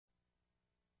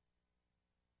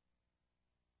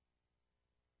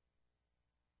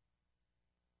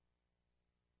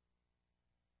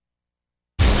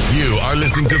are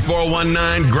listening to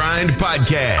 419 Grind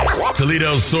Podcast,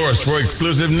 Toledo's source for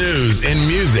exclusive news in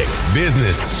music,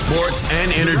 business, sports,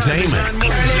 and entertainment. 419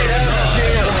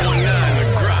 The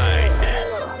Grind.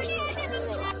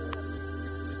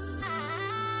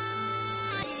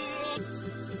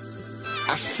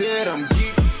 I said I'm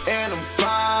geek and I'm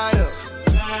fired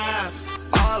up.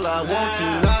 All I want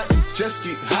tonight is just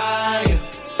get higher.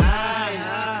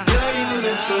 Girl, you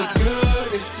look so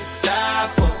good, it's to die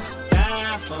for.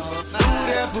 Ooh,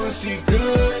 that pussy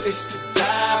good, it's to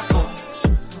die for.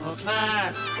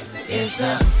 It's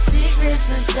a secret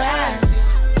society.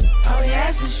 All we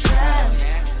ask is try.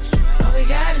 All we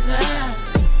got is love.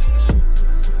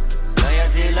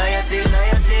 Loyalty, loyalty,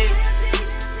 loyalty.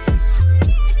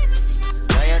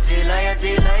 Loyalty,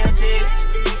 loyalty, loyalty.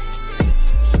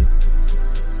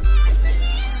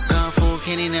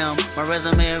 Kenny now. My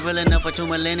resume is real enough for 2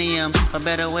 millenniums. A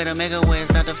better way to make a way,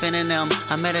 start defending them.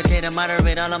 I meditate and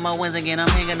moderate all of my wins again. I'm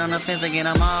hanging on the fence again.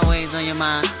 I'm always on your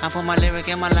mind. I put my lyric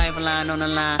and my lifeline on the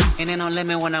line. Ain't no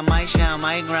limit when I might shine,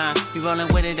 might grind. Be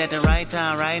rolling with it at the right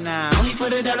time, right now. Only for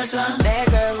the dollar sign. Bad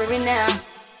girl, living now.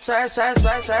 Swerve, swerve,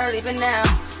 swerve, swerve, leaving now.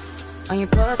 On your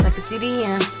pulse like a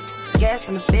CDM. Gas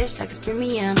on the bitch like it's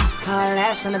premium. Hard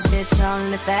ass on the bitch, all in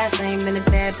the fast lane. Been a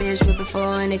bad bitch with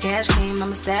before and the cash came.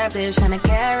 I'm established, 100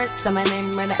 carats on my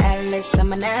name, run the atlas.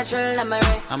 I'm a natural, I'm a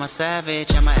ring. I'm a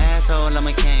savage, I'm an asshole, I'm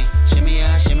a king. Shimmy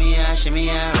ya, shimmy ya, shimmy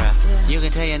ya, right. You can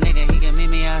tell your nigga he can meet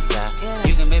me outside.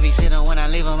 You can babysit him when I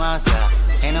leave him outside.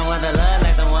 Ain't no other love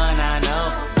like the one I know.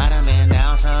 I done been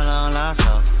down so long, lost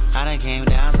hope. I done came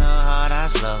down so hard, I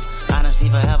slow. I done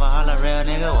sleep forever, all a real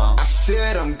nigga won't. I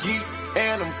said I'm geek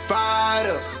and I'm fired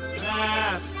up.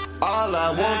 All I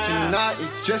want tonight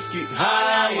is just get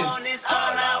higher. All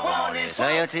I want is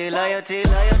loyalty, loyalty,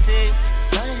 loyalty.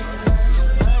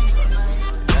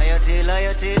 Loyalty,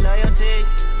 loyalty, loyalty.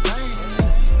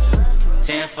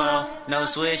 10-4, no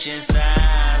switching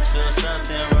sides. Feel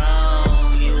something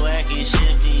wrong. You acting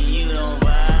shifty, you don't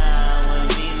vibe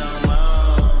with me no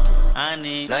more. I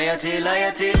need loyalty,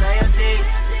 loyalty, loyalty.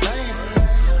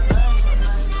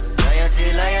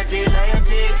 Loyalty,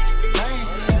 loyalty.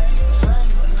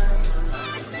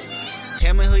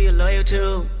 Tell me who you're loyal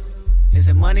to. Is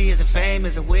it money, is it fame,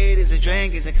 is it weed, is it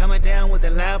drink? Is it coming down with the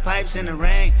loud pipes in the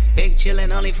rain? Big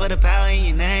chillin' only for the power in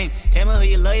your name. Tell me who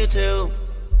you're loyal to.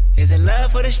 Is it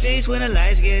love for the streets when the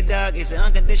lights get dark? Is it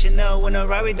unconditional when the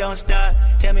Rari don't start?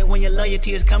 Tell me when your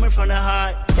loyalty is coming from the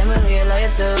heart. Tell me who you're loyal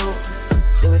to.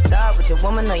 Do it start with your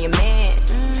woman or your man?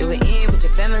 Do it end with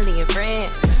your family and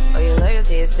friends? Or your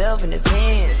loyalty itself in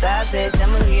defense? I said, tell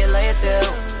me who you're loyal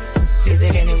to. Is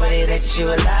it anybody that you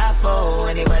would lie for?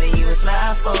 Anybody you would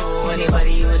slide for?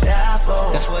 Anybody you would die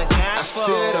for? That's what God I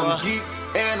said I'm geek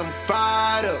and I'm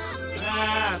fired up.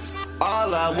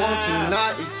 All I want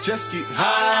tonight is just get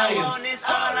higher. All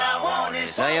I want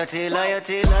is loyalty,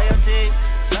 loyalty, loyalty.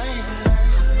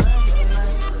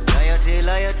 Loyalty,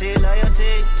 loyalty,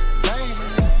 loyalty.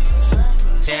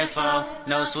 10-4,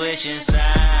 no switching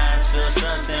sides. Feel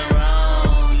something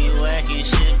wrong. You acting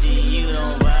shifty, you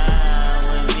don't vibe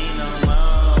with me no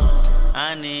more.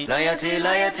 I need loyalty,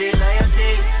 loyalty,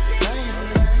 loyalty.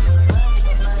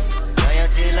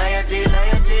 Loyalty, loyalty,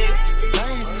 loyalty.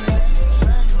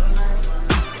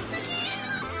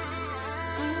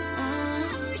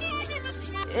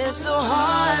 It's so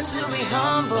hard to be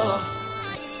humble.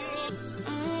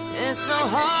 It's so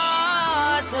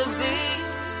hard to be.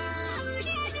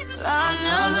 Lord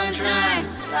knows I'm trying.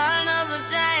 Lord knows I'm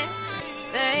trying,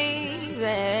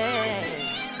 baby.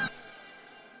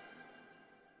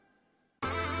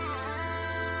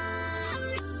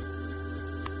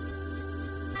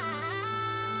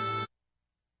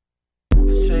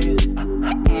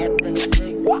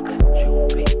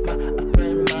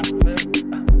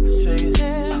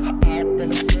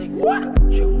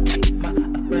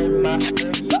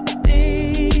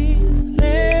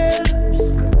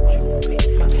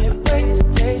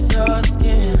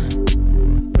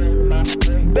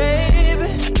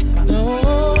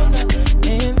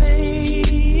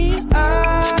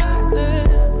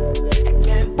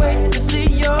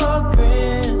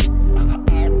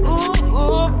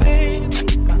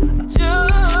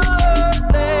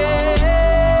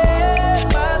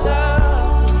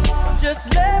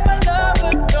 Just let my love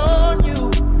adorn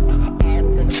you,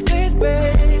 please,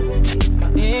 baby.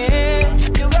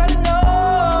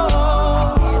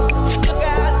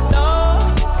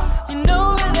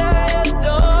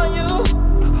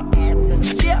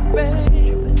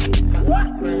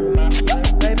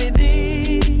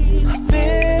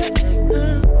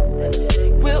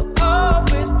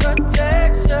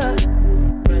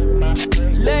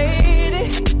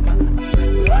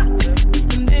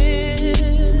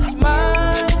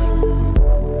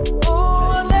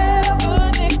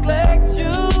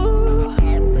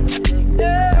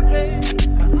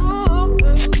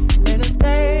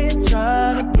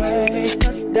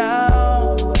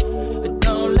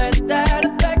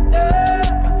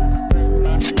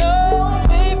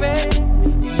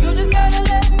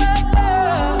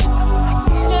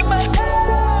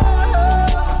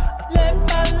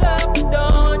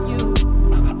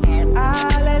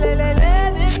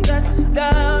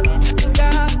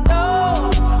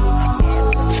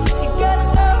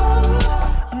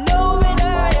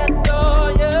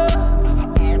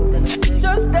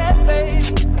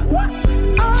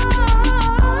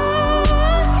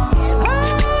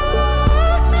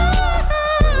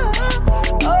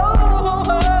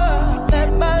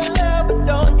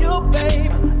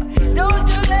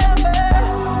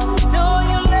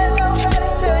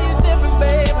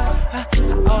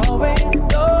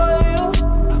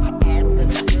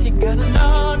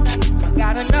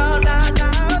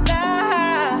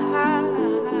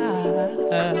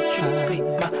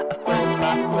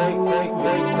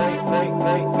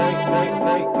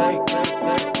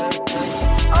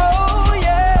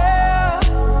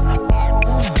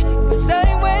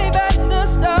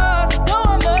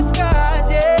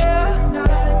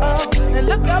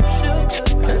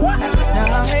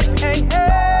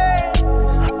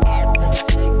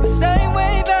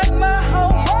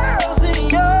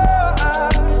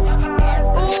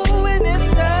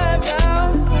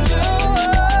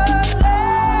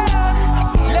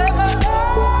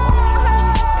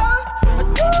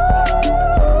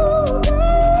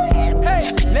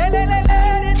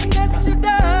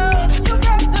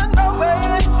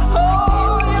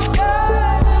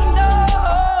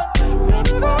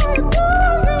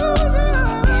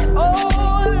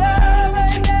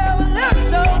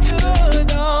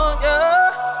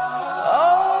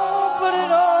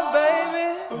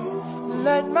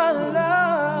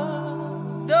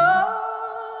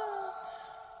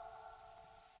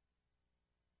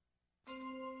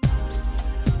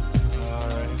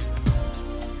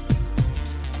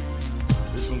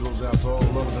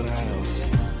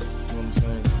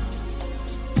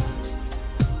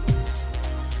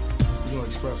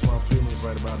 express my feelings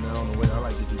right about now in the way I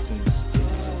like to do things.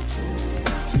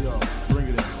 T.R., bring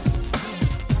it in.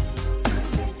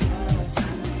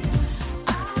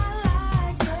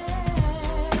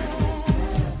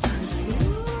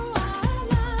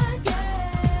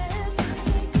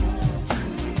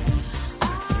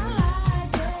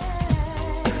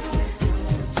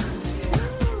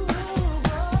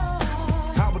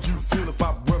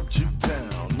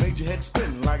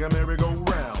 Like a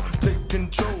merry-go-round, take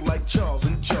control like Charles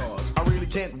in charge. I really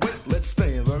can't wait, let's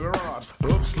stay in the garage.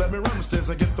 Oops, let me run the stairs,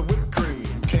 I get the whipped cream.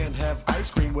 Can't have ice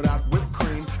cream without whipped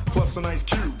cream. Plus an ice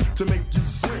cube to make you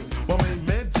swing. My main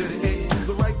man did it, ain't do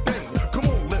the right thing. Come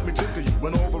on, let me tickle you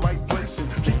in all the right places.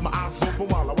 Keep my eyes open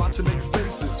while I watch you make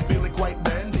faces. Feeling quite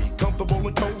dandy, comfortable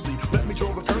and cozy. Let me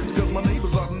draw the curtains cause my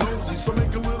neighbors are nosy. So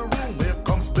make a little room, here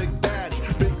comes Big Daddy.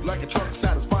 Big like a truck,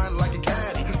 satisfying like a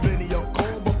caddy. Many are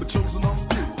cold, but the chosen are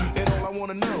few. And all I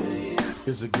wanna know,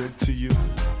 is it good to you? Is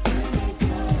it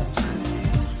good to me?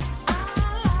 I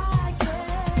like it.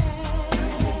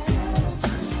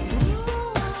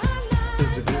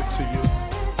 Is it good to you?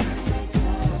 Is it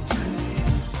good to me?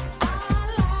 I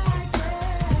like it.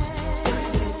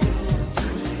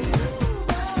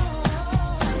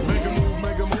 Make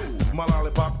a move, my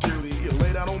lollipop cutie.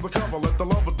 Lay down on the cover, let the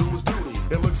lover do his duty.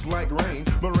 It looks like rain,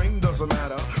 but rain doesn't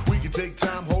matter. We can take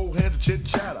time, hold hands, chit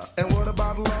chatter. And what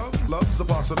about love? Love's a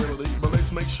possibility, but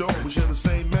let's make sure we share the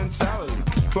same mentality.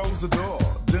 Close the door,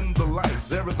 dim the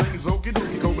lights, everything's okie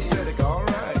dokie, copacetic,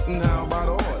 alright. And how about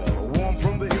oil? Warm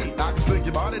from the heat, I can stick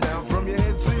your body down from your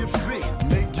head to your feet.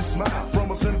 Make you smile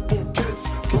from a simple kiss.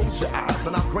 Close your eyes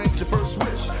and I'll grant your first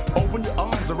wish. Open your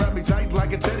arms and wrap me tight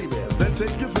like a teddy bear. Then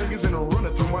take your fingers and run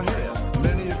it through my hair.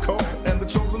 Many are called and the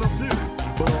chosen are few.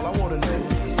 But all I wanna know,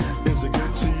 is it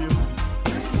good to you?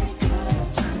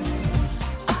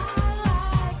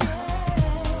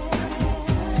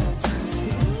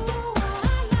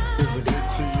 Is it good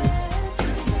to you?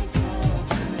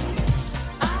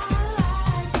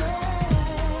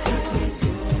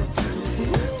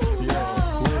 Yeah,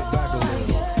 lay it back a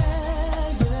little.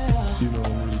 You know,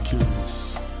 I'm really curious.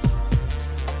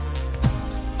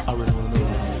 I really wanna know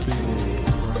how you feel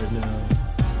right now.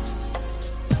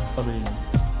 I mean,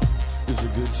 is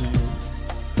it good to you?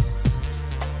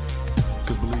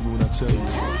 Cause believe me when I tell you, it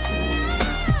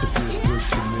feels good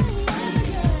to me.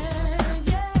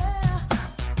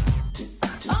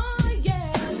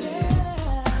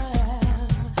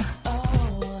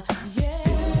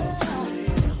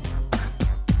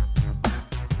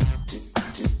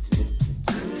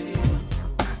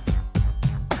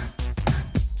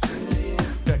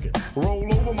 Check it.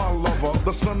 Roll over my lover,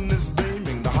 the sun is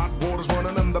beaming, the hot water's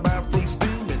running and the bathroom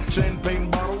steaming. Champagne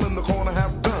bottle in the corner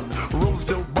half done, rose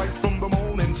still bright from the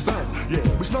morning sun. Yeah,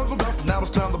 we snuggled up, now it's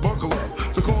time to buckle up.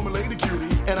 So call me Lady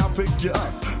Cutie and I'll pick you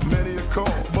up. Many a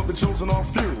call, but the chosen are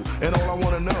few, and all I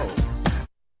wanna know.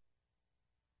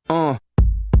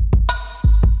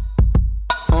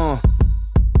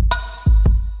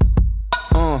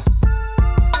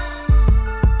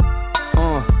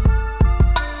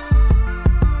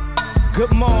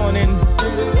 Good morning.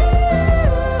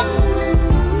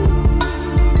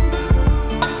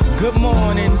 Good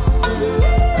morning.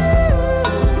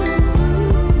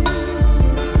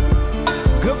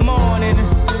 Good morning.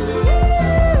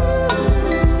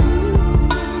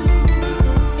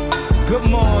 Good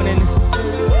morning.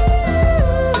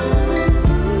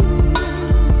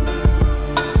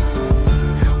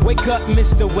 Wake up,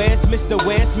 Mr. West, Mr.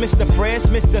 West, Mr. Fresh,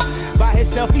 Mr. By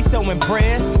himself, he's so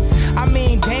impressed. I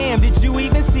mean, damn, did you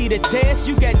even see the test?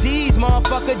 You got D's,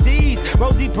 motherfucker D's.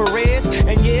 Rosie Perez,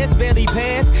 and yes, barely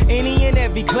passed any and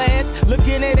every class.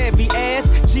 Looking at every ass,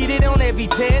 cheated on every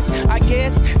test. I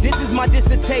guess this is my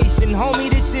dissertation. Homie,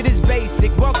 this shit is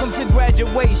basic. Welcome to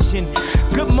graduation.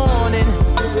 Good morning.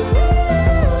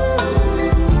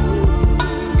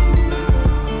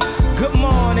 Good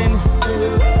morning.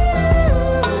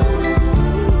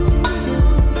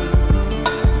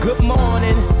 Good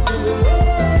morning.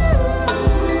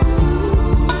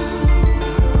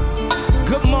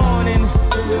 Good morning.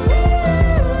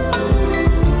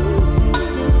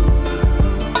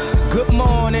 Good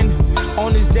morning.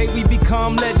 On this day we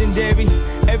become legendary.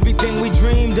 Everything we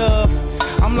dreamed of.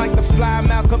 I'm like the fly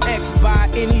Malcolm X, by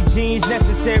any jeans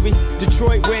necessary.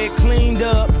 Detroit red cleaned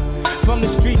up. From the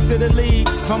streets to the league,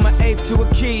 from an eighth to a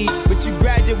key. But you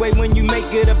graduate when you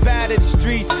make it up out of the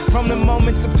streets. From the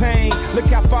moments of pain, look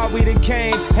how far we done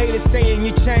came. Haters saying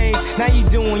you changed, now you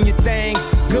doing your thing.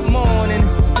 Good morning.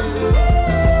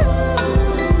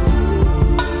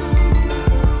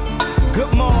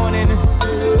 Good morning.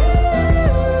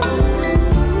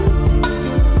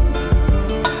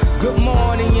 Good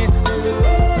morning.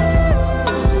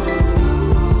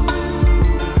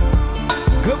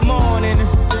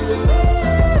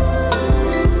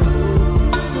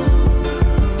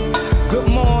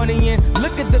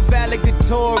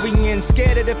 Victorian.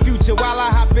 Scared of the future while I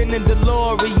hop in the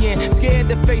DeLorean. Scared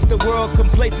to face the world,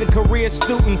 complacent career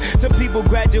student. Some people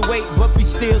graduate but be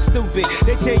still stupid.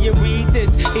 They tell you read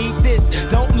this, eat this.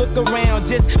 Don't look around,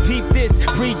 just peep this.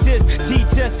 Preach us,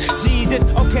 teach us, Jesus.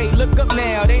 Okay, look up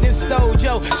now. They done stole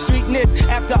your streetness.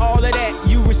 After all of that,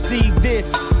 you receive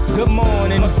this. Good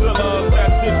morning. Hustlers,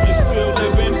 that's if you're still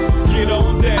living. Get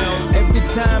on down. Every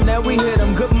time that we hit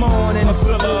them, good morning.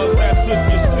 Hustlers, that's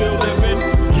if you're still living.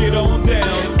 Get on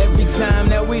down. Every time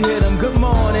that we hit them, good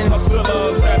morning.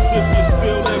 Hustlers, that's if you're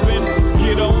still living.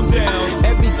 Get on down.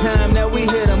 Every time that we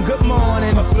hit them, good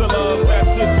morning. Hustlers,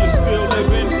 that's if you're still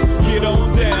living. Get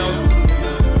on down.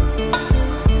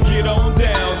 Get on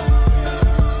down.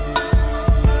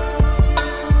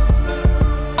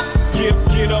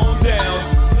 Get on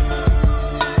down.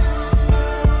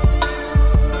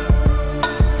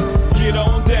 Get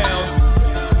on down.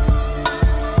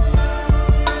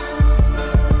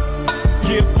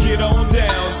 Get on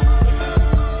down.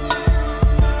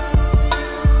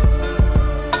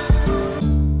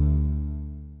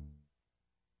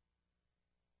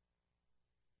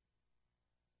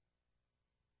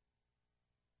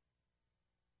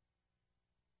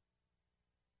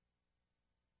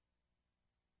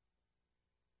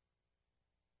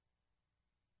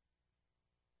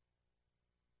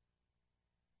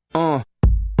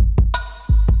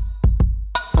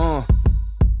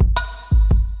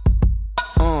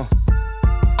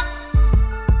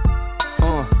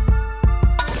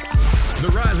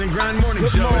 The Rise and Grind Morning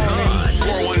Show is on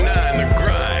 419 The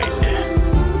Grind.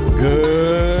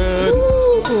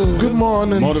 Good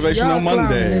morning. Motivational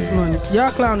Monday.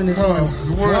 Y'all clowning this morning.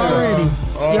 Already.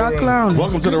 Y'all clowning.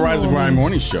 Welcome to the Rise and Grind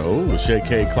Morning Show with Shay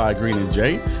K, Clyde Green, and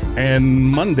Jay. And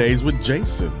Mondays with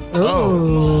Jason.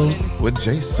 With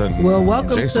Jason. Well,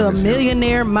 welcome Jason to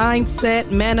Millionaire Mindset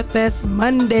Manifest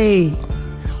Monday.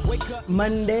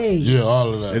 Monday. Yeah,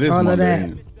 all of that. It is All Monday.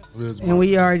 of that. And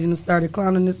we already done started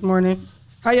clowning this morning.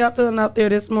 How y'all feeling out there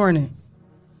this morning?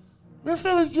 We're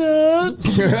feeling good.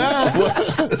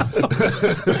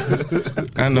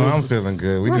 I know I'm feeling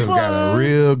good. We just got a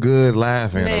real good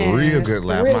laugh and Man, a real good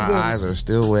laugh. real My good. eyes are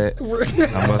still wet.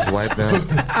 I must wipe them.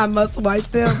 I must wipe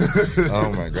them.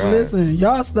 Oh my God. Listen,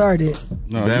 y'all started.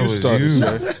 No, That you was started, you.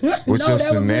 Shay. With No, your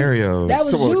that was me. scenarios. That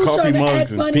was Talking you about trying to act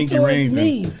and funny pinky towards rings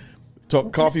me. and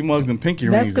coffee mugs and pinky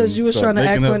That's rings. because you was trying to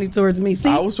act funny towards me. See,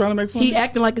 I was trying to make fun. he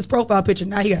acting like his profile picture.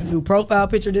 Now he got a new profile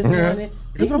picture this morning.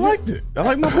 Because I liked it. I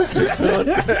like my picture.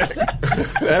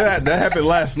 that happened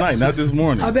last night, not this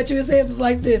morning. I bet you his hands was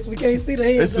like this. We can't see the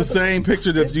hands. It's the same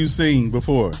picture that you've seen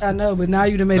before. I know, but now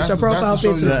you done made it your profile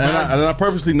picture. And I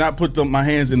purposely not put my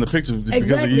hands in the picture because of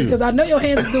Exactly, you. because I know your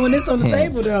hands is doing this on the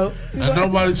table though. And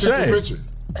nobody took Shay. the picture.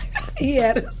 He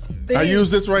had a thing. I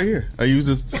use this right here. I use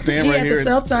this stand He right had here. the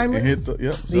self-timer. And hit the,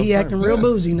 yep, He self-timer. acting real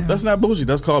bougie now. That's not bougie.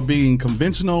 That's called being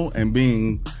conventional and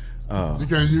being. You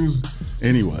can't use.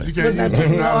 Anyway. You can't Was that use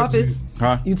in your office?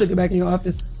 Huh? You took it back in your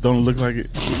office. Don't look like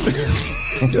it.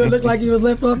 Do it look like you was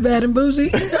left off bad and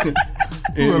bougie?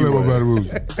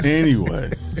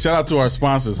 Anyway, shout out to our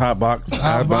sponsors,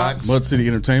 Hotbox, Mud City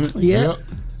Entertainment. Yep.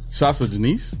 Sasha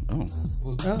Denise. Oh.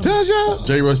 Tasha.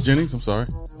 J. Rush Jennings. I'm sorry.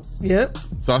 Yep.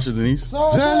 Sasha Denise.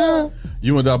 Tasha.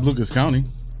 UNW Lucas County.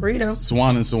 Freedom.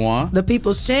 Swan and Swan. The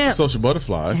People's Champ. Social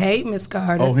Butterfly. Hey, Miss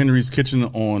Carter. Oh, Henry's Kitchen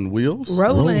on Wheels.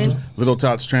 Rolling. Little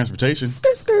Tots Transportation.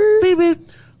 Skirt, skirt. Beep, beep.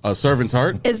 Servant's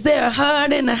Heart. Is there a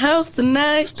heart in the house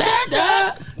tonight? Stand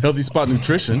up. Healthy Spot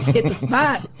Nutrition. Hit the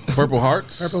spot. Purple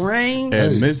Hearts. Purple Rain.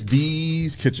 And Miss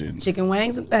D's Kitchen. Chicken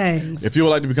wings and things. If you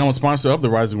would like to become a sponsor of the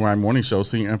Rise and Grind Morning Show,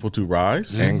 send your info to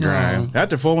Rise And grind.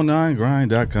 at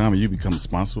the419grind.com and you become a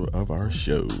sponsor of our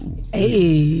show.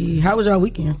 Hey, how was your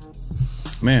weekend?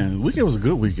 Man, the weekend was a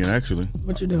good weekend, actually.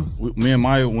 What you do? Me and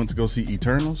Maya went to go see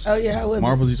Eternals. Oh, yeah, how was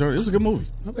Marvel's Eternals. It was a good movie.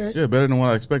 it? Okay. Yeah, better than what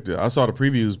I expected. I saw the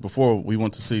previews before we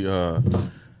went to see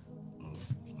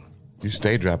You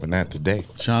stay dropping that today.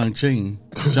 Shang-Chi.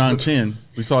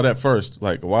 We saw that first,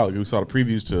 like a while ago. We saw the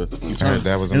previews to Eternals.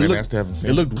 That was And amazing. I still haven't seen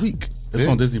it it. looked weak. It's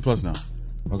Yeah. on Disney Plus now.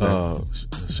 Okay.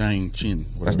 Shang-Chi.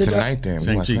 That's Did tonight then.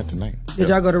 We watch Shang-Chi. that tonight. Did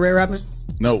y'all go to Red Robin?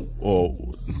 No.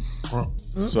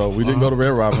 So we didn't go to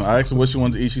Red Robin. I asked her what she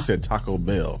wanted to eat. She said Taco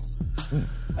Bell.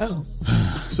 Oh.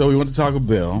 So we went to Taco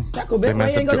Bell Taco Bell. Why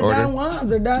you ain't go to Don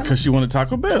Juan's or Don? because she wanted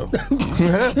Taco Bell.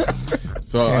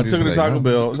 So I took her to Taco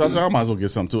Bell. So I said, I might as well get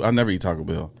something too. I never eat Taco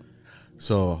Bell.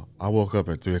 So I woke up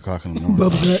at 3 o'clock in the morning.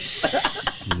 Bubble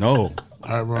guts. No.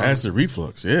 Acid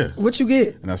reflux, yeah. What you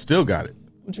get? And I still got it.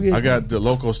 What you get? I got the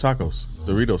Locos Tacos,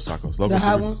 Doritos Tacos. the Locos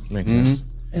hot Doritos. one. Makes sense.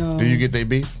 Do you get their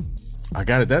beef? I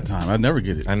got it that time. I never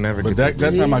get it. I never But get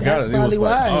that time I got That's it, it was probably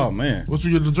like, why. oh man. What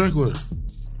you get to drink with?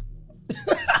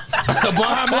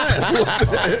 Baja Blast.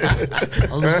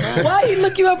 Why he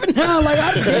look you up and down like,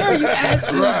 how dare you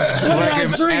ask me?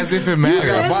 As if it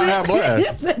matters. Baja He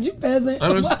Blast. said you peasant. I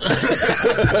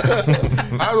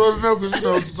want to know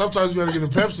because sometimes you got to get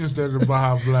a Pepsi instead of the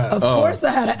Baja Blast. Of course,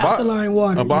 I had an alkaline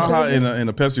water. A Baja and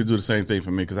a Pepsi do the same thing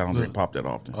for me because I don't drink pop that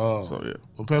often. So yeah.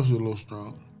 Well, Pepsi a little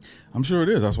strong. I'm sure it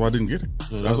is. That's why I didn't get it.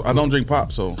 I don't drink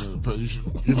pop, so You should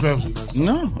get Pepsi next time.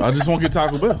 no. I just won't get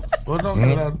Taco Bell. Well, don't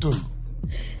get out too.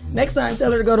 Next time,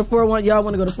 tell her to go to 419. Y'all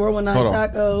want to go to 419 Hold on.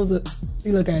 Tacos?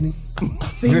 See, look at him.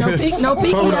 See, no peek, no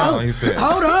peeking. Hold on, he said.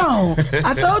 Hold on.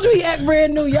 I told you he act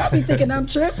brand new. Y'all be thinking I'm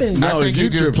tripping No, I think you you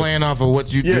just tripping. playing off of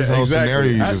what you this whole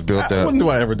scenario you just built up. When do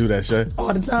I ever do that, Shay?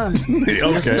 all the time.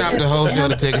 Okay. Stop the whole show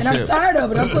to take a And I'm sip. tired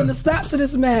of it. I'm putting a stop to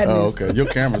this madness. Oh, okay. Your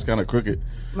camera's kind of crooked.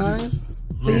 Mine.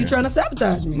 See, you trying to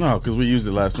sabotage me. No, because we used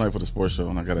it last night for the sports show,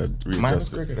 and I gotta Mine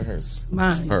is readjust it. crooked or hers?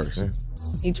 Mine. Hers.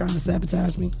 He trying to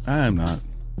sabotage me. I am not.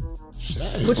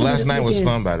 What you Last this night was weekend?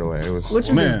 fun, by the way. It was What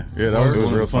you Man, yeah, that was It was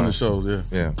one of real the fun. funnest shows.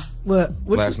 Yeah. yeah. What?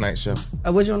 Last night's show.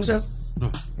 Was you on the show?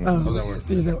 No. Oh,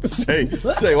 he was at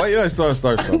work. Shay, why you always start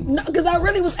something? No, because I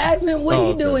really was asking him what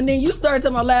he do, and then you started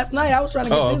talking about last night. I was trying to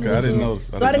get Oh, his okay. I didn't weekend. know.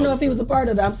 So I didn't know if he was a part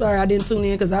of it. I'm sorry, I didn't tune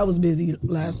in because I was busy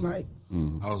last night.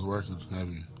 I was working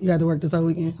heavy. You had to work this whole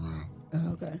weekend? Oh,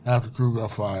 okay. Half the crew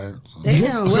got fired. So.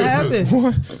 Damn, what happened?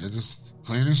 They just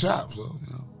cleaning shop, so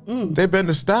you know. They been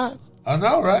to stop. I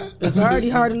know, right? It's already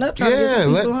hard enough trying to Yeah, get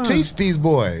some people on. teach these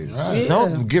boys. Right.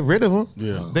 Don't get rid of them.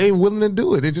 Yeah. They willing to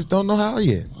do it. They just don't know how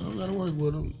yet. I don't gotta work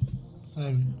with them.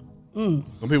 Some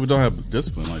people don't have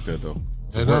discipline like that though.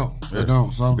 They don't. They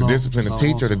don't. Some The don't. discipline to Some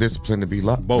teach or the won't. discipline to be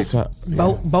locked. Both. Be taught. Yeah.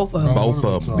 Both of them. Both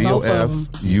of them. Both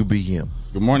of BOF,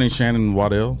 Good morning, Shannon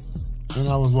Waddell. And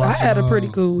I was I watching. had a pretty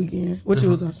cool weekend. What you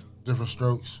was watching? Different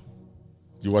Strokes.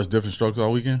 You watch Different Strokes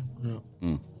all weekend? Yeah.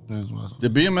 Ben's watching.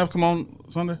 Did BMF come on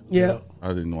Sunday? Yeah. I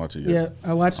didn't watch it yet. Yeah,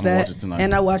 I watched I'm gonna that. watch it tonight.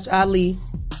 And I watched Ali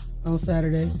on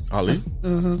Saturday. Ali?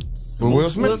 With Will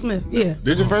Smith? Will Smith, yeah.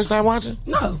 Did your first time watching?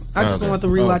 No, I just Okay. want to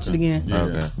rewatch Okay. it again. Yeah.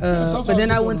 Okay. But then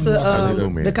I went to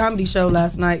man. the comedy show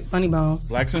last night, Funny Bone.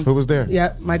 Blackson? Who was there?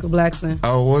 Yeah, Michael Blackson.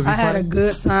 Oh, was he I had funny? a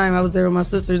good time. I was there with my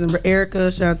sisters and Erica,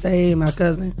 Shantae, and my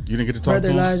cousin, You didn't get to talk brother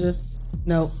to him? Elijah.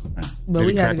 No, but Did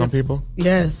we he had crack a on good. people?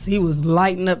 Yes, he was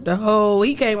lighting up the whole.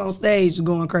 He came on stage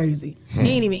going crazy. He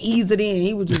ain't even eased it in.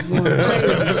 He was just going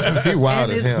crazy. He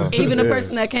wild And as it's- hell. Even the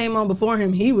person that came on before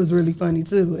him, he was really funny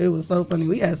too. It was so funny.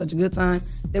 We had such a good time.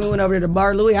 Then we went over to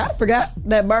Bar Louie. I forgot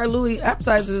that Bar Louie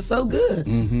appetizers is so good.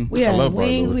 We I had love Bar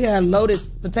wings. Louie. We had loaded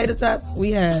potato tots.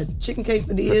 We had chicken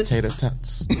quesadillas. Potato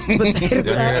tots. Potato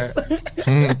Yeah.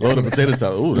 tots. Loaded potato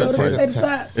tots. Ooh, that's Loaded nice. potato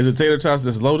tots. Is it tater tots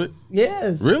that's loaded?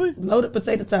 Yes. Really? Loaded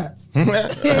potato tots.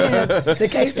 The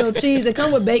queso cheese. They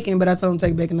come with bacon, but I told them to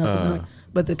take bacon up.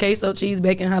 But the queso cheese,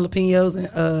 bacon, jalapenos,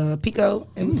 and pico.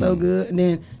 It was so good. And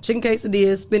then chicken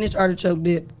quesadillas, spinach artichoke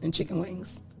dip, and chicken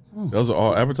wings. Those are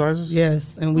all appetizers?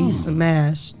 Yes, and we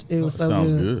smashed. It was so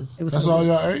Sounds good. good. It was That's so all good.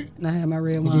 y'all ate? And I had my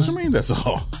red What wine. you mean that's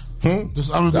all?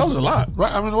 Just, I mean, That was a lot.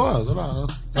 Right? I mean, it was a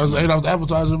lot. That was 8 off the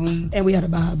appetizer, man. And we had a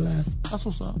Baja Blast. That's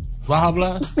what's up. Baja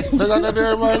Blast. They got that there,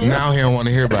 everybody. Now he don't want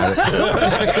to hear about it.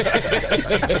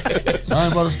 I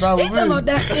ain't about to stop He with talking me. about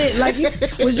that's it. Like,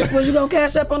 was you gonna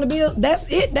cash up on the bill? That's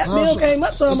it. That bill came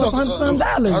up to almost $100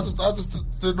 I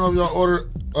just didn't know if y'all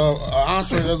ordered an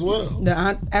entree as well. The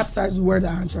appetizers were the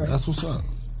entree. That's what's up.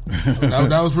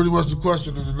 that was pretty much the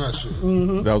question in the nutshell.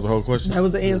 That was the whole question? That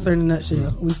was the answer in a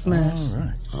nutshell. We smashed.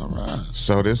 All right.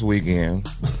 So this weekend,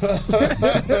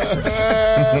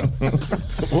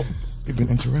 we've been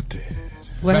interrupted.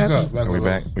 What Back happened? up. Back Are we up.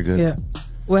 back? We good? Yeah.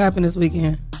 What happened this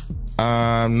weekend?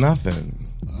 Nothing.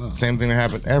 Same thing that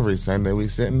happened every Sunday. We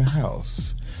sit in the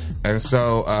house. And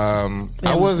so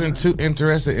I wasn't too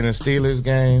interested in a Steelers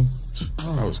game.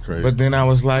 That was crazy. But then I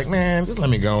was like, man, just let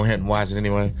me go ahead and watch it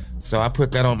anyway. So I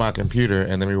put that on my computer,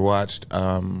 and then we watched,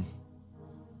 what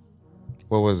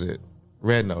was it?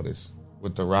 Red Notice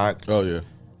with The Rock. Oh, yeah.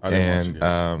 I didn't watch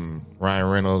And Ryan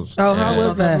Reynolds. Oh, how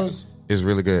was that? It's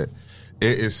really good.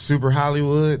 It is super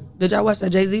Hollywood. Did y'all watch that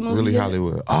Jay-Z movie? Really yet?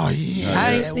 Hollywood. Oh, yeah.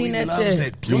 I ain't seen that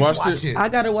yet. Please watched watch it? I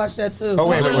gotta watch that too. Oh,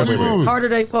 wait. Harder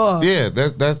They Fall. Yeah,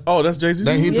 that Oh, that's Jay-Z?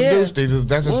 he Yeah. produced it.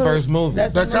 That's his first movie.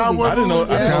 That's That the movie. cowboy I didn't know.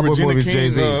 movie? I didn't know Cowboy Regina movie's King.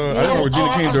 Jay-Z. I didn't know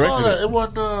Regina King I saw directed that. it. It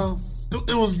wasn't.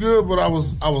 It was good, but I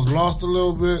was lost a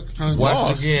little bit. Kind of Watch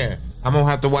Lost. it again. I'm gonna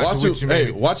have to watch it with you. Hey,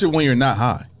 maybe. watch it when you're not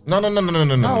high. No. No,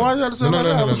 why you gotta say No,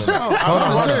 like no, no, that? no, no, no. Hold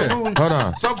Hold on. on. Hold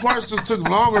on. Some parts just took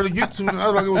longer to get to. I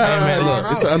was like, it was Hey, man, drawn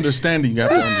look, it's an out. understanding you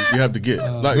have to get.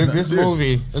 Like, This seriously.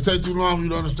 movie, It take too long for you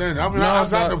to understand it. I mean, No, I it's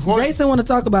got not. the point. Jason want to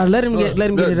talk about it. Let him get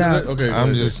it out. Okay,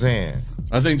 I'm just saying.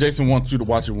 I think Jason wants you to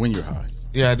watch it when you're high.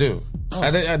 Yeah, I do. I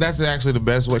think that's actually the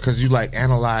best way because you like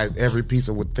analyze every piece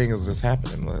of what things that's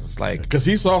happening. It's like because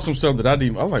he saw some stuff that I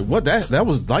didn't. I was like, "What? That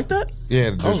was like that?"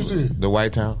 Yeah, the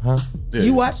White Town, huh? Yeah.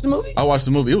 You watched the movie? I watched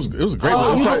the movie. It was a great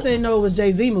movie. You just didn't know it was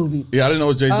Jay-Z movie. Yeah, I didn't know it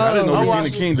was Jay-Z. I didn't know Regina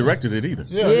watched King directed it either.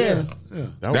 Yeah.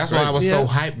 That's why I was so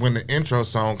hyped when the intro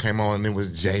song came on and it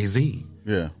was Jay-Z.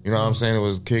 Yeah, you know what I'm saying? It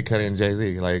was Kid Cudi and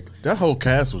Jay-Z. Like that whole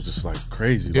cast was just like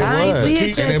crazy. I ain't see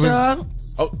it yet, y'all.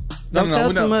 Oh no, no,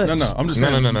 I'm just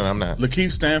saying. No, I'm not.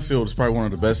 Lakeith Stanfield is probably one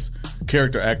of the best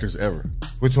character actors ever.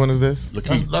 Which one is this?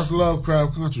 Lakeith. That's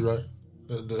Lovecraft Country, right?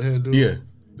 The head dude. Yeah.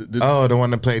 The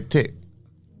one that played Tick.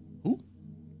 Who?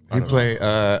 He played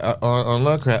on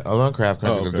Lovecraft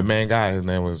Country. okay. The main guy, his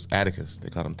name was Atticus. They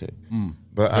called him Tick.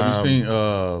 But have you seen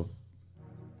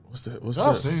what's that?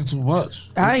 I've seen too much.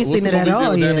 I ain't seen it at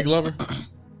all with yet. Danny Glover.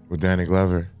 With Danny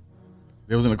Glover.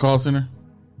 They was in the call center.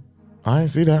 I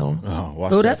didn't see that one. Oh,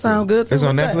 watch that sound good too. It's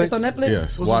on What's Netflix? that? It's on Netflix?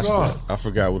 Yes, watch that. I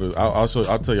forgot what it is. I'll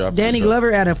tell you after Danny the show.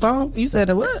 Glover at a phone? You said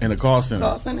a what? In a call center.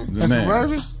 Call center? The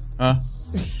man. Huh?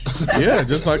 Yeah,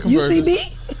 just like converters.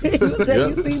 UCB? You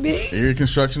said UCB? Ear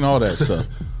construction, all that stuff.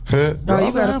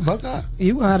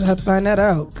 You gotta have to find that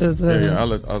out because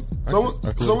I'll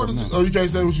So you can't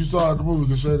say what you saw in the movie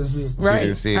because Shay didn't see it. right. She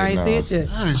didn't see it, I ain't no. see it yet.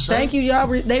 Hey, Shay. Thank you, y'all.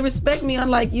 They respect me,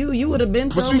 unlike you. You would have been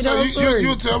But telling me those stories.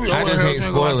 you tell me. I just hate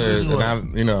spoilers, and I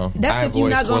That's if you're avoid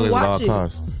not gonna spoilers at all watch it.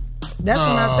 costs. That's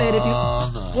when I said if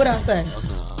you. What I say?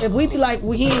 If we be like,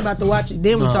 he ain't about to watch it,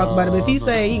 then we talk about it. But if he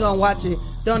say he gonna watch it,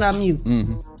 don't I mute?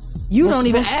 You don't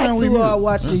even ask who I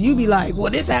watch it. You be like,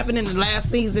 well, this happened in the last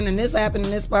season, and this happened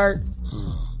in this part.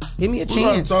 Give me a We're going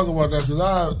to chance. talk about that because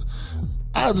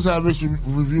I just had mixed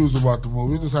reviews about the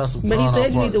movie. It just had some. But he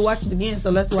said you need parts. to watch it again,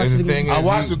 so let's watch And it the again. thing I is,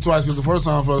 watched it twice because the first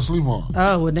time I fell asleep on.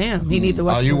 Oh well, damn. He need to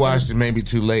watch. Oh, it you again. watched it maybe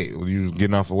too late when you was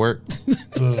getting off of work.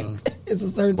 It's a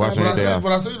certain Watch time. it.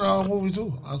 But I seen the whole movie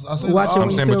too. I seen Watch it all when I'm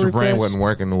you saying, feel but your brain refreshed. wasn't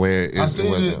working the way it I seen it.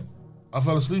 wasn't. I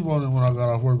fell asleep on it when I got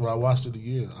off work, but I watched it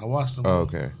again. I watched it. Oh,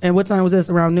 okay. And what time was this?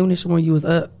 Around noonish when you was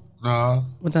up? Nah,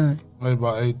 What time? maybe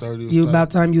about 8:30. You about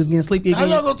time you was getting sleepy How again?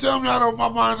 y'all gonna tell me out of my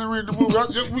mind to read the movie?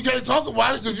 We can't talk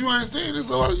about it because you ain't seen it,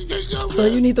 so you can't. So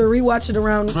you need to rewatch it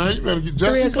around Man, you better get 3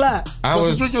 Jesse. o'clock.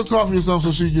 Jesse, drink your coffee or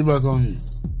something so she can get back on you.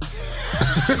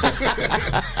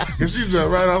 Cause she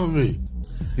jumped right off of me.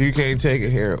 You can't take it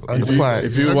here. If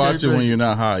you watch it when you're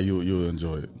not high, you'll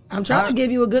enjoy it. I'm trying to give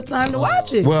you a good time to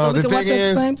watch it. Well, so we the can watch thing it at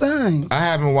is, the same time. I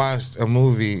haven't watched a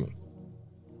movie.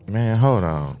 Man, hold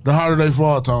on. The harder they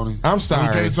fall, Tony. I'm sorry.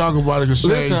 We can't talk about it because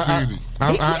Shay Listen, ain't seen it.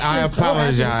 I He's so happy to say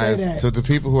apologize that. to the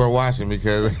people who are watching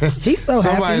because He's so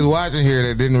somebody's happy. watching here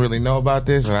that didn't really know about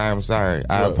this, and I am sorry.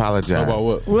 I apologize About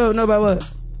what? Well, know about what?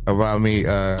 about me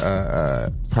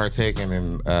partaking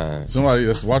in. Somebody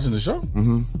that's watching the show?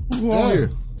 Mm-hmm. Who on here?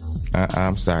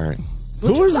 I'm sorry. What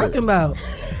Who you is talking it? about?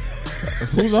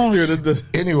 Who's on here?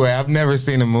 Anyway, I've never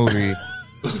seen a movie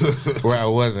where I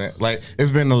wasn't. Like, it's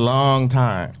been a long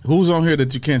time. Who's on here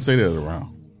that you can't say that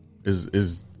around?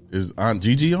 Is Aunt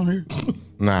Gigi on here?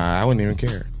 Nah, I wouldn't even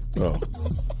care. Oh,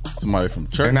 somebody from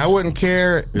church. And I wouldn't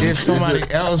care if somebody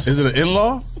else. Is it an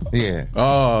in-law? Yeah.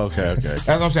 Oh, okay. That's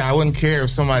what I'm saying. I wouldn't care if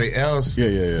somebody else.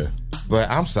 Yeah. But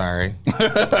I'm sorry.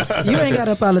 You ain't got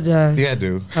to apologize. Yeah, I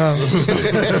do.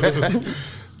 Oh.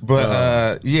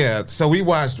 But yeah, so we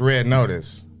watched Red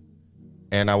Notice,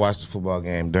 and I watched the football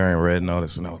game during Red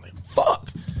Notice, and I was like, "Fuck!"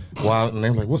 Wow, and they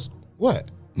were like,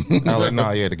 "What?" I was like, "No,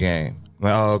 yeah, the game." I'm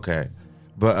like, oh, okay,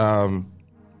 but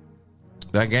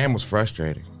that game was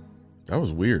frustrating. That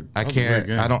was weird. I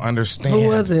don't understand. Who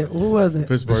was it? The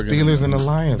Pittsburgh. Steelers and the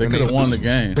Lions. They And could have won the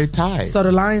game. They tied. So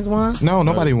the Lions won? No,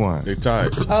 nobody won. They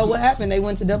tied. Oh, what happened? They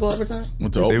went to double overtime?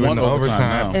 They went to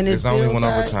overtime. And it's only still one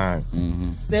tied?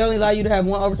 overtime. They only allow you to have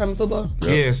one overtime in football?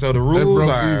 Yeah, so the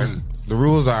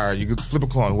rules are you could flip a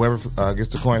coin. Whoever gets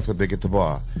the coin flip, they get the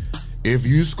ball. If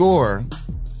you score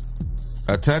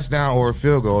a touchdown or a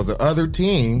field goal, the other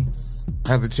team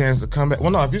has a chance to come back.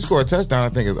 Well, no, if you score a touchdown, I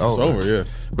think it's over. It's over, yeah.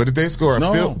 But if they score a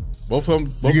field, both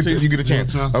of them, you get a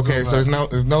chance. Okay, so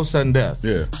there's no sudden death.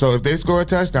 Yeah. So if they score a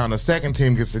touchdown, the second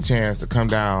team gets a chance to come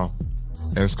down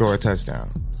and score a touchdown.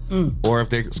 Or if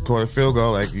they score a field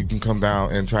goal, like you can come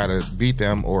down and try to beat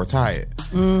them or tie it,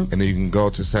 and then you can go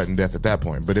to sudden death at that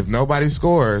point. But if nobody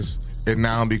scores, it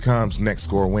now becomes next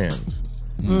score wins.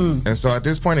 And so at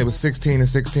this point, it was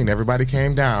 16-16. Everybody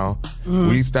came down.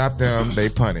 We stopped them. They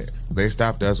punted. They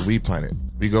stopped us. We punted.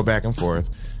 We go back and forth.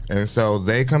 And so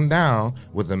they come down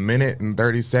with 1 minute and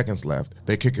 30 seconds left.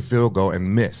 They kick a field goal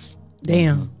and miss.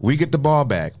 Damn. We get the ball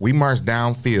back. We march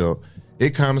downfield.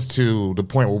 It comes to the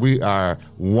point where we are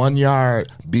 1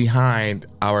 yard behind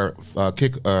our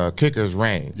kicker's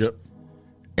range. Yep.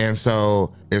 And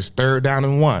so it's 3rd down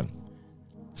and 1.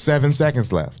 7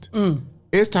 seconds left.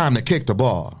 It's time to kick the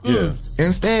ball. Yeah.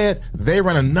 Instead, they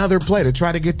run another play to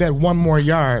try to get that 1 more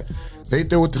yard. They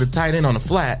throw it to the tight end on the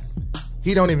flat.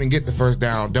 He don't even get the first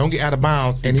down. Don't get out of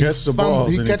bounds. And he catches the ball.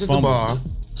 He catches the ball.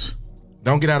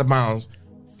 Don't get out of bounds.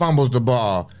 Fumbles the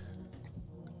ball.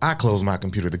 I close my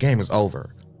computer. The game is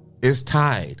over. It's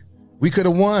tied. We could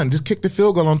have won. Just kick the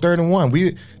field goal on 3rd and 1.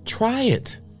 We try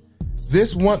it.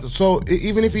 This one. So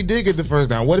even if he did get the first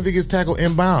down, what if he gets tackled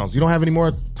inbounds? You don't have any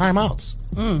more timeouts.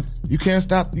 You can't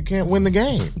stop. You can't win the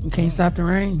game. You can't stop the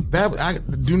rain. That I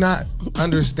do not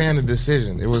understand the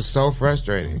decision. It was so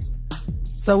frustrating.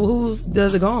 So who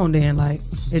does it go on then? Like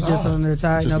it's just on their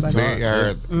tie. Nobody.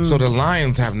 So the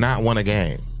Lions have not won a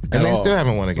game, and they still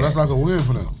haven't won a game. That's like a win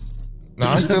for them.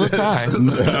 No, it's still a tie.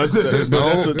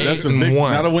 That's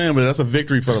not a win, but that's a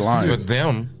victory for the Lions. For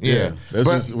them, yeah.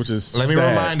 Which is let me sad.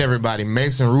 remind everybody: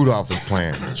 Mason Rudolph is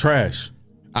playing trash.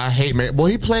 I hate Mason. Well,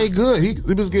 he played good. He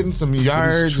was getting some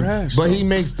yards, trash, but he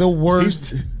makes the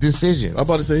worst decisions. I'm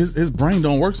about to say his brain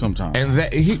don't work sometimes.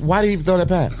 And why did he throw that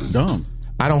pass? Dumb.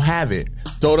 I don't have it.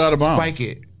 Throw it out of bounds. Spike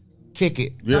it. Kick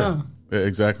it. Yeah. Yeah,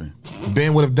 exactly.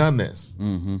 Ben would have done this.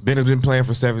 Ben has been playing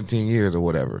for 17 years or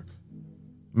whatever.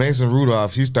 Mason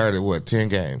Rudolph, he started 10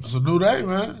 games? It's a new day,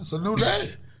 man. It's a new day.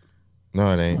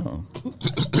 No, it ain't.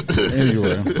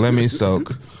 Anyway, let me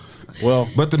soak. Well,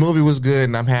 but the movie was good,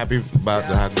 and I'm happy about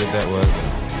how good that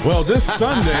was. Well, this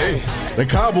Sunday, the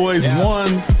Cowboys won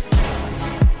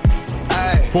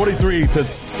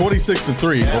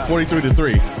 46-3 or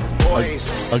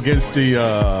 43-3 against the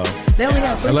they only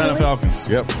have 3 Atlanta points? Falcons.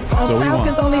 Yep. So we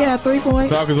Falcons won. only had 3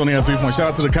 points. Falcons only had 3 points. Shout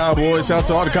out to the Cowboys. Shout out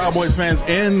to all the Cowboys fans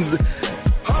in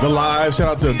the live. Shout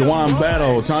out to Dwan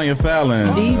Battle, Tanya Fallon,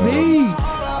 DB,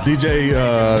 DJ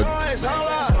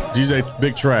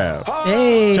Big Trav.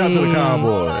 Hey. Shout out to the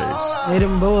Cowboys. Hey,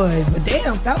 them boys. But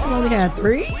damn, Falcons only had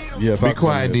 3? Yeah, be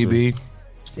quiet, DB.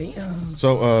 Damn.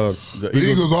 So the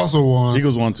Eagles also won.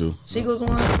 Eagles won too. Eagles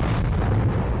won.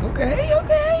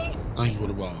 Okay. Thank you for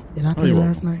the ball. Did I play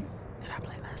last night?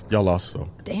 Y'all lost, so.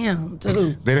 Damn, to who?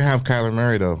 They didn't have Kyler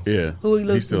Murray, though. Yeah. Who he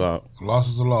lose He's still to? out. Loss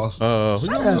is a loss.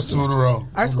 Shut up. 2 in a row.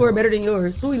 Our score better than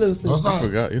yours. Who we lose to? No, it's not. I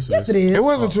forgot. Yes, Yes, it is. It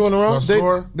wasn't 2 in a row.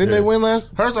 Didn't they win last?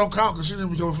 Hers don't count because she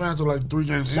didn't become a fan until like 3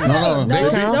 games in. No. They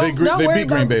worry beat Green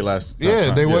about- Bay last Yeah,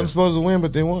 time. they wasn't supposed to win,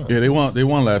 but they won. Yeah, they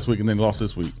won last week and then lost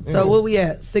this week. So what we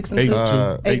at? 6 and 2?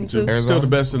 8-2. Still the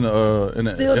best in the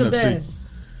Still the NFC. best.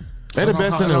 They're the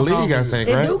best in the league, I think,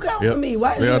 It right? do count Yep. for me.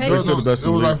 Why is They you are hating? still the best It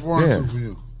in the was like league. 4 and 2 for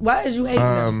you. Why is you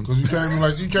hating? Because you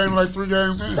came in like 3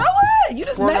 games in. So what? You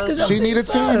just mad because She need a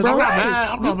team, bro. I'm not mad.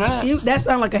 I'm not mad. That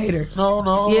sound like a hater.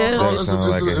 No. Yeah. It's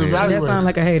sound like an a hater. evaluator. That sound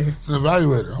like a hater. It's an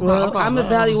evaluator. Well, I'm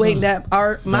evaluating that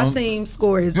my Don't- team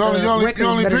score is You only records picked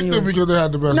better them than yours. because they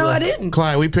had the best No, I record. didn't.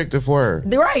 Clyde, we picked it for her.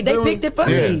 They're right. They picked it for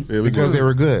me. Yeah, Because they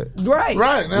were good. Right.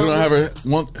 Right. We don't have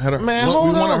her. Man, we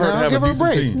hold wanted on her to now. have Give a her a decent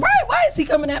break. team. Right. Why is he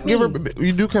coming at me? Give her.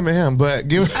 You do come at him, but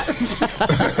give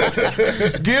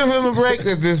him a break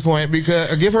at this point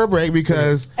because give her a break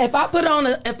because If I put on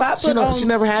she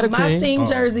never had a my team.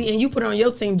 jersey and you put on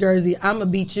your team jersey, I'm gonna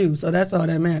beat you. So that's all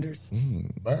that matters.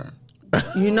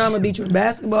 You know I'm gonna beat you in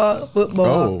basketball, football.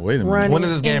 Oh, wait a minute. running, When is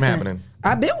this game anything. happening?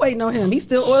 I've been waiting on him. He's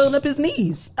still oiling up his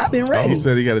knees. I've been ready. He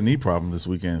said he got a knee problem this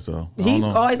weekend, so I He don't know.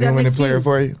 always You got want an me to play her excuse.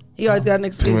 for you? He always got an You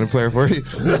excuse. want to play her for you?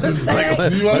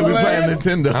 Like we playing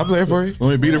Nintendo. I'll play her for you. Let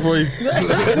me beat her for you.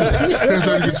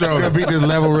 I'll beat this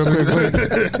level real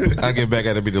quick. I'll get back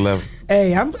at it, beat the level.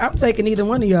 Hey, I'm taking either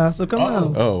one of y'all. So come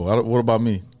on, What about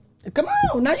me? come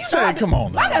on. Now you Say, got. come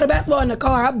on now. I got a basketball in the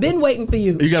car. I've been waiting for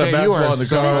you. You got a Shay, you basketball are in the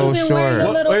so car. Since you've been wearing short.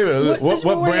 your little, Wait a minute, since what you've been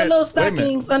wearing brand- your little wait a minute.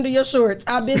 stockings under your shorts,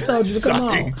 I've been told you to come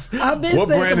on. Stockings. I've been What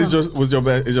saying, brand come is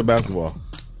on. your basketball?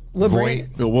 What Void.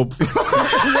 brand? What,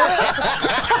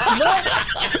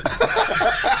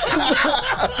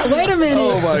 Wait a minute.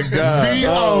 oh my god!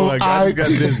 Oh my god! I just got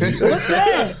dizzy. What's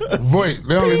that? Void.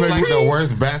 They only It's make like the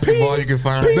worst basketball you can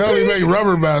find. They only make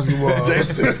rubber basketball.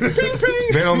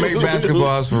 They don't make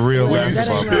basketballs for real Yeah, that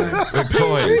basketball. ain't mine. They're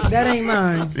toys. That ain't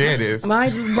mine. Yeah, it is.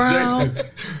 Mine's just brown. Is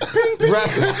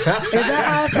that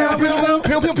how it sounds?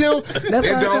 Pew, pew, pew. That's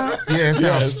It how it don't. sound? Yeah, it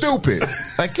sounds stupid.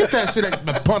 Like get that shit,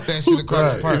 pump that shit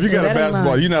across the park. If you got That a ain't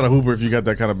basketball, mine. you're not a hooper if you got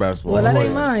that kind of basketball. Well, that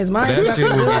ain't mine. Mine's That got shit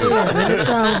some would good be- hair, and it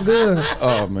sounds good.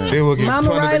 Oh man! They will get Mama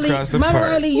punted Riley, across the Mama park.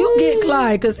 Riley, you get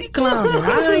Clyde because he clowning.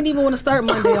 I ain't even want to start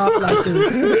Monday off like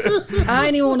this. I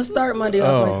ain't even want to start Monday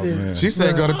off like this. She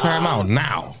said go to timeout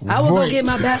now. I will go Void. get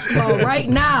my basketball right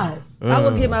now. I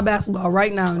will get my basketball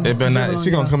right now. It better not. She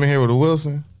gonna come in here with a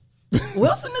Wilson.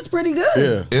 Wilson is pretty good.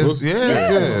 Yeah, It's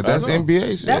good. That's I know.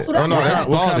 NBA shit. That's what I Oh no, know. that's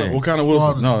Spalding. What kind of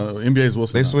Wilson? No, NBA's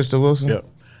Wilson. They now. switched to Wilson. Yep.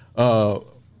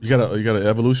 You got an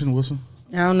Evolution, Wilson?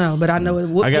 I don't know, but I know it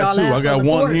whoop I got y'all two. ass I got on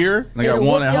the one court. here, and I got It'll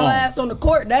one whoop at y'all home. ass on the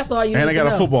court. That's all you And need I got to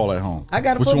a know. football at home. I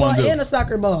got a What you football wanna do? and a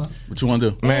soccer ball What you want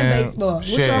to do? and baseball. What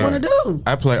y'all want to do?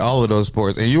 I play all of those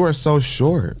sports, and you are so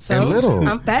short So and little.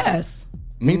 I'm fast.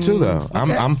 Me too, though.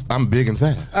 Okay. I'm big and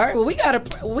fast. All right, well we gotta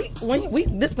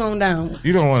this going down.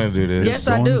 You don't want to do this. Yes,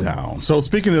 I do. Down. So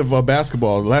speaking of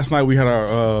basketball, last night we had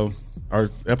our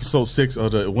episode 6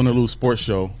 of the Win or Lose Sports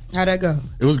Show. How'd that go?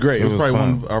 It was great. It was probably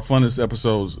fun. one of our funnest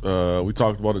episodes. We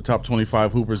talked about the top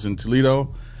 25 hoopers in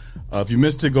Toledo. If you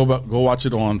missed it, go watch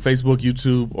it on Facebook,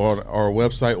 YouTube, or our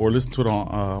website, or listen to it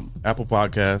on Apple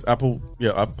Podcasts, Apple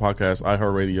Podcasts,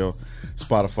 iHeartRadio,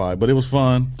 Spotify. But it was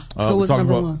fun. Who was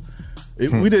number one?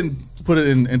 We didn't put it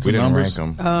into We didn't numbers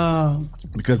rank them.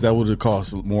 because that would have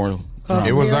cost more.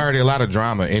 It was already a lot of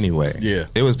drama anyway. Yeah.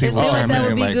 It was people It seemed like chiming that would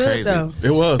in be like good, crazy. though.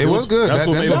 It was. It was good. That's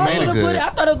what made Y'all made it should have good. put it. I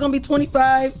thought it was gonna be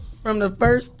 25 from the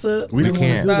first to. We didn't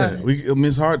can't. do that. I mean,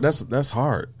 it's hard. That's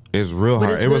hard. It's real But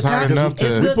hard. it's It was good hard enough It's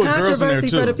to. good put girls in there, controversy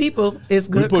too. for the people. It's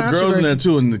We good put girls in there controversy.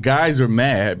 too, and the guys are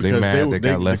mad because mad they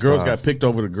got left the girls off. got picked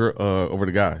over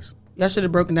the guys. Y'all should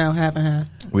have broken down half and half.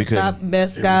 We couldn't. Top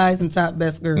best guys and top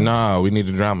best girls. Nah, we need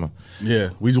the drama. Yeah,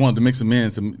 we just wanted to mix them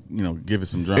in to give it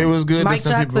some drama. It was good. Mike that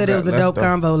some Chalk people said it got was a left dope off.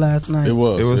 convo last night. It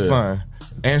was. It was yeah. fun.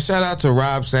 And shout out to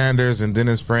Rob Sanders and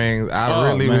Dennis Springs. I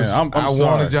really man, was. I'm I sorry.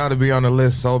 wanted y'all to be on the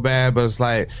list so bad, but it's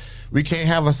like we can't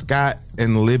have a Scott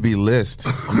and Libby list.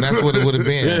 That's what it would have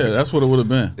been. Yeah, that's what it would have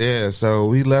been. Yeah, so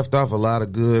we left off a lot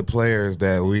of good players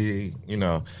that we, and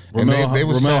they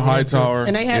was Ramel showing Hightower.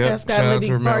 And they had Yep, that Scott shout out Libby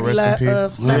to Ramel, party rest in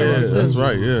peace. Saturday Yeah, too. that's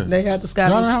right. Yeah, They had the Scott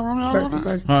Y'all didn't have Ramel birthday on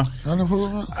party. huh? Y'all didn't put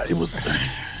him on? It was.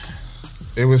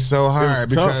 It was so hard tough.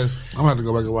 because I'm gonna have to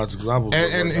go back and watch it because I was.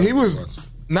 and he was.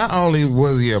 Not only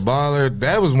was he a baller,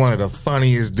 that was one of the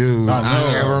funniest dudes I know.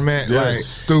 I ever met. Yes. Like,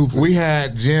 stupid. We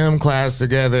had gym class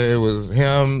together. It was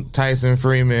him, Tyson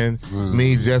Freeman,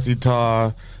 me, Jesse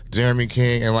Tarr, Jeremy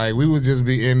King, and like we would just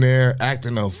be in there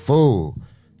acting a fool.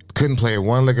 Couldn't play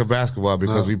one lick of basketball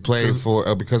because we played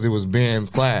because it was Ben's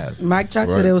class. Mike Chalk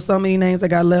Right. said there was so many names that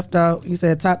got left out. He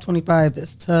said top 25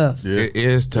 is tough. Yeah. It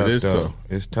is tough, It is though. tough.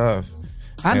 It's tough.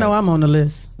 I know I'm on the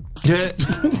list. Yeah.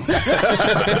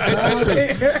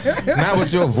 Not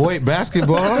with your Voight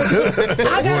basketball.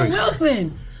 I got a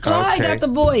Wilson. Clyde Okay. got the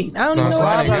Voight. I don't even know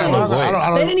Clyde what ain't got no that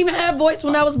Voight. is. They didn't even have Voights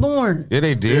when I was born. Yeah,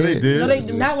 they did. Yeah, they did. No, they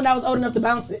not when I was old enough to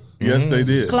bounce it. Yes, they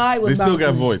did. Clyde was They still got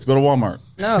bouncing. voice. Go to Walmart.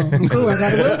 No, I'm cool. I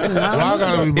got a Wilson. I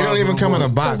don't It don't even come in a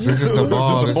box. It's just a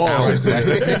ball. Just a ball.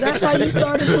 That's That's how you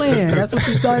started playing. That's what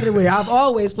you started with. I've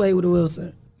always played with a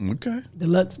Wilson. Okay.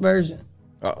 Deluxe version.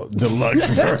 Deluxe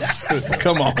version.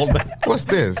 Come on. What's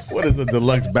this? What is a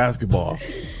deluxe basketball?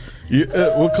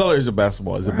 What color is your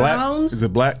basketball? Is it Brown. black? Is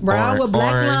it black? Brown with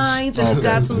black Orange. lines and it's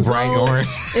got some Bright gold. orange.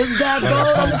 It's got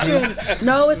gold on the trim.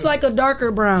 No, it's like a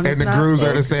darker brown. It's And the not. grooves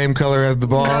are the same color as the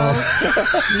ball.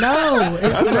 No, it's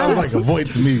That sounds not. like a void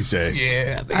to me, Shay.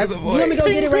 Yeah, I think it's a You want me to go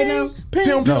get it right now?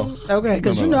 No. Okay,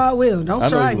 because you know I will. Don't I know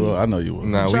try you me. will. I know you will.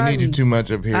 No, we Try need you me. too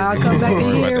much up here. I'll come back in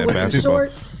About here that with some basketball.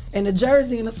 shorts and a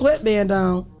jersey and a sweatband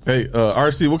on. Hey,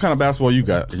 RC, what kind of basketball you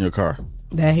got in your car?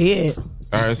 That head.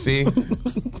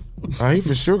 RC. Oh, he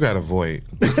for sure got a void.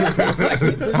 I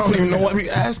don't even know what we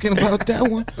asking about that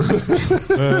one.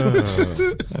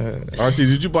 RC,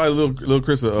 did you buy little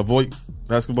Chris a Voight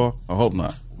basketball? I hope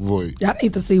not. Void. Y'all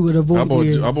need to see what a void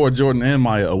is. I bought Jordan and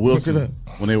Maya a Wilson Look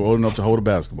when they were old enough to hold a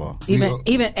basketball.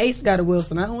 Even Ace got a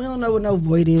Wilson. We don't know what no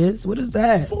void is. What is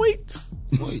that? Voight.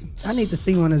 I need to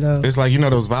see one of those. It's like,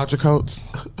 those voucher coats?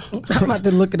 I'm about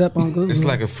to look it up on Google. It's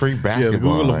like a free Yeah,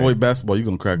 basketball. Google a like- Voight basketball. You're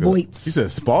going to crack up. Voights. He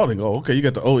said Spalding. Oh, okay. You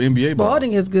got the old NBA ball.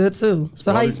 Spalding is good too.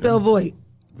 So how you spell void?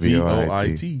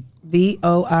 VOIT.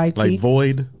 VOIT. Like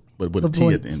void, but with a T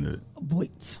at the Voight. end of it. Void.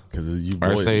 Because you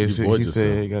Or void, say you he void said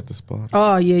yourself. he got the spot.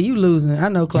 Oh yeah, you losing. I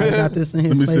know Clyde got this in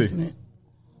his Let me see. basement.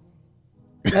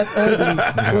 That's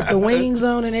ugly with the wings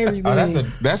on and everything. Oh,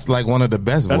 that's like one of the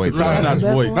best That's voids. a top-notch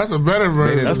That's Voight. one? That's a better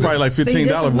version. That's probably like See, this $15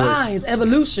 is Voight. mine's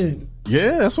Evolution.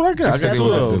 Yeah, that's what I got. I Said got it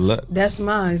was a 12. deluxe. That's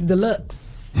mine's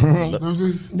Deluxe.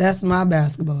 Just That's my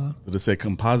basketball. Did it say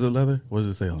composite leather? What does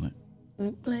it say on it?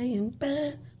 I'm playing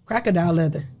bad. Crocodile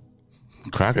leather.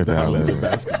 Crocodile leather.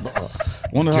 Basketball.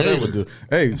 Wonder how that would do.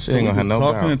 Hey, so ain't we gonna have just no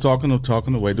talking power. and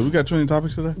talking away. Do we got trending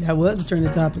topics today? That was a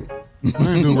trending topic. we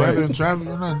ain't do weather and traffic.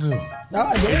 We're not doing. Oh,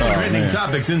 I did. Trending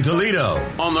topics in Toledo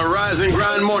on the Rise and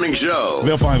Grind Morning Show.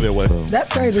 They'll find their way.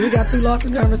 That's crazy. We got two lost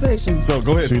in conversation. So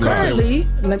go ahead. Currently,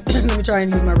 let me try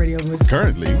and use my radio voice.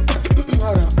 Currently,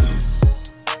 Hold on.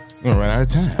 We're gonna run out of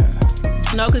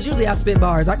time. No, because usually I spit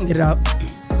bars. I can get it out.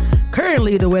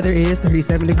 Currently, the weather is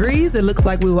 37 degrees. It looks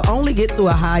like we will only get to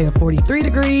a high of 43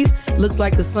 degrees. Looks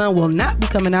like the sun will not be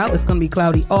coming out. It's going to be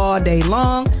cloudy all day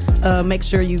long. Make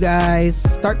sure you guys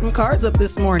start them cars up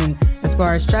this morning. As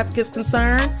far as traffic is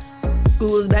concerned,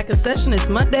 school is back in session. It's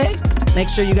Monday. Make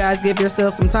sure you guys give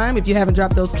yourself some time. If you haven't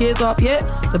dropped those kids off yet,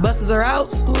 the buses are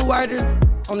out. School riders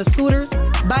on the scooters,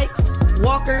 bikes,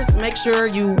 walkers. Make sure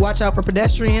you watch out for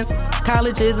pedestrians.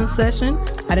 College is in session.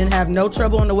 I didn't have no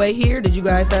trouble on the way here. Did you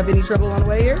guys have any trouble on the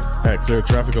way here? I had clear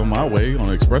traffic on my way on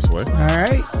the expressway. All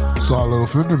right. Saw a little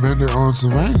fender bender on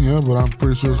Sylvania, but I'm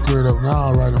pretty sure it's cleared up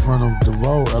now right in front of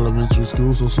DeVoe Elementary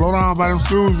School. So slow down by them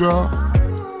schools, y'all.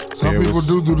 Some people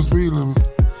do the speed limit.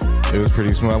 It was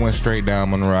pretty smooth. I went straight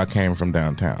down Monroe. I came from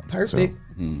downtown. Perfect.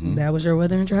 That was your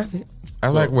weather and traffic. I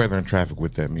like weather and traffic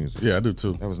with that music. Yeah, I do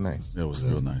too. That was nice. That was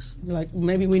real nice. You're like,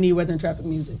 maybe we need weather and traffic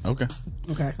music. Okay.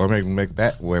 Okay. Or maybe make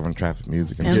that weather and traffic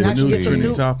music. And I can get some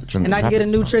new topic. And I can get a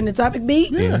new trending topic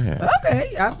beat? Yeah.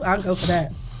 Okay. I'll go for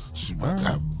that. She about to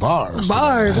have bars.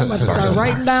 Bars. I'm about to start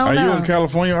writing down Are now. you in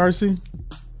California, RC?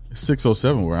 It's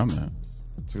 607 where I'm at.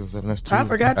 607, that's two. I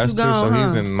forgot That's you two, gone, so huh?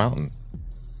 he's in Mountain.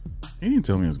 He didn't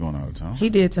tell me he was going out of town. He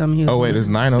did tell me he was. Oh, wait, it's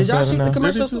 907 Did y'all shoot now? the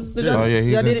commercials? Did Did you? y'all, Oh, yeah,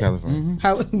 he's y'all in did it? California.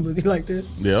 How was he like this?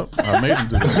 Yep, I made him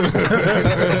do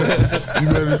that. You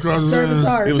ready to cross the Service line?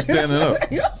 hard. He was standing up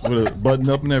with a button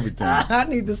up and everything. I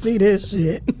need to see this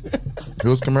shit.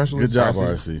 Who's commercial? Good job,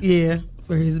 RC. Yeah,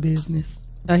 for his business.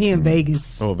 He in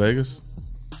Vegas. Oh, Vegas?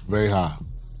 Very high.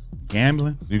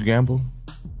 Gambling? You gamble?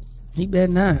 He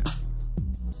better not.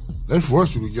 They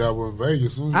forced you to gamble in Vegas.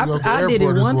 As soon as you got to the I did it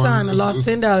airport this one morning, time and lost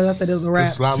 $10. I said it was a wrap.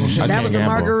 it's slot machine. That was a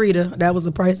gamble. margarita. That was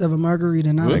the price of a margarita,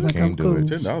 and I was Really? like, I'm Can't do cool. it.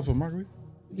 $10 for a margarita?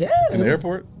 Yeah. In the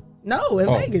airport? No, in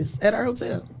Oh. Vegas at our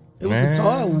hotel. It was Man, the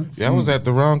tall ones. That was at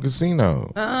the wrong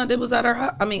casino. It was at our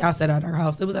house. I mean, I said at our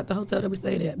house. It was at the hotel that we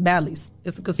stayed at, Bally's.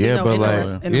 It's a casino. Yeah, but in the like,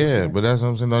 rest- in the yeah, restaurant. but that's what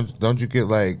I'm saying. Don't you get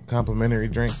like complimentary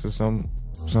drinks at some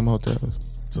hotels?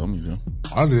 Some you do.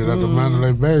 I did at the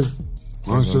Mandalay Bay.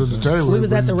 One sit at the table. we was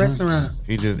they at the bring you drinks. restaurant.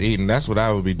 He just eating. That's what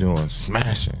I would be doing,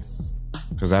 smashing.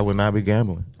 Because I would not be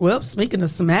gambling. Well, speaking of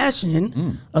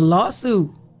smashing, a lawsuit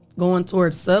going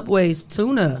towards Subway's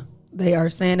tuna. They are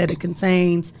saying that it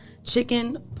contains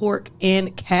chicken, pork,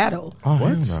 and cattle. Oh,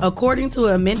 hell no. According to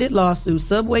an amended lawsuit,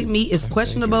 Subway meat is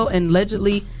questionable and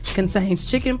allegedly contains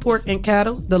chicken, pork, and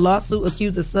cattle. The lawsuit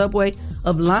accuses Subway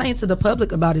of lying to the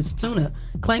public about its tuna,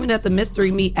 claiming that the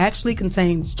mystery meat actually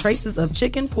contains traces of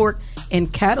chicken, pork,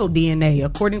 and cattle DNA,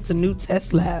 according to new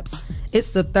test labs.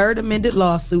 It's the third amended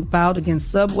lawsuit filed against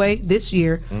Subway this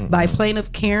year by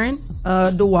plaintiff Karen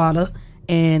Dawala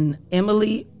and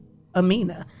Emily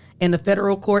Amina in the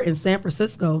federal court in San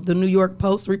Francisco. The New York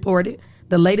Post reported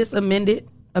the latest amended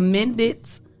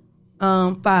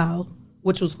file,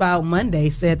 which was filed Monday,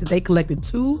 said that they collected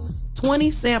 20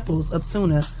 samples of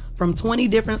tuna from 20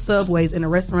 different Subways in a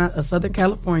restaurant of Southern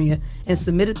California and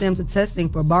submitted them to testing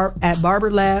for at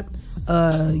Barber Lab,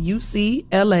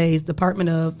 UCLA's Department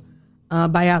of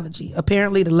Biology.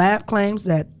 Apparently, the lab claims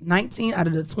that 19 out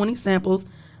of the 20 samples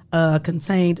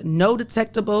contained no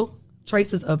detectable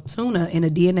traces of tuna in a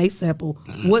DNA sample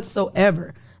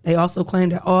whatsoever. They also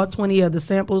claimed that all 20 of the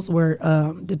samples were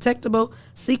detectable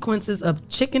sequences of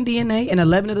chicken DNA, and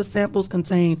 11 of the samples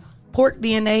contained pork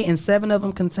DNA, and 7 of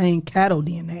them contained cattle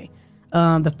DNA.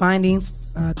 The findings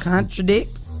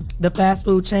contradict the fast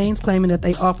food chains claiming that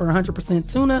they offer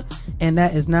 100% tuna, and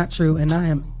that is not true. And I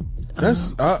am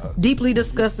deeply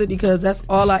disgusted because that's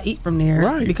all I eat from there.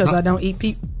 Right. Because I don't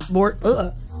eat pork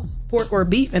or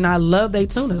beef, and I love they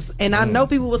tunas. And I know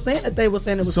people were saying that they were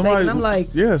saying it was fake, and I'm like,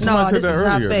 yeah, no, somebody this said that is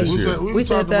not earlier fake. this year. We We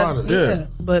said talked that, about it. yeah,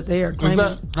 but they are Is claiming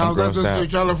that just in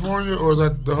California, or is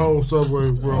that the whole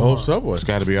Subway? The whole Subway. It's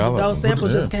got to be all of them. those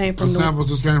samples just came from The samples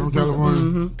just came from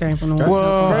California. Came from the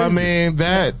Well, I mean,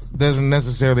 that doesn't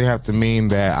necessarily have to mean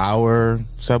that our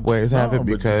Subways have No, it but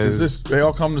because they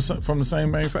all come from the same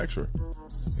manufacturer.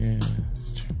 yeah,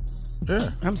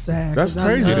 Yeah. I'm sad. That's 'cause I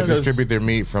crazy love- they because distribute their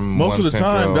meat from most one of the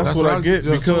time, central- that's what I get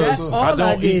That's because all I I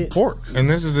don't get. eat pork. And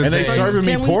this is the And they thing. serving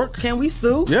me Can we- pork? Can we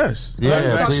sue? Yes.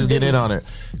 Yeah, please get in on it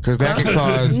because that can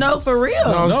cause. No, for real.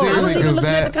 No, I was seriously, even 'cause looking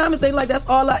at that- the comments. They like, that's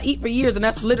all I eat for years, and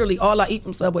that's literally all I eat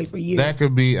from Subway for years. That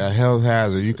could be a health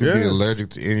hazard. You could be Yes. allergic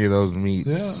to any of those meats.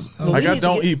 Yeah. Well, Like we I need to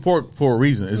don't get eat pork for a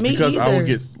reason. It's Me because I either. would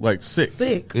get like sick.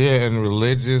 sick. Yeah, and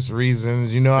religious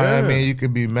reasons. You know what I Yeah. mean? You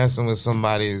could be messing with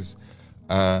somebody's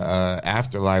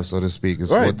afterlife, so to speak. Is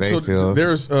Right. what they so feel.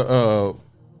 there's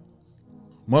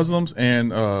Muslims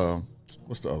and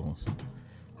what's the other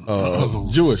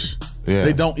ones? Jewish. Yeah.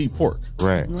 They don't eat pork.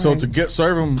 Right. So to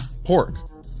serve them pork,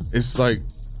 it's like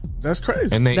that's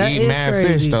crazy. And they That eat is mad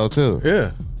crazy. fish though too.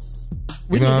 yeah.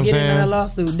 We You know what I'm need to get into that saying?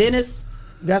 lawsuit. Dennis,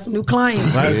 we got some new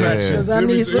clients. Class action. 'Cause I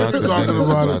need some. Talking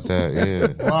about that,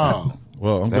 yeah. Wow.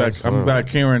 Well, I'm That's glad. I'm glad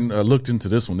Karen looked into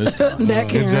this one this time. That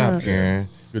Good Karen. job, Karen.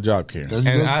 Good job, Karen.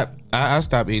 And I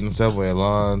stopped eating Subway a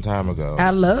long time ago. I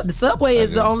love the Subway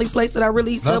is the only place that I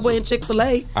really eat Subway and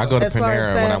Chick-fil-A. I go to as far as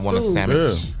Panera when I fast want a food.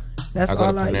 sandwich. That's I go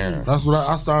all to I eat. Panera. That's what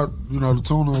I started. The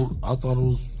tuna. I thought it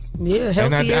was. Yeah, And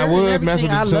healthier. I would mess with everything.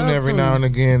 the I tuna love every tuna. now and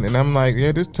again, and I'm like,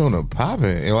 yeah, this tuna popping.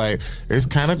 And like, it's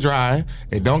kind of dry.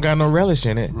 It don't got no relish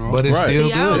in it, but it's still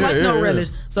See, I don't good. like no relish.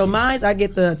 So mine's, I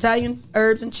get the Italian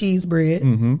herbs and cheese bread.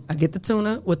 Mm-hmm. I get the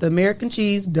tuna with the American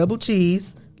cheese, double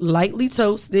cheese, lightly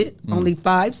toasted, only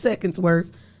 5 seconds worth,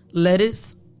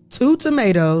 lettuce, 2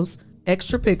 tomatoes,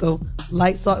 extra pickle,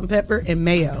 light salt and pepper, and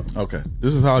mayo. Okay,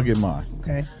 this is how I get mine.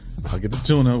 Okay. I get the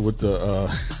tuna with the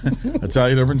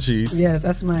Italian herb and cheese. Yes,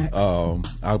 that's mine.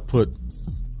 I put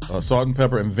salt and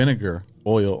pepper and vinegar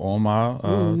oil on my.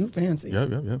 Ooh, you fancy.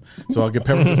 Yep. So I get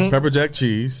pepper jack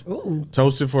cheese. Ooh.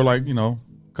 Toast it for a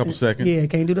couple seconds. Yeah,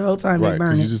 can't do the whole time. Right, They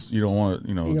burn because it. you don't want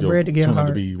Your bread to get tuna hard.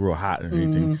 to be real hot or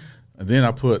anything. Mhm. And then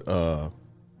I put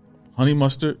honey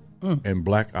mustard and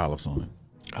black olives on it.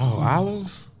 Oh,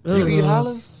 olives? Ugh. You eat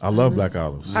olives? I love black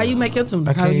olives. How you make your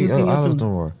tuna? I How can't you eat skin your olives tuna? no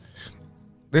more.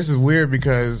 This is weird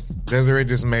because Desiree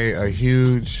just made a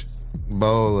huge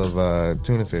bowl of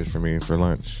tuna fish for me for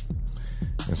lunch.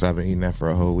 And so I've been eating that for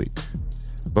a whole week.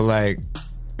 But like,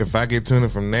 if I get tuna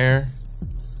from there,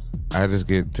 I just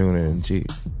get tuna and cheese.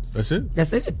 That's it?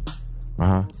 That's it.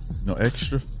 Uh-huh. No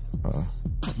extra?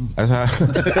 That's how.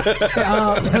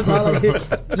 That's all I get.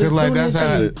 Just like, tuna that's and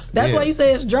how cheese. it- That's yeah. why you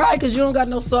say it's dry, because you don't got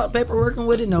no salt and pepper working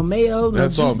with it, no mayo, no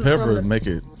That salt and juices from pepper the- make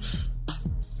it.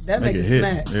 That make makes it it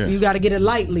hit, snack. yeah. You got to get it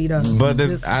lightly though. But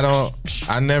Just-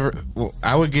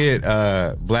 I would get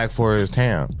Black Forest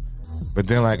ham. But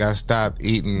then like I stopped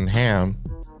eating ham.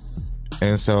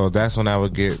 And so that's when I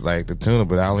would get like the tuna,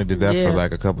 but I only did that Yeah. for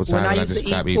like a couple When times and I used just to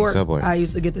stopped eat eating pork, Subway. I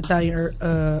used to get the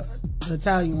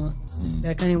Italian one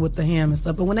that came with the ham and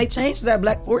stuff. But when they changed that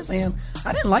Black Forest ham,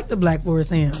 I didn't like the Black Forest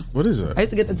ham. What is it? I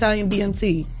used to get the Italian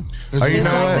BMT. Oh, you it's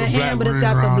know like what? the ham, but it's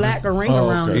got the black ring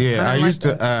around it. Yeah, I don't used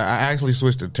like to. I actually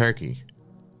switched to turkey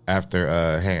after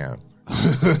ham.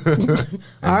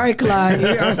 All right, Clyde.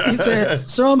 He said,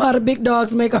 "Show them how the big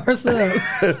dogs make ourselves."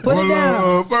 Put it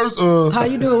down. First, how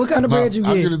you doing? What kind of bread you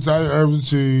I get? get Italian herbs and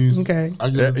cheese. Okay. I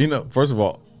get First of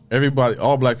all,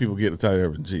 all black people get Italian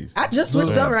herb and cheese. I just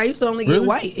switched over. I used to only get Really?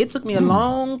 white. It took me a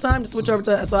long time to switch over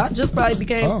to. So I just probably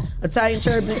became Italian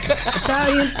herbs and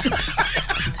Italian.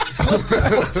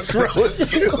 What's wrong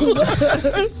with you?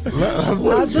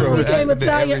 I just became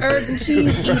Italian herbs and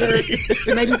cheese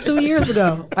eater maybe 2 years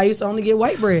ago. I used to only get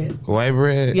white bread. White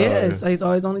bread? Yes, I used to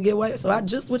always only get white. So I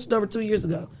just switched over 2 years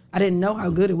ago. I didn't know how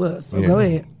good it was. So Yeah. go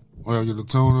ahead. Well, I get the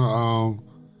tuna,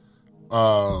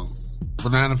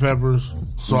 banana peppers,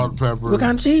 salt and pepper. What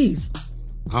kind of cheese?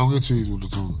 I don't get cheese with the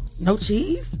tuna. No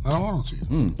cheese? I don't want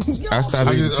no cheese. I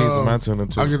stopped eating cheese with my tuna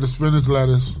too. I get the spinach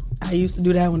lettuce I used to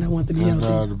do that when I wanted to be and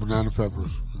healthy. the banana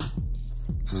peppers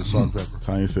and salt and pepper.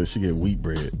 Tanya said she get wheat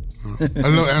bread. a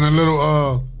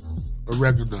little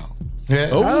oregano. Yeah.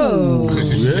 Oh,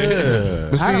 yeah.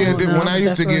 But see, I don't know when I what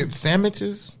used to that's get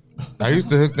sandwiches, I used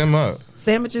to hook them up.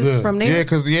 Sandwiches from there? Yeah,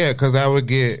 cause I would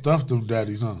get stuff them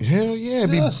daddies, huh? Hell yeah,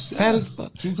 it'd be fat as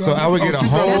fuck. So I would get a That's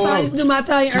how I whole. used to do my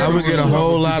Italian herbs I would and get a cheese.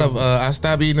 whole lot of. I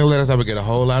stopped eating the lettuce. I would get a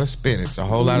whole lot of spinach,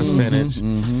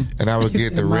 and I would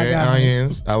get the My red God.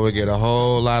 onions. I would get a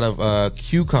whole lot of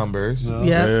cucumbers.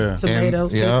 Yeah.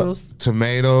 Tomatoes, pickles.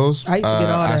 Tomatoes. I used to get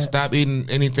all I that. stopped eating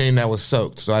anything that was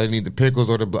soaked, so I didn't eat the pickles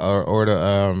or the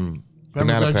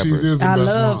banana jack cheese peppers. is the I best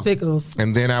love one. pickles.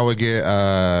 And then I would get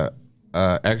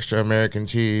extra American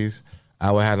cheese.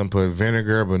 I would have them put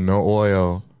vinegar but no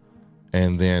oil,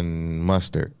 and then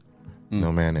mustard,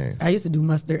 no mayonnaise. I used to do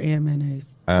mustard and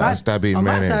mayonnaise. I stopped eating on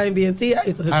mayonnaise. my Italian BMT, I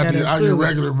used to hook I that get, up I too. get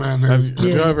regular mayonnaise. Have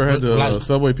you ever had the Light.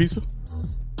 Subway pizza?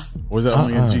 Or is that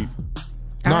only in Jeep?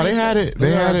 No, they had it.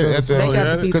 They had it at They got the the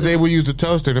pizza. because they would use the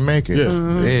toaster to make it.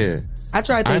 Yeah. Yeah. I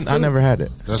tried that I never had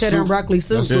it. That cheddar and soup- broccoli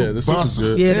soup. that Yeah, the soup is bussin'.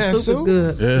 good. Yeah, Yeah, the soup soup? is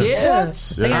good. Yeah. Yeah.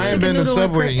 What? They got I ain't chicken been to noodle and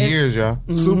Subway in cra- years, y'all.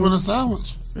 Soup and a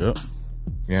sandwich. Yep.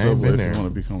 Yeah, I ain't Subway, been if you there.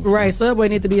 want to become Right, Subway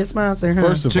need to be a sponsor, huh?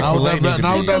 First of all, Chick-fil-A need to be-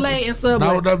 Now with that- Chick-fil-A and Subway.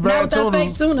 Now with that bad Now with that tuna.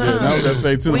 fake tuna, yeah, huh? now with that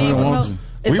fake tuna, We we ain't don't gonna- want you.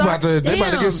 They about to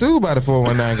Damn. get sued by the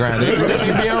 419 grind. They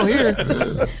can't be on here.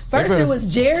 First it was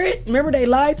Jared. Remember they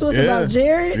lied to us Yeah. about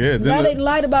Jared? Yeah, then Now the- they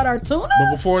lied about our tuna?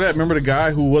 But before that, remember the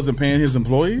guy who wasn't paying his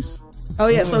employees? Oh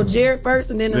yeah, so Jared first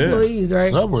and then Yeah. employees,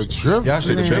 right? Subway trip. Y'all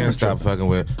should have been stop fucking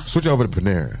with. Switch over to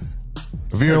Panera.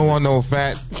 If you don't want no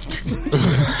fat,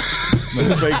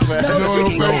 No fake fat. No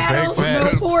chicken no rattles, fake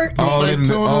fat. no pork. All in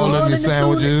the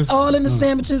sandwiches. All in the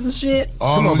sandwiches and shit.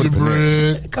 All over the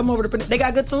bread. Come over to Panera. They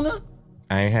got good tuna?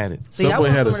 I ain't had it. See, I Subway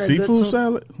want had a some of that good seafood tuna.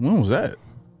 salad. When was that?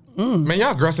 Man,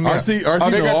 y'all grossing me out. RC Oh,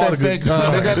 they know got all that the good fake. They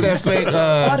got that fake.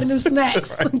 All the new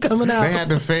snacks coming out. They had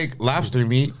the fake lobster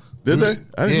meat. Did they?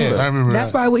 I didn't know that. I remember That's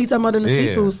that. probably what he's talking about in the Yeah.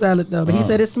 seafood salad, though. But he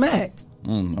said it smacked.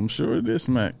 I'm sure it did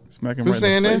smack. Smacking Who's right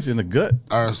saying in the this? face, in the gut.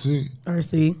 RC.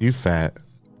 RC. You fat.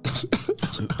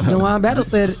 DeJuan Battle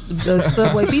said the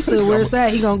Subway pizza, where it's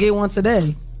at, he gonna get one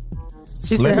today.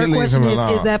 She Let said me her leave question him is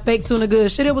alone. that fake tuna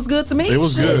good? Shit, it was good to me. It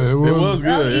was Shit. good. It was I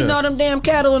good. was eating yeah. all them damn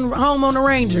cattle and home on the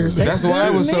Rangers. That's why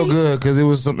it was so good, because it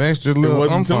was some extra It little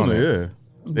wasn't umph on tuna, it. yeah.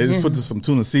 They just put some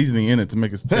tuna seasoning in it to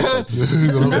make it taste like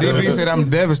DB said, I'm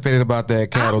devastated about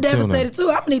that cattle I'm tuna. devastated too.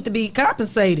 I need to be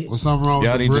compensated. Was something wrong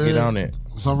Y'all with the need to bread? get on it.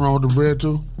 Was something wrong with the bread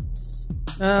too?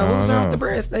 What was wrong with the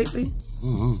bread, Stacey?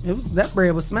 Mm-hmm. It was that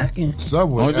bread was smacking.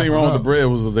 Subway. The only thing wrong with the bread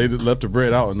was that they left the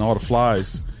bread out and all the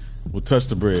flies would touch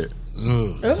the bread.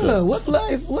 What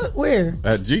flies? What? Where?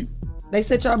 At Jeep, They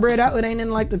set y'all bread out. It ain't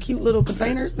in like the cute little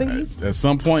containers thingies. at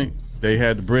some point, they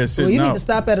had the bread Well, sitting you need out. to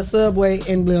stop at a Subway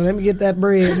and be like, let me get that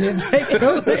bread and then take it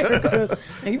over there.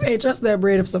 And you can't trust that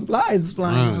bread if some flies is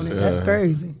flying on it. That's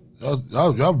crazy.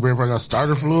 Y'all bread probably got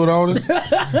starter fluid on it. He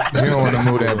don't want to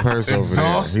move that purse over there.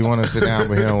 Exhaust. He want to sit down,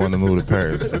 but he don't want to move the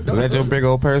purse. Is that your big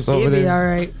old purse over It'll be there? all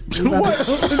right.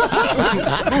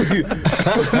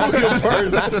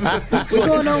 We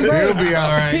going on break. He'll be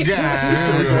all right.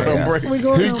 We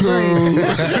going He on cool. break.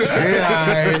 He all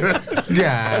right.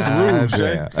 Yeah. That's rude,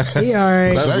 Shay. He all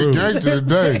right. That's Say rude. gangster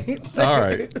today. All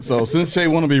right. So since Shay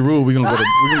want to be rude, we're gonna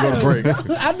go to break.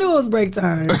 I knew it was break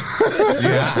time.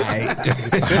 Yeah, all right.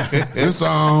 It's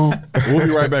on. We'll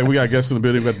be right back. We got guests in the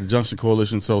building. We got the Junction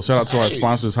Coalition. So shout out to our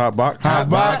sponsors, Hot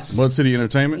Box, Mud City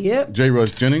Entertainment, Yep. J.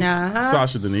 Rush Jennings, Uh-huh.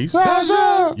 Sasha Denise,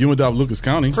 Sasha. UMaDOT Lucas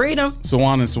County, Freedom.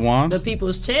 Sawan and Sawan, The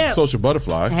People's Champ. Social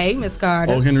Butterfly, Hey, Miss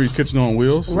Carter. Old Henry's Kitchen on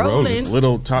Wheels, Rolling.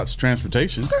 Little Tots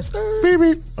Transportation, Skirt,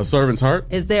 skirt. A Servant's Heart,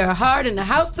 Is there a heart in the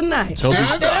house tonight?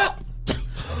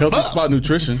 Healthy Spot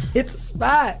Nutrition, Hit the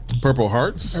spot. Purple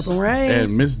Hearts, Purple Rain.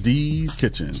 and Miss D's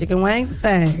Kitchen. Chicken wings and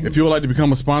things. If you would like to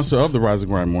become a sponsor of the Rise and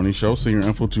Grind Morning Show, send your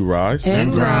info to Rise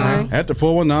And Grind. at the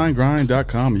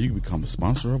 419grind.com and you can become a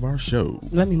sponsor of our show.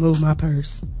 Let me move my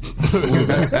purse.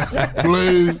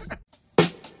 Please.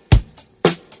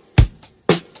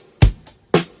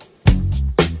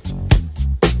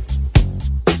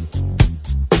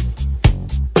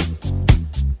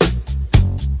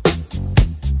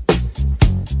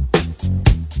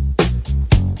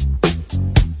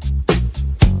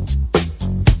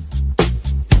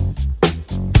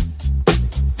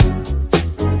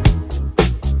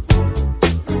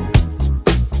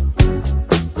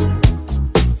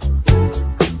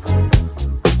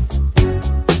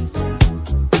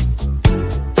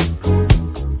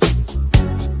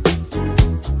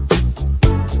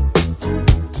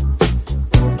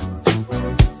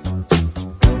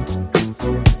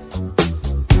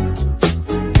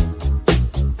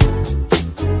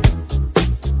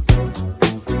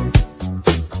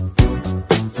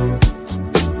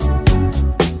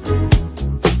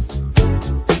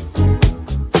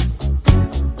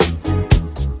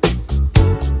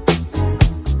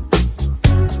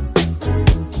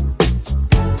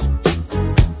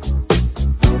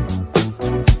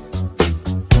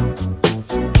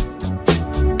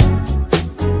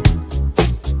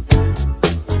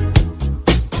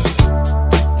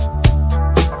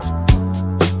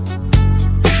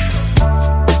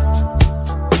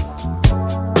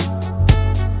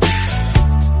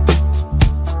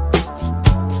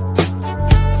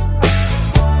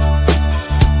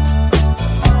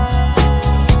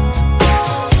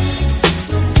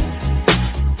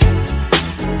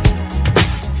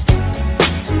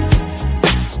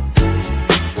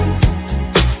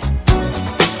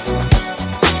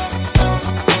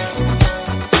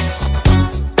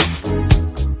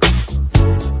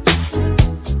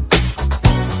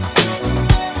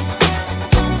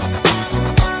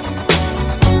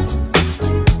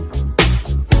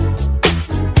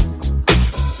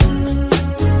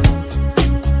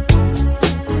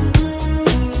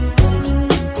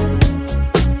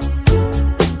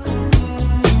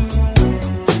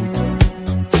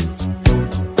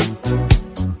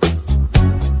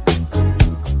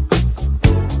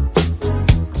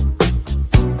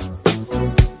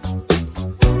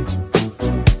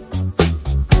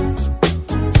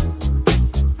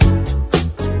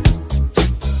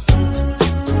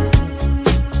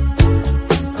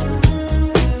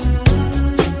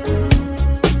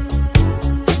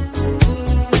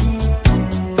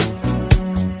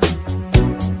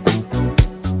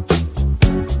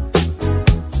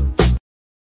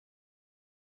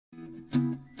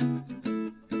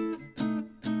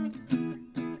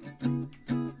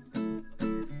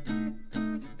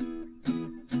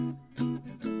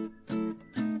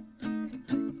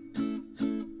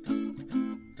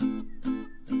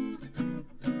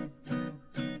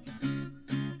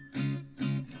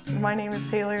 My name is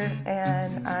Taylor,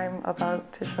 and I'm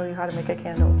about to show you how to make a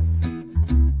candle.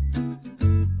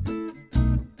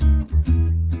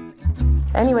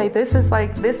 Anyway, this is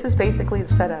basically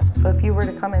the setup. So if you were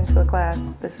to come into a class,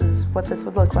 this is what this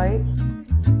would look like.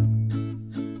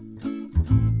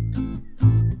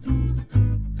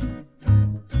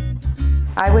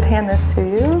 I would hand this to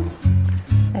you,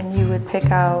 and you would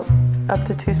pick out up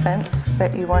to 2 scents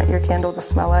that you want your candle to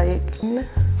smell like.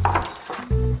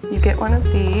 You get one of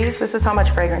these. This is how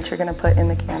much fragrance you're gonna put in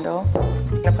the candle.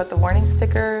 You're gonna put the warning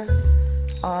sticker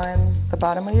on the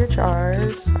bottom of your jar.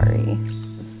 Sorry.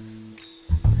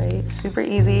 Right, super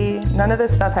easy. None of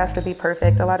this stuff has to be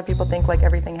perfect. A lot of people think like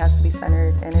everything has to be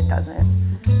centered, and it doesn't.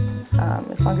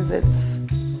 As long as it's,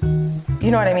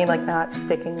 you know what I mean, like not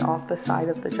sticking off the side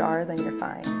of the jar, then you're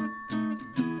fine.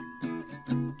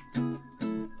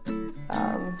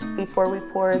 Before we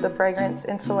pour the fragrance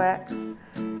into the wax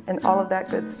and all of that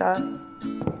good stuff,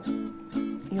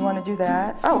 you want to do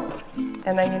that. Oh,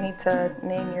 and then you need to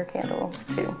name your candle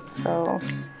too. So,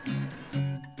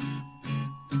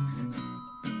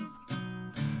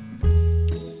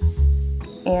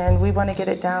 and we want to get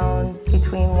it down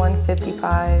between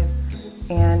 155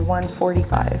 and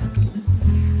 145.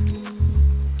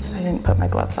 I didn't put my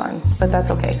gloves on, but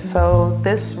that's okay. So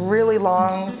this really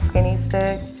long skinny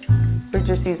stick, we're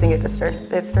just using it to stir.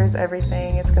 It stirs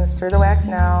everything. It's gonna stir the wax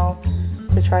now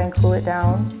to try and cool it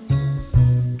down.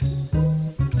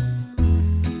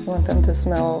 You want them to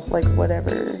smell like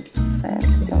whatever scent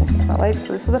you want them to smell like.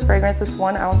 So this is the fragrance, this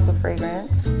 1 ounce of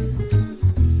fragrance.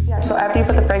 Yeah, so after you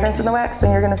put the fragrance in the wax,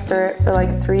 then you're gonna stir it for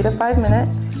like 3 to 5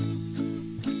 minutes.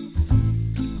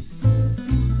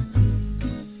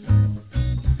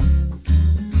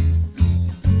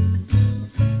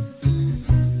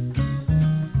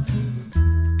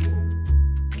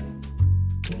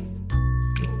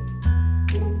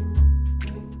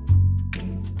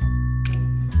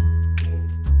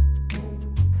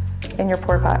 In your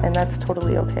pour pot, and that's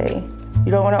totally okay.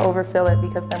 You don't want to overfill it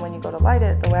because then when you go to light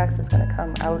it, the wax is going to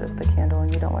come out of the candle,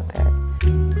 and you don't want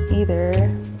that either.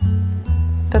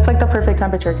 That's like the perfect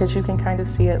temperature because you can kind of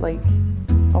see it like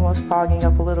almost fogging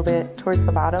up a little bit towards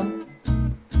the bottom,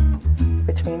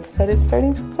 which means that it's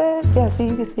starting to set. Yeah, see,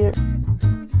 you can see it.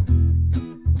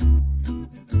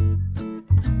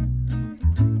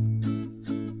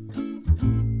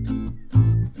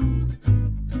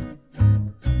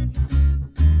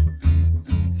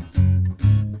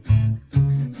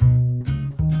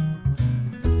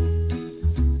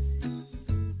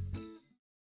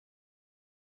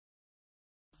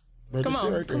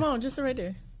 Come on, just sit right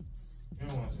there. You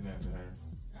don't want to sit next to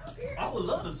her. I would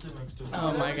love to sit next to her.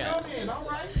 Oh my God. All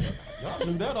right. Y'all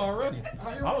knew that already.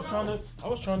 I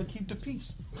was trying to keep the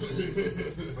peace.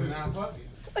 But now fuck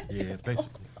it. Yeah, basically.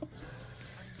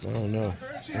 I don't know.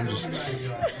 I'm just,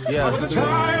 Yeah.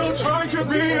 Trying to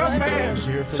be a man.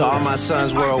 To all my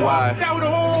sons worldwide,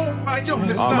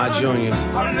 all my juniors,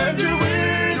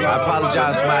 I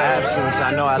apologize for my absence.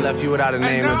 I know I left you without a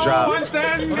name to drop. I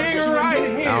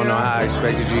don't know how I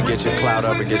expected you to get your clout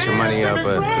up or get your money up,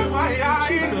 but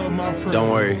don't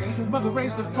worry.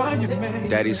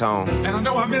 Daddy's home. And I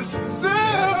know I missed so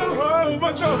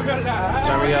much of your life.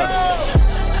 Turn me up.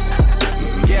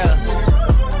 Yeah.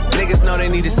 Niggas know they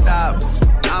need to stop.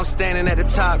 I'm standing at the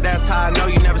top, that's how I know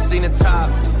you never seen the top.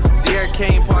 Sierra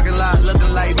King parking lot,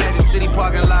 looking like Magic City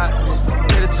parking lot.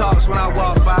 Hear the talks when I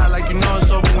walk by, like you know it's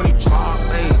over when you drop.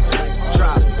 Hey,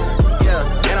 drop. Yeah,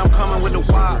 and I'm coming with the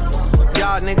wop.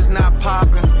 Y'all niggas not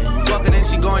popping. Fucking and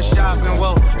she going shopping.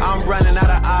 Well, I'm running out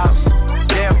of ops.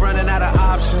 They're running out of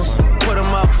options. Put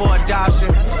them up for adoption.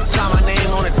 Sign my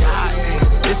name on the dot.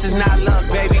 This is not luck,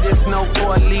 baby. This no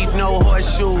four-leaf, no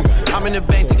horseshoe. I'm in the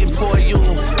bank thinking poor you.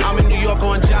 I'm in New York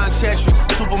on John Chetry.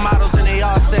 Supermodels and they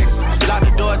all sexy. Lock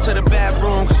the door to the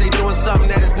bathroom cause they doing something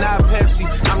that is not Pepsi.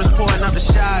 I'm just pouring up the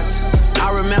shots.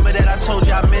 I remember that I told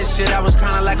you I missed you. That was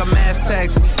kinda like a mass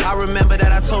text. I remember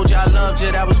that I told you I loved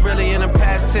you. That was really in the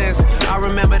past tense. I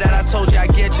remember that I told you I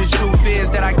get you. Truth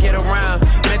is that I get around.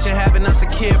 Mention having us a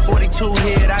kid, 42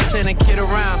 head. I send a kid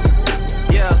around.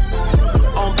 Yeah.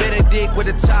 On Benedict with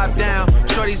the top down.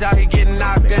 Shorty's out here getting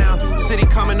knocked down. City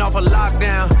coming off a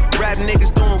lockdown. Rap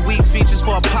niggas doing weak features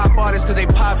for a pop artist cause they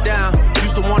pop down.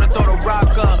 Used to wanna throw the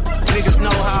rock up. Niggas know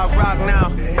how I rock now.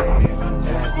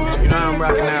 You know how I'm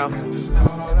rocking now.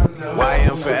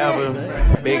 YM forever.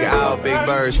 Big Owl, Big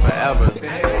Birds forever.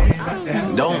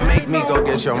 Don't make me go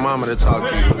get your mama to talk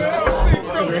to you.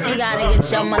 Cause if you gotta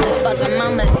get your motherfucking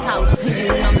mama to talk to you, you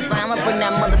know what I'm saying? I'ma bring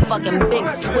that motherfucking big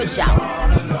switch out.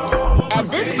 At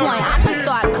this point, I'ma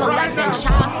start collecting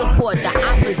child support the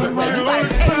opposite way. You gotta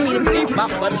pay me to be my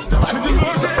motherfucking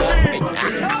son.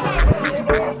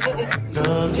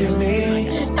 Look at me.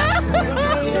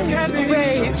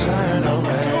 Babe. Turn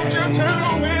away.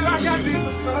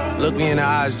 Look me in the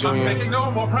eyes, Junior.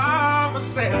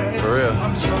 For real.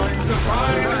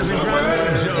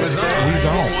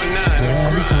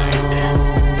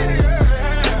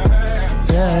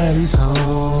 Daddy's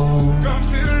home.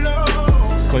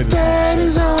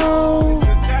 Daddy's home.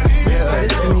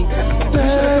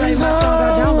 Daddy's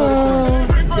home.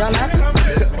 Y'all laughing?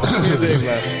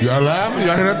 Y'all laughing?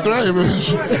 Y'all hear that thread,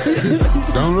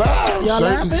 bitch? Don't laugh. Y'all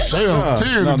laughing? Say on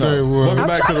 10 today, boy. Welcome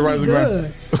back to the Rise and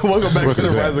Grind. Welcome back to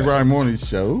the Rise and Grind morning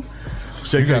show.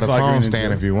 You got a phone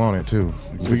stand if you want it too.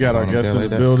 We got our guests in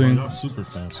the building. Super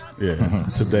fancy. Yeah,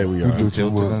 today we are.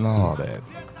 Tilted and all that.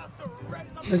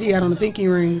 Look, he got on the pinky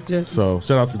ring. Just So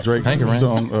shout out to Drake. Pinky ring.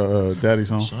 Song, Daddy's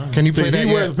Home. Can you See, play that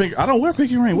he wears yet? a pink. I don't wear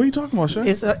pinky ring. What are you talking about, Shay?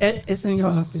 it's in your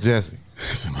office. Jesse,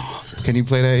 It's in my office. can you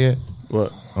play that yet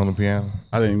What? on the piano?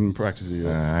 I didn't even practice it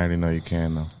yet. I already know you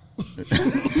can though. I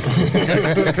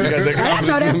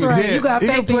know that's right. You got he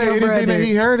faith can play in your anything brother. that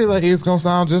he heard it like it's gonna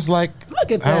sound just like. Look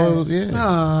at how that. it was, yeah,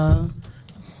 Aw.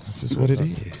 it's just what it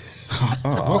is.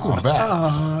 Welcome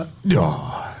back.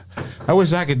 Aw. I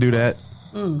wish I could do that.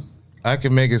 I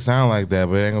can make it sound like that,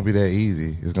 but it ain't gonna be that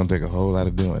easy. It's gonna take a whole lot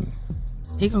of doing.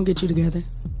 He gonna get you together.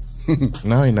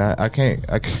 No, he not. I can't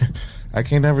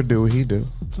never do what he do.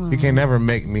 He can't never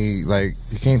make me like.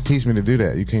 He can't teach me to do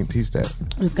that. You can't teach that.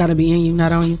 It's got to be in you,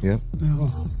 not on you. Yep.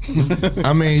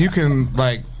 I mean, you can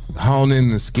like hone in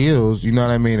the skills. You know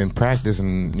what I mean, and practice,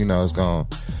 and you know it's gone.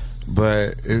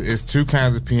 But it's two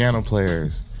kinds of piano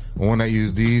players. One that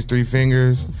use these three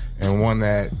fingers, and one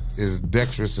that is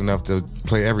dexterous enough to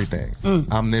play everything.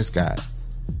 I'm this guy.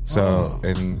 So,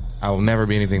 and I will never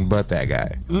be anything but that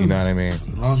guy. You know what I mean? As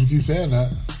long as you keep saying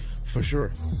that. For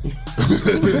sure. You keep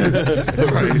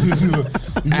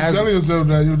telling yourself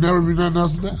that you'll never be nothing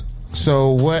else than that. So,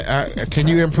 what can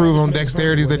you improve on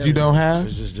dexterities that you don't have?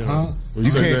 It's just general.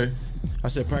 You can't. I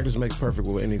said practice makes perfect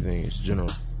with anything. It's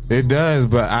general. It does,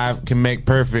 but I can make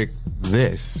perfect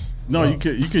this. No, you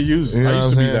can use. You know I used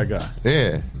to what be I'm that saying? guy.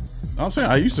 Yeah. I'm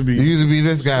saying I used to be. You used to be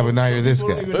this guy, but now you're this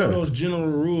People guy. don't even know those general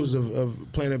rules of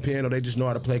playing the piano. They just know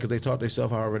how to play because they taught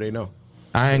themselves however they know.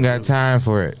 I ain't got time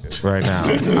for it right now.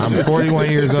 I'm 41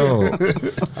 years old.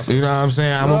 You know what I'm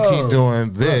saying? I'm gonna keep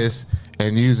doing this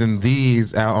and using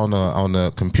these out on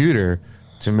the computer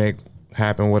to make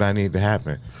happen what I need to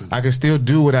happen. I can still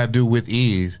do what I do with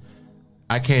ease.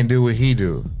 I can't do what he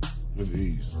do with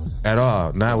ease at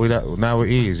all. Not with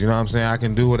ease. You know what I'm saying? I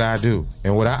can do what I do,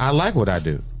 and what I like what I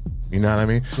do. You know what I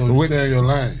mean? So you stay in your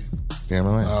lane. Stay in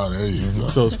my lane. Oh, there you go.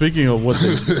 So speaking of what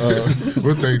they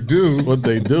what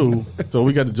they do. So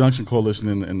we got the Junction Coalition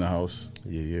in the house.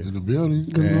 Yeah. In the building.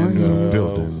 Good morning.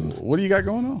 Building. What do you got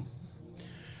going on?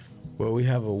 Well, we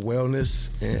have a wellness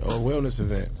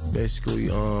event. Basically,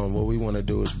 what we want to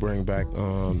do is bring back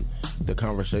the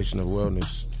conversation of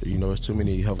wellness. You know, there's too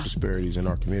many health disparities in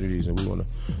our communities, and we want to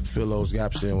fill those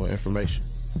gaps in with information.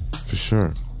 For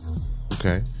sure.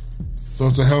 Okay. So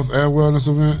it's a health and wellness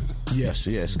event? Yes,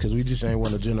 because we just ain't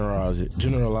want to generalize it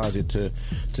to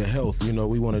health. You know,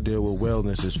 we want to deal with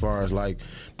wellness as far as like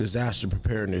disaster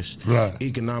preparedness, right,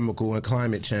 economical and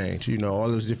climate change. You know, all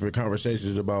those different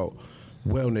conversations about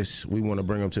wellness. We want to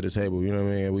bring them to the table. You know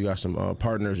what I mean? We got some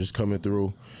partners just coming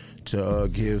through to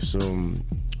give some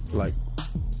like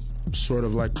sort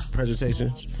of like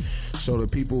presentations. So the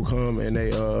people come and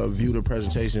they view the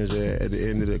presentations. And at the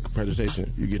end of the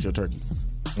presentation, you get your turkey.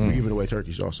 We're giving away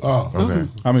turkeys also. Oh, okay.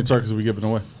 How many turkeys are we giving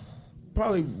away?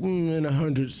 Probably in the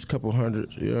hundreds, couple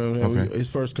hundreds. You know what I mean? Okay. It's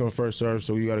first come, first serve,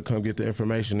 so you got to come get the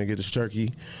information and get this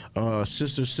turkey.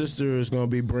 Sister is going to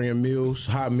be bringing meals,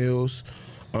 hot meals.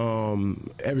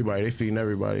 Everybody, they feeding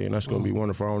everybody, and that's going to be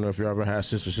wonderful. I don't know if you ever had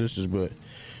sisters, but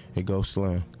it goes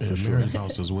slam. Yeah, Mary's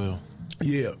house as well.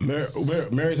 Yeah,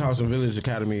 Mary's House and Village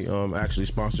Academy actually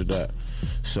sponsored that.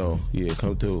 So, yeah,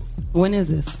 come through. When is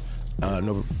this?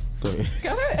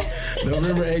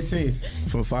 November 18th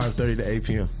from 5:30 to 8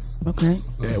 p.m. Okay.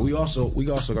 Yeah, we also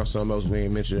got something else we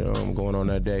ain't mentioned going on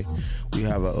that day. We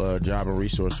have a job and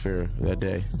resource fair that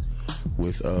day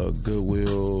with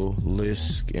Goodwill,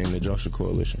 LISC, and the Junction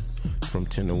Coalition from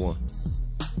 10 to 1.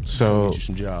 So get you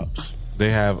some jobs. They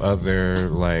have other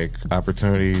like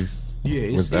opportunities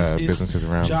Yeah, with businesses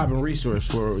around. Job and resource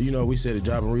for we said a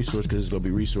job and resource because it's gonna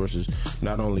be resources,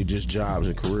 not only just jobs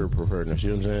and career preparedness. You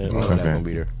know what I'm saying? All of that gonna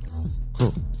be there.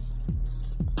 Cool.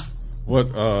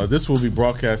 What this will be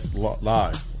broadcast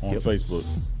live on Facebook.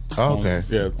 Oh, okay.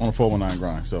 On the 419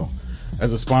 Grind. So,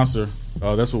 as a sponsor,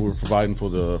 that's what we're providing for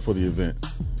the event.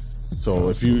 So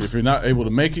if you're not able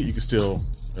to make it, you can still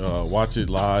watch it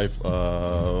live.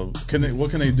 What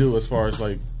can they do as far as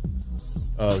like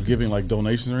giving like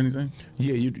donations or anything?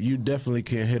 Yeah, you definitely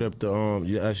can hit up the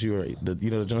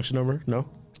the junction number. No.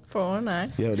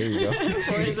 419. Yeah, there you go.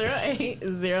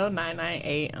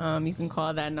 408-0998. You can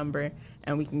call that number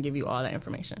and we can give you all that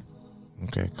information.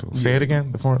 Okay, cool. Say it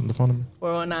again. The phone number.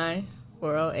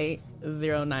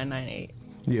 409-408-0998.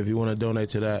 Yeah, if you want to donate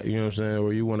to that, you know what I'm saying,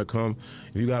 or you want to come,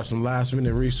 if you got some last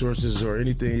minute resources or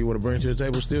anything you want to bring to the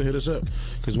table, still hit us up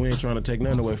because we ain't trying to take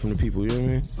nothing away from the people. You know what I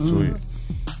mean? Sweet.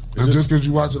 And just because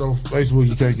you watch it on Facebook,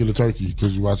 you can't get a turkey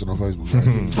because you watch it on Facebook.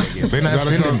 They're not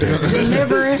sending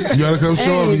Delivering. You gotta come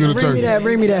show them. You get a turkey.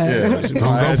 Bring me that. Yeah.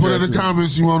 Don't put in the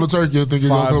comments you want a turkey. I think it's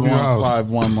gonna come to your house.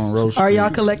 51 Monroe Street. Are y'all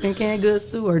collecting canned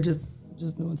goods too, or just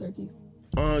doing turkeys?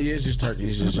 Yeah, it's just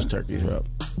turkeys. It's just turkeys. Right?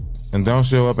 And don't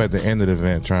show up at the end of the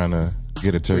event trying to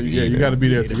get a turkey. Yeah, you got to be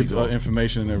there to get the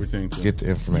information and everything. Get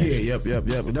the information. Yeah, yep.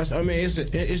 That's. I mean, it's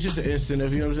just an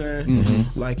incentive. You know what I'm saying?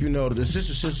 Mm-hmm. Like the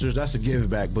sisters, that's a give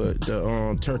back, but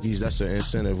the turkeys, that's an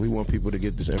incentive. We want people to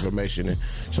get this information, and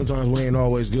sometimes we ain't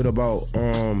always good about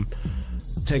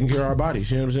taking care of our bodies.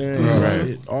 You know what I'm saying?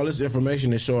 Right. All this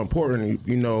information is so important.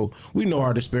 We know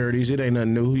our disparities. It ain't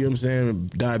nothing new. You know what I'm saying?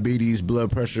 Diabetes,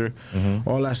 blood pressure,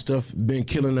 all that stuff been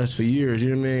killing us for years.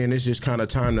 You know what I mean? And it's just kind of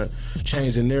time to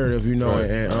change the narrative,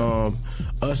 and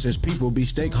us as people be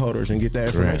stakeholders and get that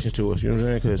information to us. You know what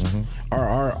I'm saying? Because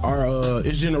our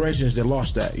it's generations that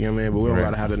lost that. You know what I mean? But we don't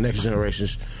gotta have the next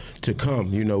generations to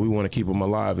come. We want to keep them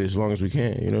alive as long as we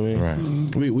can. You know what I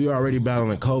mean? Right. We already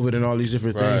battling COVID and all these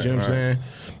different things. You know what I'm saying?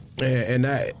 And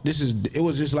it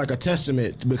was just like a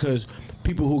testament because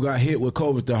people who got hit with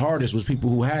COVID the hardest was people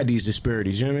who had these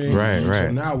disparities. You know what I mean? Right.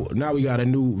 So now we got a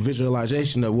new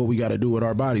visualization of what we got to do with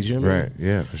our bodies. You know what I mean? Right.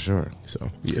 Yeah, for sure.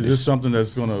 So is this something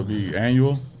that's going to be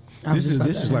annual? This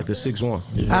is like the 6th one.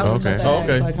 Okay.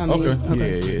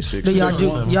 Yeah. 6. Do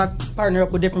y'all partner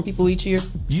up with different people each year?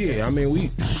 Yeah, I mean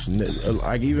we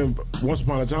like even once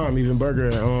upon a time, even Burger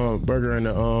and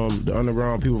the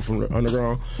underground people from the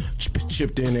underground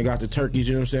chipped in and got the turkeys.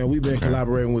 You know what I'm saying? We've been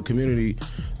collaborating with community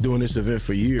doing this event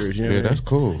for years. You know that's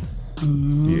cool.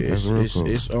 Yeah, that's real cool.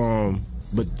 It's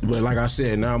But like I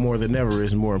said, now more than ever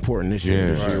is more important this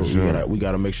year. We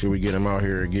got to make sure we get them out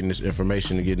here, getting this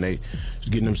information, and getting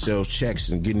themselves checks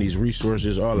and getting these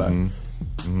resources, all that.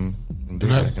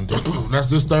 That's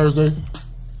this Thursday.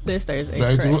 This Thursday.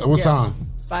 What time?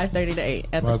 5:30 to 8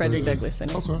 at the Frederick Douglass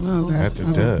Center. Okay. At the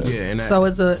Doug. Yeah. And So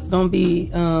it's gonna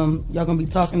be y'all gonna be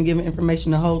talking and giving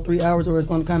information the whole 3 hours, or it's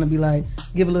gonna kind of be like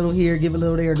give a little here, give a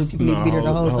little there. Do people need to be there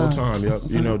the whole time? Yep.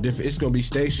 It's gonna be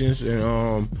stations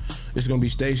and it's gonna be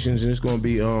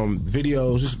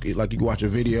videos. It's like you can watch a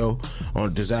video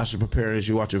on disaster preparedness.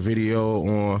 You watch a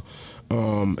video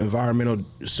on environmental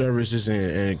services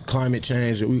and climate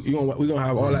change. We're gonna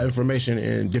have all that information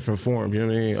in different forms. You know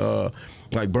what I mean?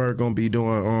 Like Berg gonna be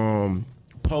doing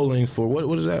polling for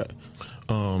what is that?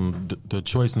 The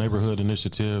Choice Neighborhood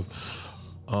Initiative,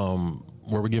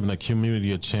 where we're giving the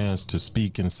community a chance to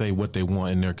speak and say what they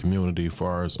want in their community, as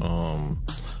far as a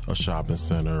shopping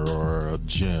center or a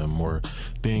gym or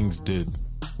things that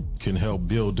can help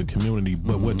build the community.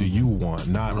 But what do you want?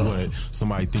 Not what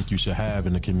somebody think you should have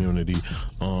in the community.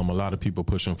 A lot of people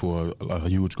pushing for a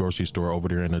huge grocery store over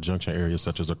there in the Junction area,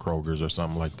 such as a Kroger's or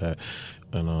something like that.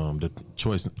 And the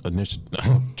Choice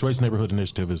Neighborhood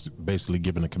Initiative is basically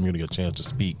giving the community a chance to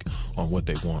speak on what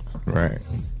they want. Right.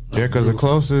 Yeah, because the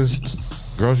closest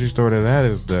grocery store to that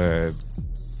is the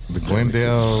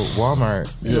Glendale Walmart.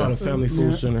 The Family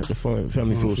Food Center. The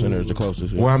Family Food Center is the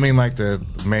closest. Well, I mean, like the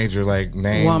major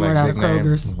name, Walmart out of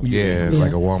Kroger's. Yeah,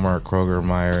 like a Walmart, Kroger,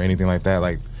 Meyer, anything like that.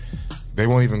 Like they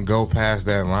won't even go past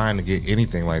that line to get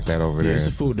anything like that over there. It's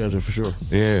a food desert for sure.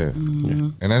 Yeah,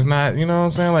 and that's not, you know what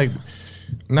I'm saying? Like,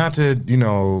 not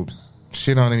to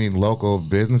shit on any local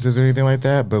businesses or anything like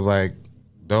that, but like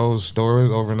those stores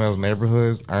over in those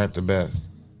neighborhoods aren't the best.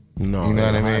 No, you know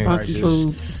what I mean? Funky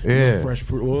foods. Yeah. Fresh.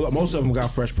 Well, most of them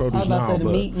got fresh produce I was about now, to say the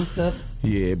but meat and stuff.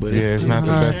 Yeah, but it's not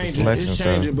the best changing. selection. It's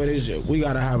changing, but we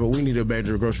gotta have we need a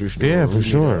major grocery store. Yeah, for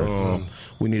sure.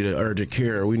 We need an urgent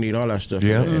care. We need all that stuff.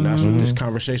 Yeah, and that's what this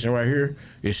conversation right here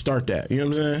is. Start that. You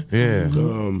know what I'm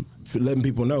saying? Yeah. letting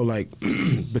people know, like,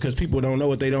 because people don't know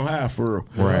what they don't have for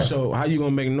real. Right. So how you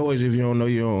gonna make noise if you don't know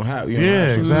you don't have? You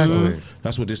exactly. So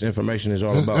that's what this information is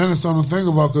all about. And it's something to think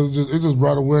about because it just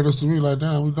brought awareness to me. Like,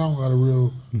 damn, we don't got a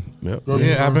real.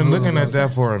 Yeah, I've been looking at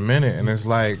that for a minute, and it's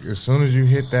like as soon as you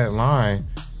hit that line,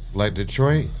 like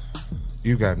Detroit,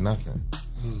 you got nothing.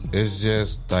 It's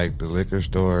just like the liquor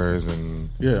stores and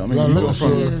Yeah, I mean, you go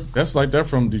from that's like that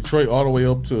from Detroit all the way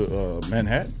up to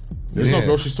Manhattan. There's no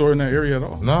grocery store in that area at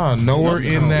all. No, nowhere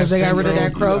in that. Because they got rid of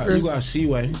that Kroger's. You got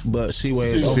Seaway, but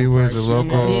Seaway is Seaway's the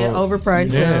local. Yeah,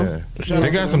 overpriced. Yeah, now.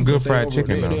 they got some good fried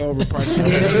chicken though. They overpriced.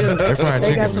 Their fried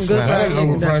They chicken got some good fried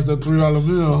chicken. Overpriced that $3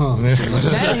 bill, huh?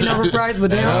 That ain't overpriced, but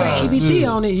they don't say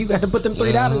EBT on it. You got to put them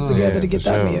 $3 together to get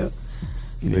that meal.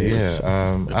 But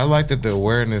yeah, I like that the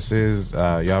awareness is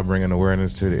y'all bringing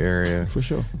awareness to the area for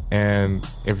sure. And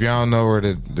if y'all know where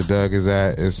the Doug is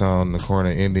at, it's on the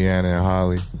corner of Indiana and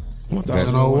Holly.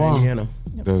 1001 Indiana.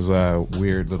 Those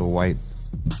weird little white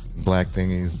black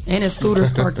thingies. And his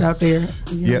scooters parked out there.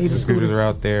 Yep, the scooters are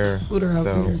out there. Scooter out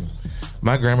there.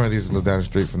 My grandmother used to live down the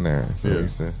street from there. So we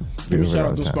used to Let me shout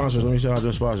out the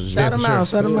sponsors. Shout them out.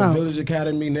 Shout them out. Village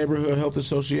Academy, Neighborhood Health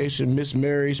Association, Miss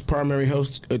Mary's, Primary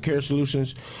Health Care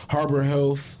Solutions, Harbor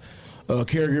Health,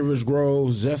 Caregivers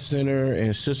Grove, Zeph Center,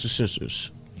 and Sister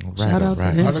Sisters. Shout out to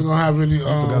them. Are they gonna have any?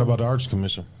 I forgot about the Arts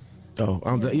Commission.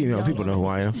 Oh, people know who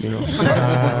I am. You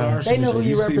know, they know who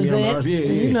you represent. Yeah.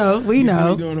 You know, we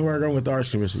know. Doing the work with the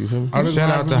Arts Commission. You feel me? Shout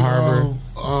out to Harbor.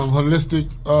 Holistic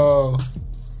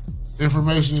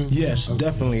information. Yes,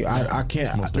 definitely. I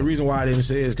can't. The reason why I didn't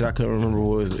say it is because I couldn't remember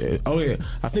what was. Oh yeah,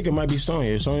 I think it might be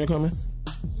Sonya. Is Sonya coming?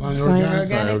 Sonya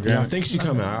Organic. Yeah, I think she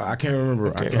coming. I can't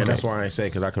remember. That's why I ain't say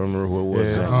because I couldn't remember who it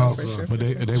was. But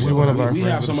they we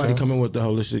have somebody coming with the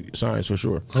holistic science for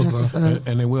sure.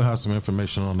 And they will have some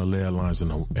information on the lead lines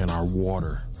and our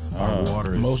water. Our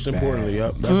water is most bad. importantly.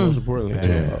 Yep, that's most importantly.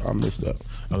 Yeah, I missed that.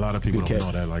 A lot of people don't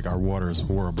know that. Like our water is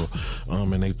horrible,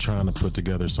 and they trying to put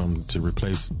together something to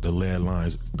replace the lead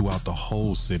lines throughout the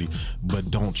whole city,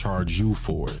 but don't charge you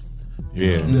for it.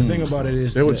 Yeah. The thing about it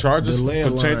is they would charge us the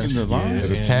for changing the lines.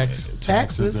 The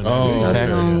taxes.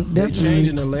 They're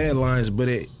changing the lead lines, but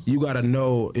you got to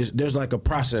know there's like a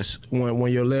process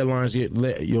when your lead lines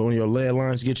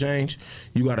get changed.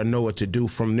 You got to know what to do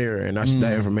from there, and that's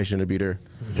that information to be there.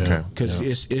 Because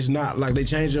it's not like they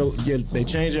change your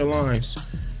lines.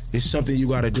 It's something you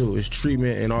got to do. It's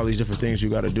treatment and all these different things you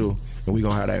got to do, and we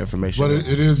gonna have that information. But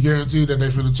it is guaranteed that they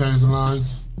finna change the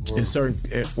lines. In certain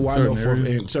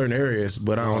areas,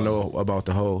 but I don't know about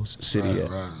the whole city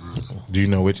yet. Do you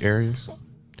know which areas?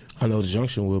 I know the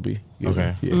Junction will be.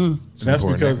 Okay. Yeah. And that's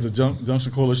because the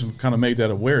Junction Coalition kind of made that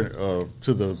aware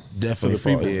to the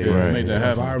people. Right. Made that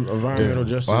happen. Environmental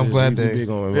justice. Well, I'm glad they. Big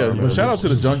on But shout out to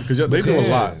the Junction because they do a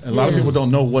lot. And a lot of people don't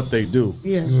know what they do.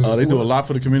 Yeah. They do a lot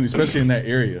for the community, especially in that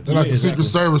area. They're like the Secret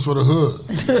Service for the hood.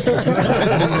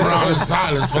 Moving around in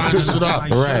silence, finding shit out.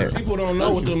 Right. People don't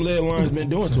know what them lead lines been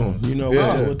doing to them. You know,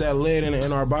 with that lead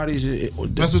in our bodies,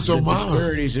 that's what your mind.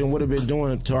 Disparities and what it been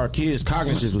doing to our kids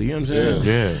cognitively. You know what I'm saying?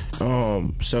 Yeah.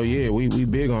 So we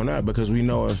big on that because we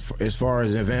know as far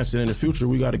as advancing in the future,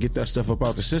 we got to get that stuff up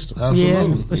out the system.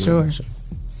 Absolutely. Yeah, for sure.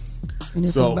 And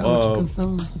it's So, about what you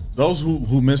consume. Those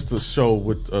who missed the show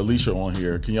with Alicia on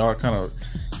here, can y'all kind of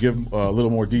give a little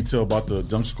more detail about the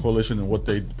Junction Coalition and what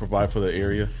they provide for the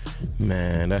area?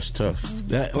 Man, that's tough.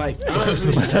 That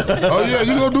honestly. Oh yeah,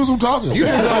 you gonna do some talking. You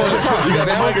got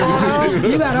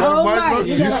You got a whole mic.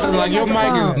 Like your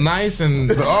mic is nice and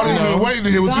the audience been waiting to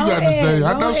hear what you got to say.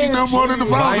 I know she know more than the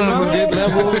phone. Volume is a good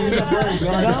level.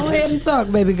 Go ahead and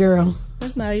talk, baby girl.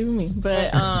 That's not even me,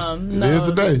 but no. Here's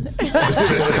the day.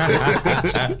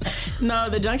 No,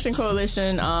 the Junction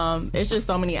Coalition, it's just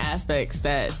so many aspects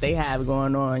that they have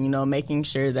going on, you know, making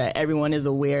sure that everyone is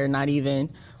aware, not even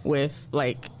with,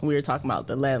 like, we were talking about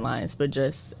the lead lines, but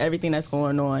just everything that's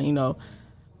going on, you know,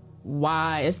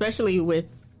 why, especially with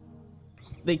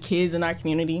the kids in our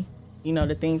community, you know,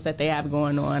 the things that they have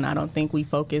going on. I don't think we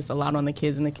focus a lot on the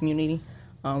kids in the community.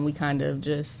 We kind of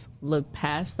just look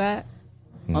past that.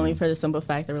 Only for the simple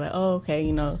fact that we're like, oh, okay,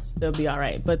 you know, they'll be all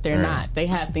right. But they're not. They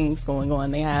have things going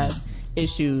on. They have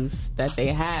issues that they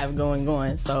have going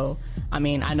on. So, I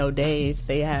mean, I know Dave,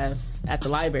 they have at the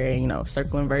library, you know,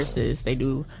 Circling Verses. They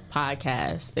do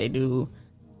podcasts. They do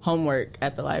homework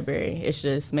at the library. It's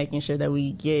just making sure that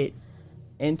we get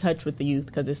in touch with the youth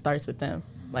because it starts with them.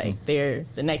 Like, they're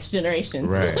the next generation.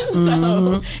 Right.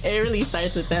 So it really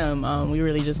starts with them. We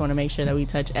really just want to make sure that we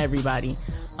touch everybody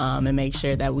and make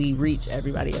sure that we reach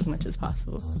everybody as much as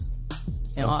possible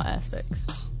in all aspects.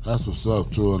 That's what's up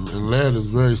too, and lead is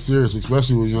very serious,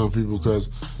 especially with young people, because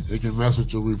it can mess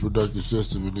with your reproductive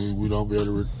system, and then we don't be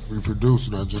able to reproduce,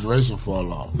 and our generation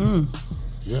fall off.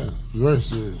 Yeah, it's very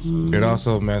serious. It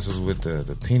also messes with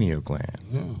the pineal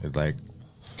gland. It like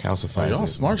calcifies. Y'all it.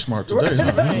 smart today.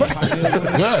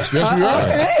 Yes, we are.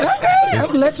 Okay. I'm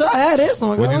gonna let y'all have this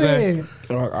one. Go ahead.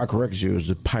 I corrected you. It was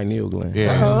the pineal gland.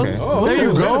 Yeah. Okay. Oh, there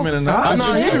you go. Wait a minute now. I'm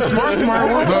not here. Smart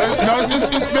one. No,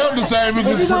 it's spelled the same. It's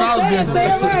just pronounced Say different.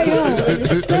 it right.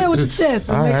 Huh? Say it with your chest.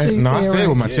 All Make right. sure you No, I say said it it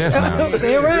with my right. chest now.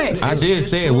 Say it right. I did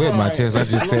say it with my chest. I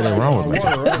just said it wrong with me.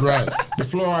 Right. The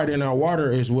fluoride in our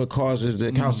water is what causes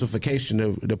the calcification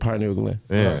of the pineal gland.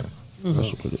 Yeah.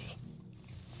 That's what it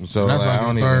is. So That's like,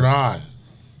 like the third eye.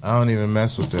 I don't even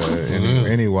mess with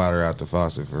any water out the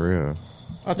faucet for real.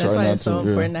 I That's why it's so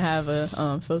important to have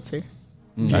a filter.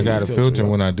 I got a filter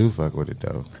when I do fuck with it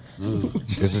though.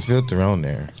 There's a filter on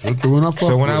there. Filter when I fuck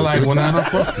So when with I it. like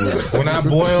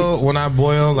when I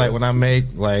boil like when I make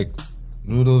like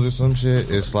noodles or some shit,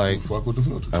 it's like fuck with the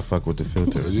filter. I fuck with the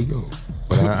filter. There you go.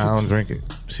 But I don't drink it.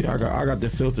 See, I got the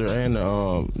filter and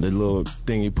the little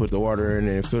thing you put the water in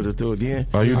and filter through again.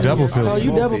 Oh, you double filter. Oh,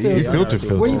 you double filter. You filter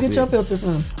filter. Where you get your filter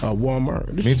from?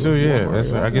 Walmart. Me too. Yeah,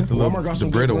 Walmart, I get the little Walmart got the some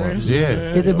brittle good ones. brands.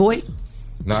 Yeah. Is it void?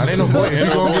 No, it ain't no void. If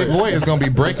you're gonna get void, it's gonna be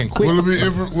breaking quick.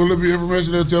 Will it be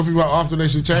information that tell people how often they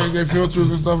should change their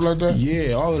filters and stuff like that?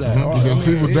 Yeah, all of that. Because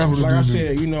people definitely like I do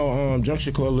said,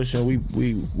 Junction Coalition,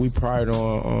 we pride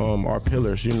on our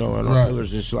pillars, and our Right.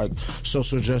 pillars is like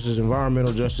social justice,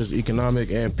 environmental justice, economic,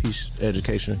 and peace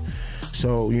education.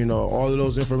 So all of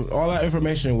those all that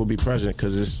information will be present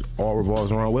because it's all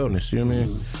revolves around wellness. You know what I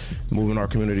mean? Moving our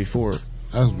community forward.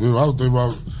 That's beautiful. I was thinking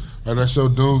about like that show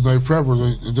Doomsday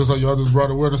Preppers, and just like y'all just brought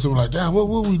awareness, and we're like, damn, what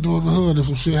we do in the hood if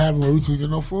some shit happened where we couldn't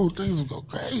get no food? Things would go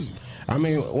crazy. I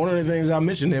mean, one of the things I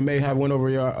mentioned that may have went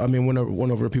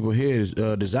over people's heads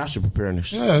is disaster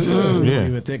preparedness. Yeah. You don't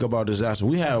even think about disaster.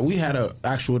 We had an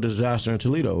actual disaster in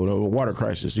Toledo, a water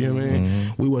crisis. You know what I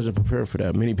mean? We wasn't prepared for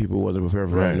that. Many people wasn't prepared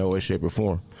for that in no way, shape, or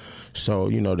form. So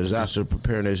disaster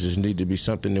preparedness just need to be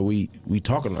something that we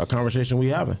talking, a conversation we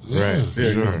having. Right.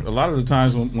 Yeah, Sure. A lot of the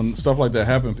times when stuff like that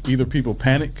happens, either people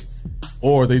panic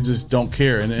or they just don't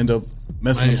care and end up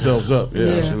messing themselves up. Yeah,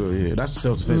 Absolutely. Yeah. That's a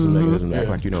self-defensive mechanism. Act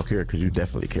like you don't care because you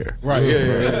definitely care. Right.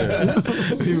 Yeah.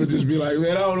 People just be like,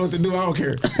 man, I don't know what to do. I don't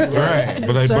care. Right.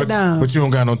 But you don't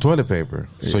got no toilet paper,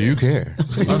 so you care.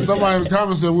 Somebody in the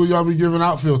comments said, will y'all be giving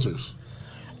out filters?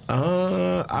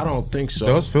 I don't think so.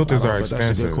 Those filters are That's a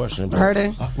expensive. good question. Heard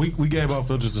it? We gave out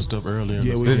filters and stuff earlier.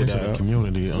 Yeah, in we the did to that. the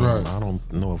community. Right. I don't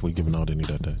know if we giving out any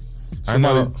that day.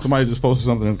 Somebody just posted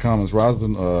something in the comments.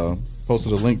 Rosden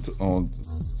posted a link on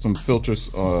some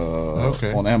filters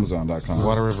on Amazon.com.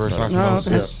 Water reverse Oh,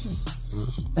 osmosis. okay.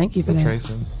 Thank you for that.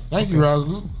 Tracing. Thank you,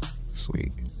 Rosalind.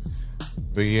 Sweet.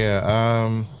 But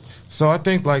yeah, so I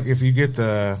think like if you get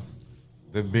the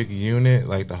big unit,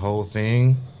 like the whole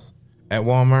thing at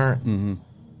Walmart,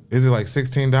 is it like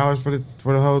 $16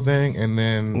 for the whole thing? And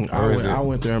then I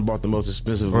went there and bought the most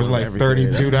expensive or was it one. like everything.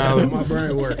 $32? That's how my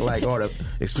brain worked. Like all the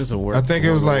expensive work. I think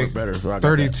it was like better, so I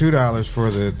got that. $32 for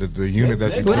the unit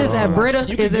that you What put is that, on. Brita?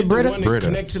 You can Is get it the Brita? one that Brita.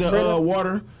 connect to the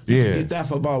water. You Yeah. can get that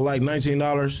for about like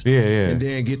 $19. Yeah, yeah. And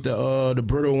then get the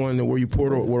Brita one where you pour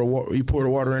the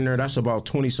water in there. That's about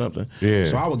 20 something. Yeah.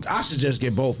 So I suggest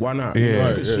get both. Why not? Yeah.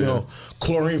 You can smell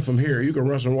chlorine from here. You can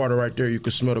run some water right there. You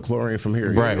can smell the chlorine from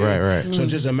here. Right, right. So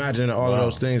just imagine all of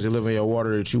those things that live in your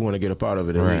water that you want to get up out of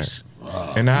it at least.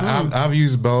 And I've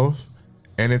used both,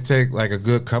 and it take like a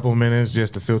good couple minutes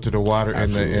just to filter the water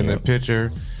in the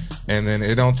pitcher, and then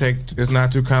it's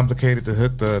not too complicated to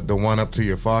hook the one up to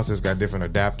your faucet. It's got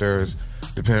different adapters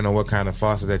depending on what kind of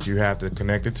faucet that you have to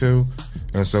connect it to,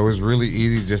 and so it's really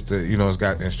easy just to it's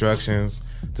got instructions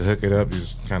to hook it up. You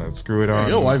just kind of screw it on.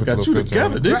 Your wife got you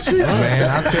together, didn't she? Man,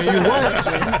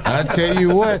 I tell you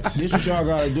what. This what y'all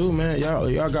gotta do, man.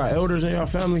 Y'all got elders in y'all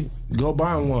family. Go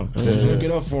buy them one and just hook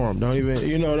it up for them. Don't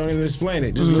even explain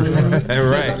it. Just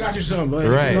Right. I got you something, buddy.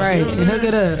 Right. Right. Hook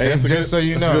it up. Hey, that's Just so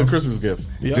you that's know. a good Christmas gift.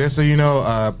 Yep. Just so you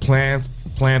know, plant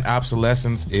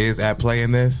obsolescence is at play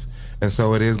in this, and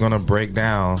so it is going to break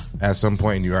down at some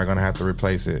point, and you are going to have to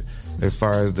replace it. As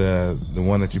far as the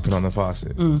one that you put on the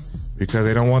faucet, because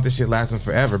they don't want this shit lasting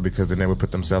forever, because then they would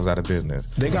put themselves out of business.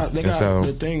 They got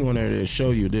the thing on there to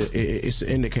show you that it's an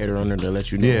indicator on there to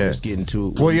let you know when it's getting to.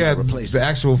 Well, yeah, replace the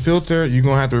actual filter you're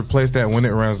gonna have to replace that when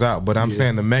it runs out. But I'm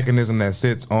saying the mechanism that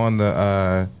sits on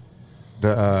the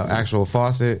actual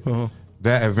faucet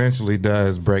that eventually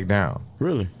does break down.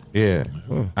 Really? Yeah,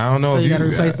 I don't know So if you gotta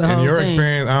replace the in whole your thing.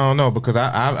 experience. I don't know because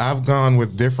I've gone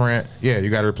with different. Yeah, you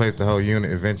got to replace the whole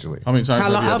unit eventually. How many times? How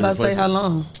long? I was about to say how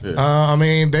long? I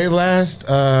mean, they last.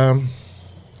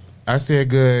 I say a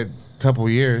good couple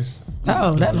years.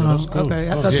 Oh, that long. Okay,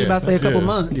 I thought you were about to say a couple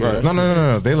months. Right.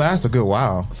 No. They last a good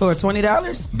while. For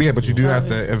 $20? Yeah, but you do have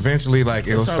to eventually, like,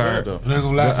 it'll That's not start. bad, though. It ain't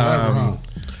gonna last forever,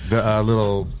 huh? The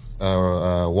little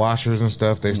washers and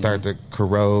stuff, they start to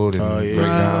corrode and break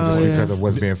down just because of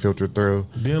what's being filtered through.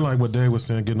 Then, like what Dave was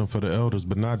saying, getting them for the elders,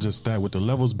 but not just that. With the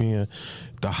levels being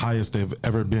the highest they've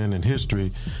ever been in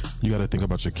history, you got to think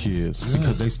about your kids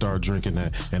because they start drinking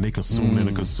that and they consume it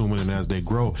and consuming it, and as they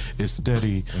grow, it's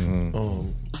steady.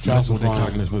 Messing with their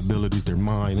cognitive abilities, their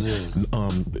mind.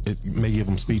 It may give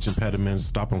them speech impediments,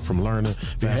 stop them from learning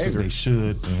fast as they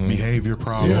should. Behavior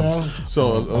problems. So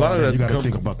a lot of that you got to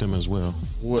think about them as well.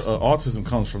 Autism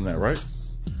comes from that, right?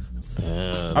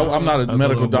 I'm not a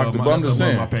medical doctor, but I'm just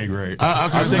saying. My pay grade.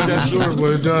 I think that's sure,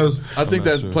 but it does. I think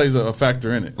that plays a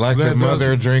factor in it. Like That the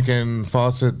mother does- drinking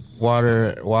faucet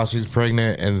water while she's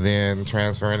pregnant and then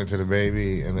transferring it to the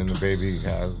baby, and then the baby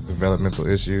has developmental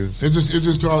issues. It just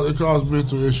causes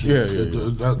mental issues. Yeah.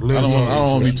 I don't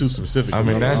want to be too specific. I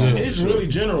mean, that's It's really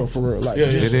general for real. Like, Yeah,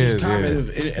 just, it is, just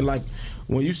cognitive. And like,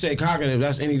 when you say cognitive,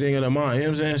 that's anything in the mind. You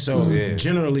know what I'm saying? So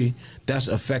generally, that's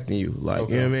affecting you. Like,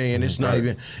 you know what I mean? And it's not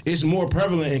even. It's more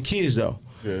prevalent in kids though,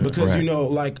 because you know,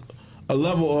 like a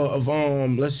level of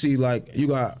let's see, like you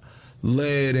got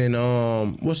lead and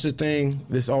what's the thing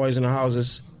that's always in the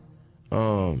houses?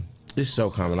 It's so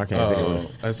common. I can't think of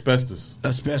it. Asbestos.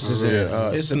 Asbestos.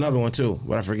 It's another one too,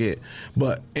 but I forget.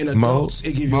 But in adults,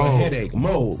 it gives you a headache.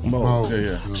 Mold.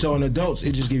 So in adults,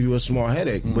 it just gives you a small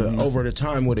headache. But over the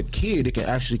time with a kid, it can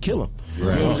actually kill them. You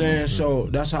know what I'm saying? So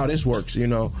that's how this works. You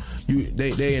know,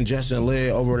 they ingesting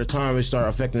lead over the time. It start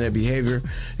affecting their behavior.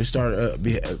 It start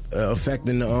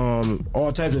affecting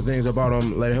all types of things about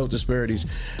them, like health disparities.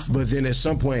 But then at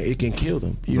some point, it can kill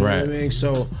them. You know what I mean?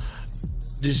 So.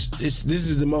 This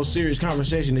is the most serious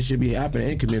conversation that should be happening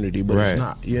in community, but it's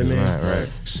not. You know what I mean? Right.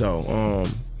 So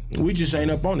we just ain't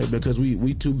up on it because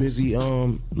we too busy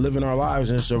living our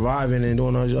lives and surviving and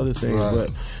doing all these other things. Right.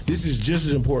 But this is just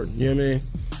as important. You know what I mean?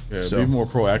 Yeah, So- be more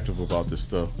proactive about this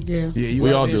stuff. Yeah. Yeah, you We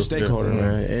gotta all be do. a stakeholder, Yeah.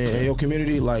 man. In your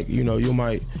community, like, you know, you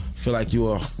might feel like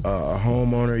you're a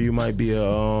homeowner, you might be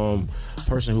a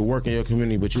person who work in your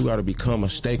community, but you got to become a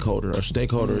stakeholder. A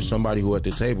stakeholder is somebody who at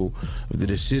the table of the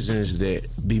decisions that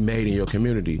be made in your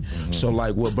community. So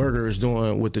like what Burger is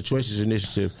doing with the Choices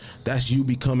Initiative, that's you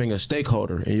becoming a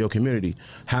stakeholder in your community,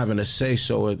 having a say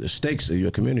so at the stakes of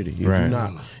your community. If you're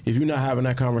not having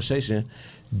that conversation,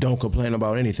 don't complain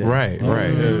about anything. Right.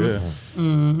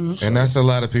 And that's a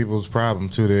lot of people's problem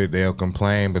too. They'll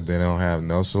complain, but they don't have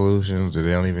no solutions, or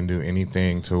they don't even do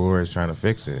anything towards trying to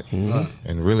fix it.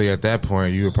 And really, at that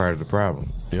point, you're part of the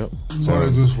problem. Yep. So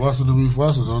they just fussing to be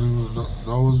fussing, don't even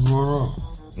know what's going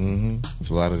on. It's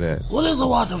a lot of that. What is a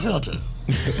water filter?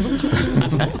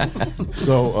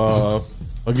 So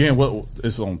again, what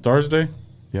it's on Thursday?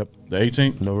 Yep. The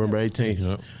 18th, November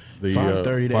 18th. The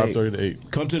 5:30 to 5:30 to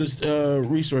 8. Come to the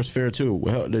resource fair too.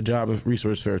 The job of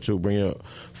resource fair too. Bring your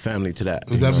family to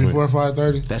that. Is that before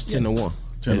 5:30? That's 10 to 1.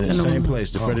 10 In to the 1. same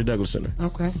place, the Freddie Douglass Center.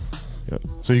 Okay.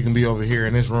 So you can be over here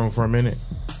in this room for a minute,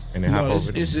 and then hop No,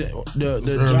 over. it's the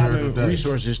Earlier job and today.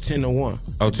 resource is 10 to 1.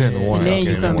 Oh, 10 to 1. And then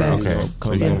okay, you come back. Okay.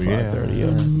 Come So back you- at 5:30.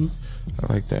 Yeah.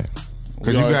 I like that.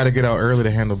 Because you got to get out early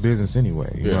to handle business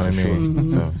anyway. You know what I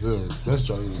mean? So, Yeah, that's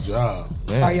trying to get a job.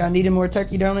 Are y'all needing more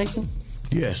turkey donations?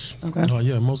 Yes. Okay. Oh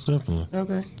yeah, most definitely.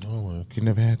 Okay. Oh, you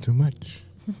never had too much.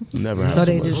 Never. So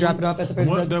they just drop it off at the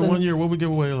what, that one year, what we give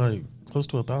away like close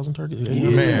to 1,000 turkeys? Yeah,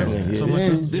 Man. So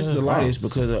this is the lightest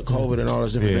because of COVID and all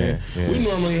this different thing. We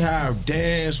normally have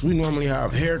dance, we normally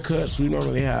have haircuts, we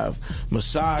normally have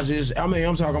massages. I mean,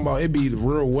 I'm talking about it be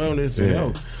real wellness and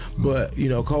health. But you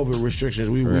know, COVID restrictions,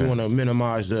 we want to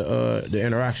minimize the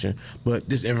interaction. But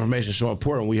this information is so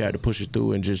important, we had to push it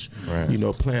through and just you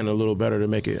know plan a little better to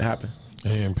make it happen.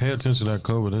 And pay attention to that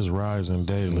COVID is rising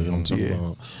daily. I'm talking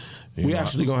about. We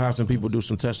actually gonna have some people do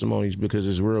some testimonies because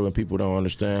it's real and people don't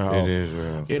understand how It is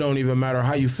real. It don't even matter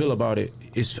how you feel about it;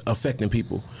 it's affecting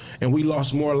people. And we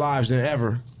lost more lives than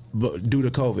ever, but due to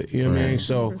COVID. You know what I mean?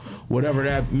 So whatever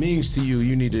that means to you,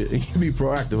 you need to be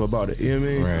proactive about it. You know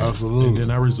what I mean? Absolutely. And then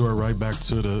I resort right back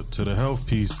to the health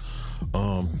piece.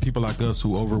 People like us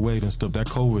who overweight and stuff, that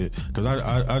COVID, because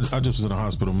I just was in the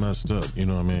hospital messed up, you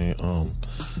know what I mean?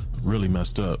 Really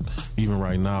messed up. Even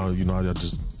right now, you know, I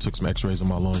just took some x-rays of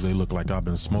my lungs. They look like I've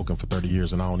been smoking for 30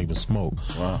 years and I don't even smoke.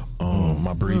 Wow.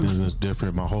 My breathing is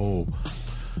different. My whole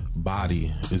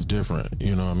body is different.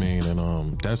 You know what I mean?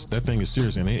 And that thing is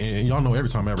serious. And y'all know every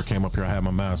time I ever came up here, I had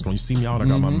my mask on. You see me out, I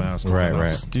got my mask on. Right, and I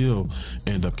right. still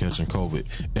end up catching COVID.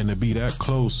 And to be that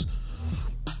close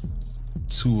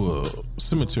to a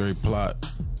cemetery plot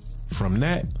from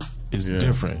that is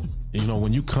different. You know,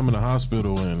 when you come in the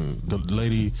hospital and the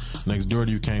lady next door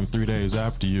to you came 3 days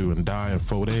after you and died in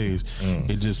 4 days,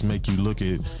 it just make you look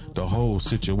at the whole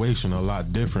situation a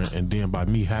lot different. And then by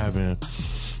me having,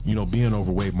 you know, being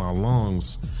overweight, my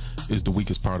lungs is the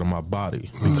weakest part of my body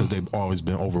because they've always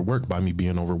been overworked by me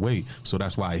being overweight. So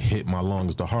that's why I hit my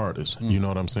lungs the hardest. You know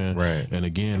what I'm saying? Right. And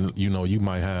again, you know, you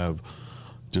might have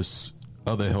just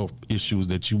other health issues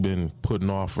that you've been putting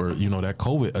off, or you know, that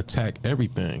COVID attack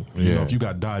everything. You know, if you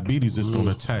got diabetes, it's going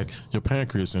to attack your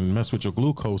pancreas and mess with your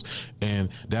glucose, and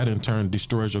that in turn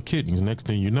destroys your kidneys. Next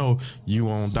thing you know, you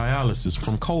on dialysis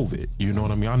from COVID. You know what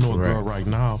I mean? I know a girl right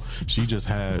now, she just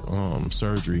had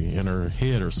surgery in her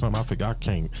head or something. I forgot, I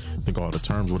can't think all the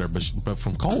terms or whatever, but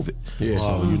from COVID. Yeah.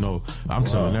 So you know, I'm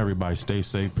telling everybody, stay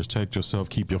safe, protect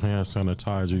yourself, keep your hands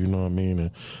sanitizer. You know what I mean,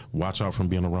 and watch out from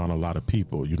being around a lot of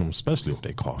people. You know, especially if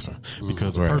they coughing,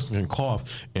 because a person can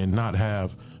cough and not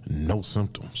have no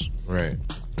symptoms. Right.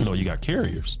 You know, you got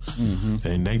carriers,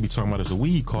 and they be talking about it's a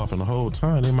weed coughing the whole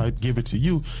time. They might give it to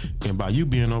you, and by you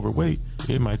being overweight,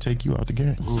 it might take you out the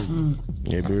game.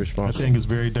 Yeah, be responsible. I think it's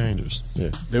very dangerous.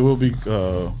 Yeah. There will be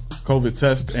COVID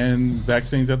tests and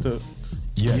vaccines at the.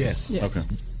 Yes. Okay.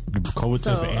 COVID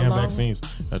So, tests and along- vaccines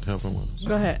at the Health and Wellness.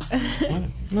 Go ahead.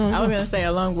 I was gonna say,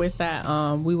 along with that,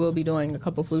 we will be doing a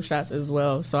couple flu shots as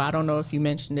well. So I don't know if you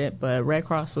mentioned it, but Red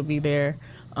Cross will be there,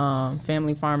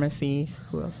 Family Pharmacy.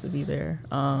 Who else will be there?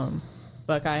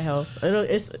 Buckeye Health.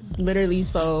 It's literally,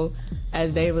 so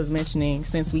as Dave was mentioning,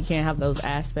 since we can't have those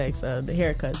aspects of the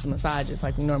haircuts, the massages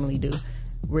like we normally do,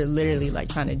 we're literally like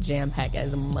trying to jam pack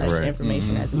as much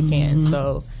information as we can.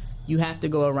 So you have to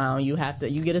go around. You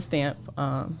get a stamp.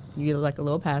 You get like a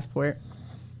little passport.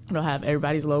 It'll have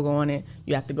everybody's logo on it.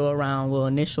 You have to go around. We'll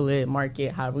initial it, mark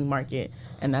it, how we mark it,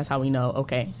 and that's how we know.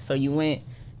 Okay, so you went,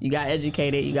 you got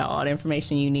educated, you got all the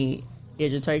information you need.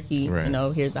 Here's your turkey. Right. You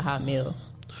know, here's the hot meal.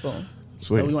 Boom.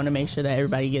 Sweet. So we want to make sure that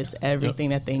everybody gets everything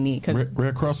that they need. Cause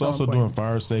Red Cross it's so also important. doing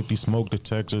fire safety, smoke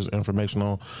detectors, information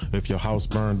on if your house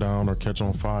burned down or catch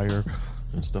on fire,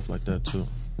 and stuff like that too.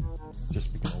 Just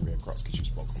speaking on Red Cross because you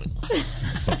spoke on it.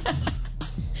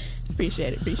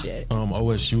 Appreciate it.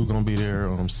 OSU gonna be there.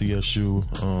 CSU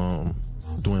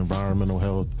doing environmental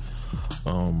health.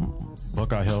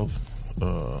 Buckeye Health.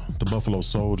 The Buffalo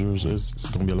Soldiers. It's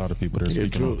gonna be a lot of people there. Yeah,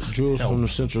 speaking on Jules health. from the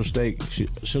Central State.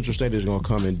 Central State is gonna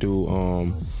come and do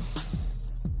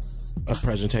a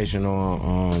presentation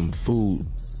on food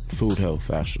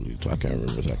health. Actually, so I can't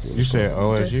remember exactly. What You it's said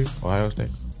called. OSU, Ohio State?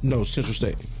 No, Central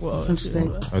State. Well, Central State.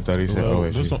 I thought he said Well,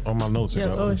 OSU. this on my notes, Yeah, I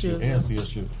got OSU. and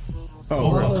CSU.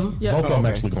 Oh, Both of them. Yeah. Both of them Okay.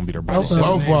 actually gonna be there. Both of them.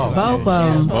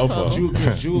 Both of them.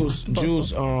 Jules,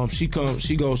 she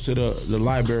goes to the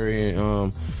library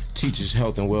and teaches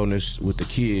health and wellness with the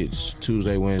kids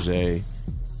Tuesday, Wednesday.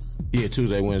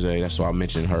 That's why I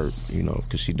mentioned her, you know,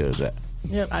 because she does that.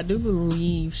 Yep, I do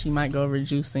believe she might go over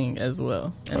juicing as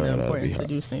well, and Oh, the yeah, that'd importance be of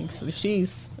juicing. So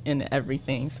she's in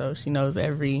everything, so she knows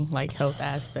every like health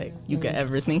aspect you could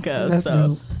ever think of. That's so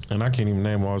dope. And I can't even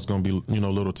name all. It's going to be, you know,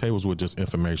 little tables with just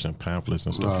information, pamphlets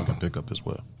and stuff you can pick up as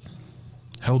well.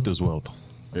 Health is wealth.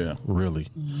 Yeah. Really.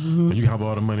 And you have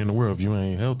all the money in the world. If you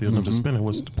ain't healthy enough to spend it,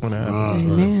 what's the point of having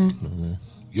it? Amen.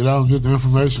 Get out and get the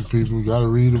information, people. You got to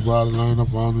read about it, learn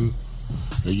up on it.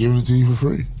 They're giving it to you for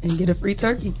free. And get a free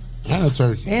turkey And a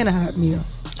turkey. and a hot meal.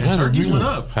 And turkeys went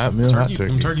up. Hot meal, hot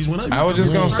turkey. Turkeys went up. I was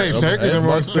just gonna say turkeys are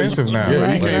more expensive now. Yeah,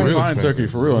 Like, you can't real find expensive. turkey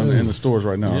for real in the stores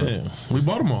right now. Yeah, we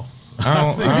bought them all.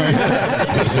 I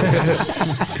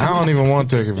don't even want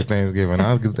turkey for Thanksgiving.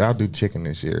 I'll do chicken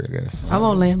this year, I guess. I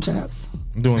want lamb chops.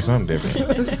 I'm doing something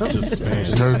different. Just Spanish.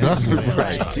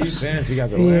 She's fancy. Got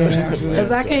the Yeah, because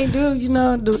I can't do, you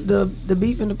know, the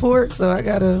beef and the pork, so I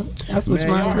switch Man,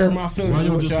 y'all mine hurt up. my feelings. Why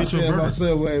you What just y'all get your said about burger?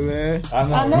 Subway, man.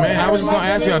 I know, Man, I was just gonna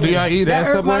ask y'all, do y'all eat that at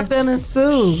hurt my Subway? feelings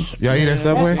too. Y'all eat at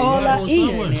Subway? That's all I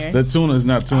eat. The tuna is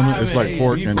not tuna. It's like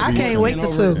pork and I beef can't wait to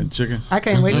sue. and chicken. I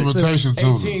can't wait to sue. Imitation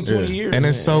tuna. 18, 20 years. And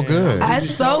it's so good.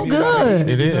 It's so good.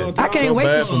 It is. I can't So wait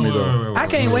bad to for me though. I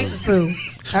can't wait to sue.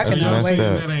 I cannot messed wait.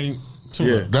 up. That ain't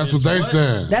Yeah. That's what they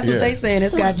said. That's what Yeah. they saying.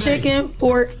 It's got chicken,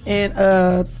 pork, and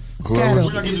Whoever- cattle.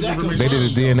 They did a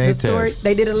DNA The story, test.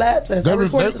 they did a lab test. I They been-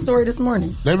 reported they- the story this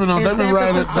morning. They've been In San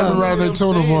riding Francisco. their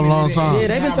tuna for a long time. Yeah,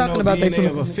 they've been talking about their DNA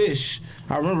tuna. of a fish.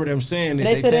 I remember them saying that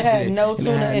They said it tested had no and it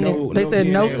tuna had in it. They said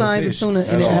DNA no of a signs of fish. tuna in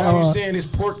That's it at all all. I'm saying is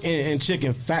pork and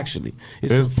chicken factually.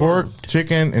 There's pork,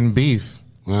 chicken, and beef.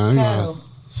 Man, you Cattle.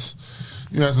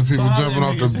 You had some people jumping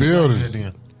off the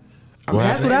building.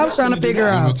 That's what I was trying to figure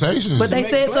out. Limitations. But they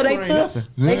said so.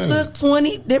 They took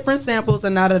 20 different samples,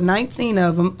 and out of 19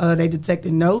 of them, they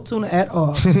detected no tuna at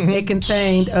all. It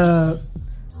contained. Hold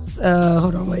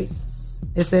on, wait.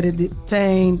 It said it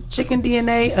contained chicken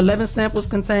DNA. 11 samples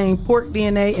contained pork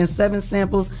DNA, and 7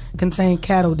 samples contained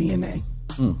cattle DNA.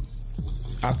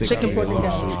 I think Chicken, pork, and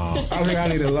I think I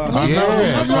need a lot. I know.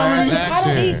 I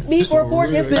don't eat beef or pork.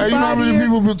 It's been Hey, you know how 5 many years.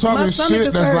 people been My talking stomach shit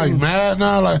is that's like hurting. mad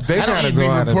now? Like, They I don't gotta eat go beef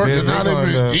out and of pork, and business. now They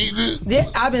they gonna been eating it. Yeah,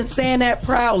 I've been saying that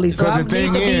proudly, so I Because need the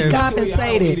to thing be is- I don't eat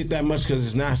compensated. it that much because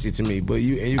it's nasty to me. But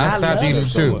you I stopped love eating it it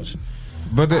so too. much.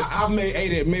 But I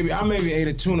maybe ate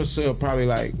a tuna sub probably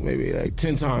like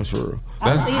 10 times for real.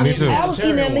 I was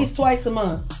eating at least twice a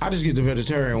month. I just get the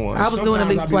vegetarian one. I was doing at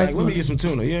least I'll be twice like, a let me month. get some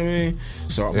tuna. You know what I mean?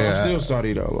 So but Yeah. I'm still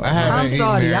salty though. Like, I haven't I'm eaten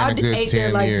sorry. there I in a good ate 10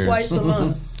 there like years. twice a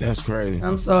month. That's crazy.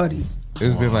 I'm sorry.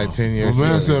 It's been like 10 years. Well,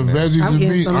 man since said I've been veggies I'm and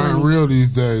getting meat some aren't money. real these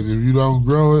days. If you don't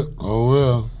grow it, oh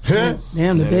well.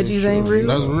 Damn, the veggies ain't real.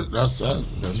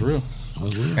 That's real.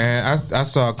 And I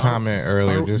saw a comment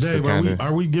earlier just Dave, to kind of.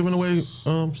 are we giving away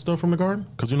stuff from the garden?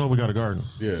 Because you know we got a garden.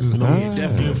 Yeah. You know, Yeah, we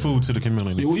definitely. give food to the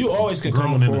community. You always can come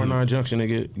Growing to into 419 Junction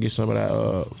and get some of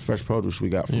that fresh produce we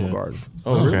got from the garden.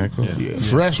 Oh, okay, cool. Yeah.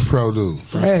 Fresh produce.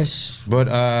 Fresh. But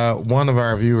one of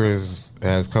our viewers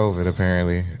has COVID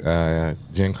apparently.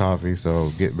 Jen Coffee,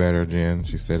 so get better, Jen.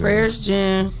 She said. Prayers,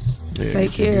 Jen.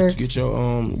 Take care. Get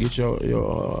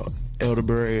your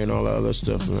elderberry and all that other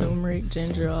stuff. Man. Turmeric,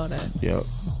 ginger, all that. Yep.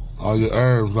 All your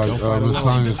herbs, like Miss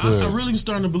Sonya said. I'm really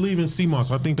starting to believe in sea moss.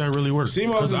 I think that really works. Sea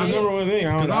moss is the number one thing.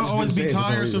 Because I just always didn't be say it for some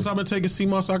tired since reason. I've been taking sea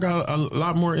moss. I got a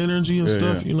lot more energy and Yeah,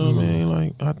 stuff. yeah. You know what I mean?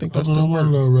 Like I think that's I the know my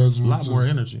little word. A regimen. lot more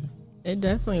energy. It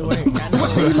definitely worked.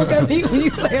 You look at me when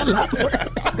you say a lot more.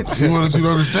 She wanted you to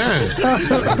understand.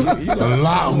 A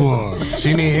lot more.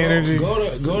 She need energy. Go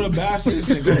to Bassett's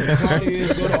and go to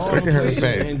Claudia's, go to all Look the at her places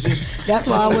face. and just. That's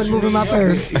why I wasn't moving my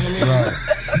purse.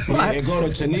 That's why. And go to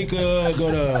Tanika,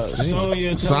 go to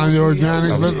Sonya. Sonya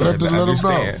Organics. Let them know.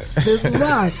 This is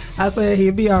why I said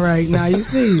he'll be all right. Now you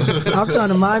see, I'm trying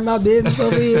to mind my business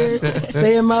over here,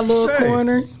 stay in my little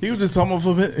corner. He was just talking about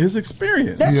from his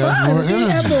experience. That's He has fine. more If you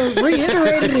have to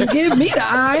reiterate it and give me the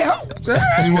eye out.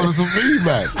 He wanted some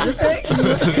feedback.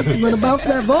 You want to bounce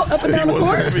that vault up and down the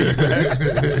court?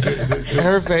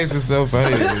 Her face is so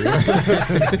funny.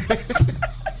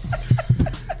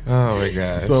 Oh my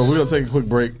god. So we're gonna take a quick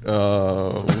break.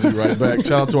 We'll be right back.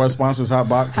 Shout out to our sponsors: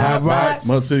 Hotbox,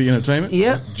 Mud City Entertainment,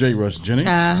 Yep. J. Rush Jennings,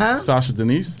 Sasha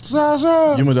Denise,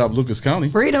 Sasha, Umadop Lucas County,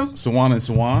 Freedom, Swan and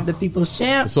Swan, the People's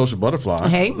Champ, the Social Butterfly,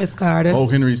 Hey, Miss Carter, O.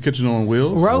 Henry's Kitchen on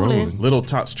Wheels, Rolling. Little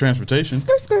Tots Transportation,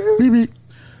 Skirt, skirt.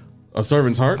 A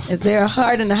Servant's Heart, Is there a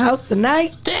heart in the house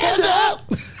tonight? Stand up.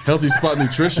 Healthy Spot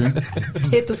Nutrition,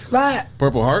 Hit the spot.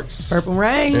 Purple Hearts, Purple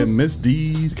Rain, and Miss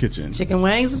D's Kitchen. chicken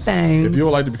wings and things. If you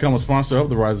would like to become a sponsor of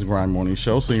the Rise and Grind Morning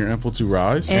Show, send your info to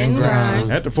Rise And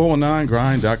Grind. at the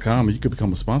 419grind.com and you can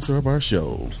become a sponsor of our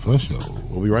show. For sure.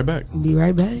 We'll be right back. Be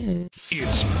right back.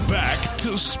 It's back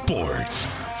to sports.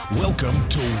 Welcome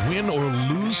to Win or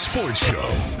Lose Sports Show,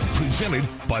 presented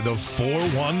by the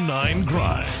 419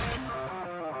 Grind.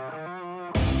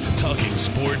 Talking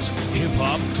sports,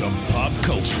 hip-hop to pop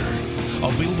culture.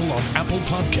 Available on Apple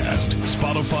Podcast,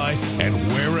 Spotify, and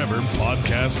wherever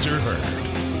podcasts are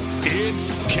heard.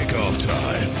 It's kickoff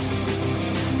time.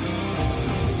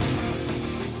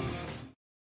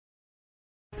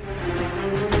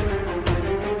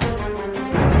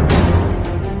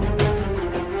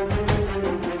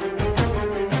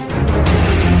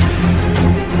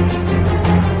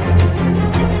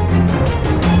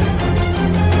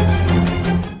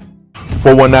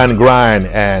 .419 Grind,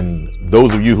 and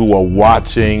those of you who are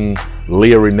watching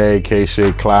Leah Renee,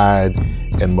 K-Shay, Clyde,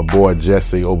 and my boy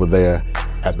Jesse over there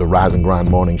at the Rise and Grind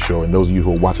Morning Show, and those of you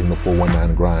who are watching the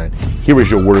 419 Grind, here is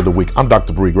your word of the week. I'm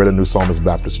Dr. Bree, Greater New Psalmist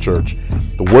Baptist Church.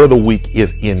 The word of the week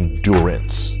is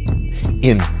endurance.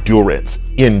 Endurance.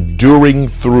 Enduring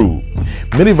through.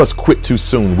 Many of us quit too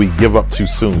soon. We give up too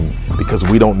soon because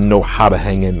we don't know how to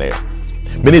hang in there.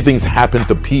 Many things happen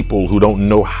to people who don't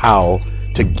know how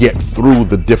to get through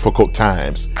the difficult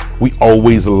times. We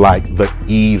always like the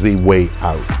easy way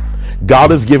out.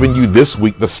 God has given you this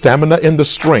week the stamina and the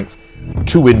strength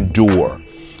to endure.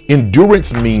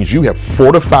 Endurance means you have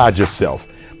fortified yourself,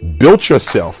 built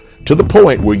yourself to the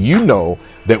point where you know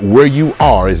that where you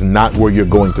are is not where you're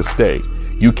going to stay.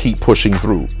 You keep pushing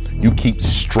through. You keep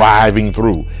striving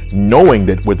through, knowing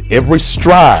that with every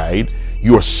stride,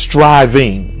 you're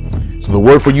striving. So the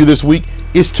word for you this week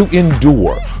is to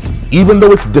endure. Even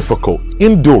though it's difficult,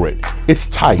 endure it. It's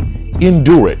tight,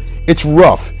 endure it. It's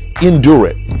rough, endure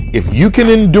it. If you can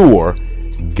endure,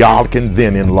 God can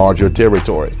then enlarge your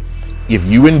territory. If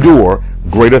you endure,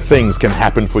 greater things can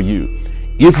happen for you.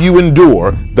 If you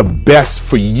endure, the best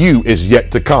for you is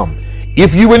yet to come.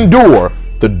 If you endure,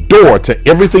 the door to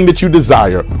everything that you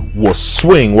desire will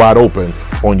swing wide open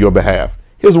on your behalf.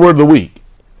 Here's the word of the week: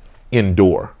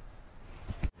 endure.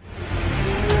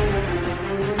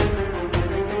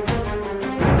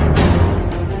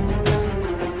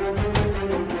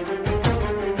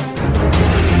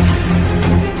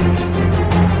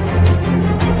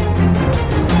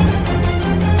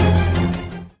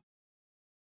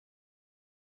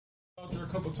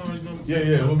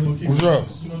 Yeah. We'll keep What's up?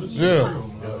 You know, this is Yeah.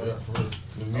 real. Yeah, for real.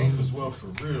 The means as well, for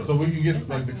real. So we can get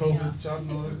like the COVID shot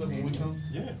and all that stuff when we come?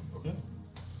 Yeah.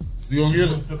 You gonna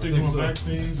get it? If they're doing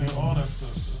vaccines and all that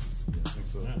stuff. I think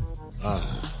so.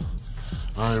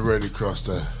 I ain't ready to cross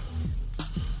that.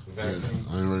 Yeah,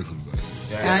 I ain't ready for the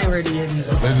vaccine. I ain't ready yet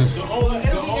either. They just,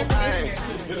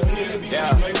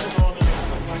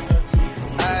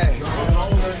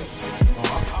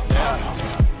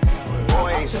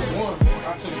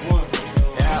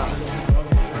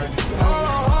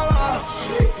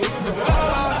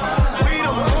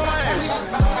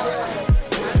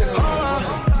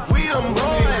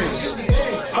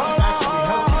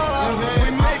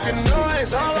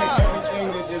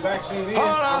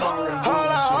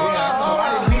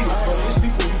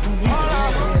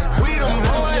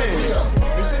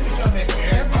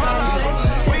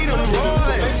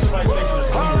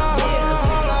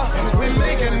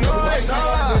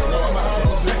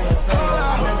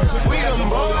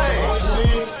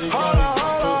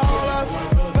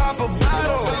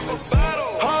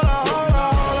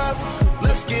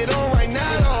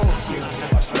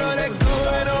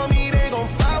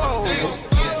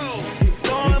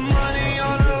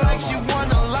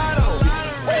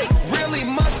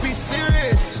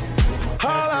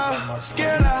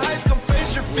 Scared of heights, come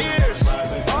face your fears.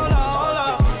 Hold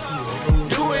up.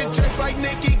 Do it just like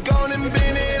Nikki, go and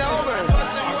bend it over.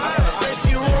 Say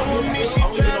she roll with me, she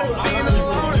tired of being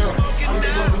alone.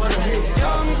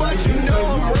 Young, but you know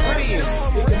I'm ready.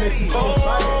 Oh,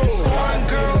 white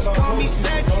girls call me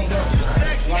sexy.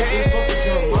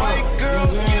 Hey, white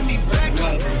girls give me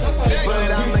Becky.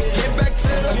 But I'ma get back to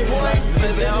the point.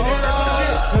 Baby, hold up.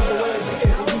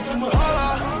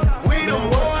 We the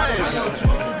boys.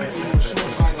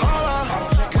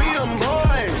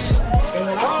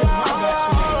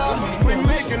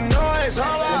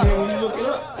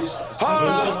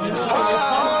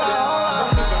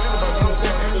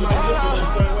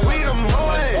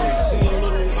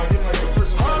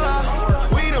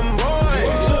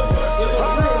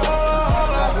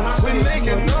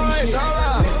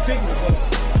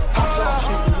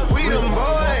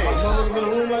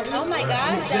 Oh my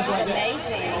gosh, that was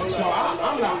amazing. So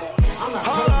I'm not.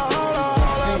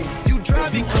 You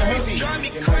drive me crazy.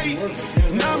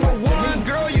 Number one,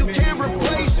 girl, you can't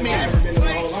replace me.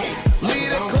 Lead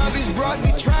the club, these bras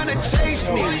be trying to chase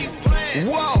me.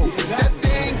 Whoa, that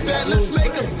thing fat, let's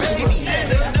make a baby.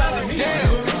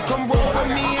 Damn, come roll with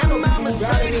me in my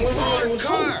Mercedes.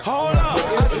 Hold up,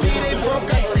 I see they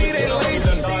broke, I see they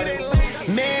lazy.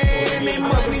 Man, they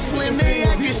money slim, they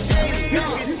acting shady.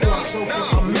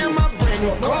 I'm in my brand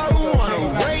new car, who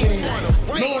wanna race?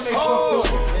 Oh,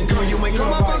 girl, you ain't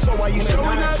come up, so why you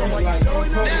showing up?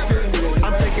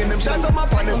 I'm taking them shots on my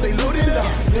partners, they loaded up.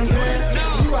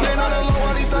 Man, on the low,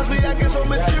 all these stars be acting so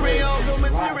material.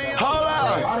 Hold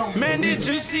up, man, did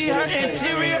you see her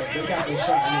interior?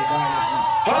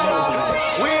 Hold up,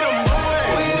 we them boys.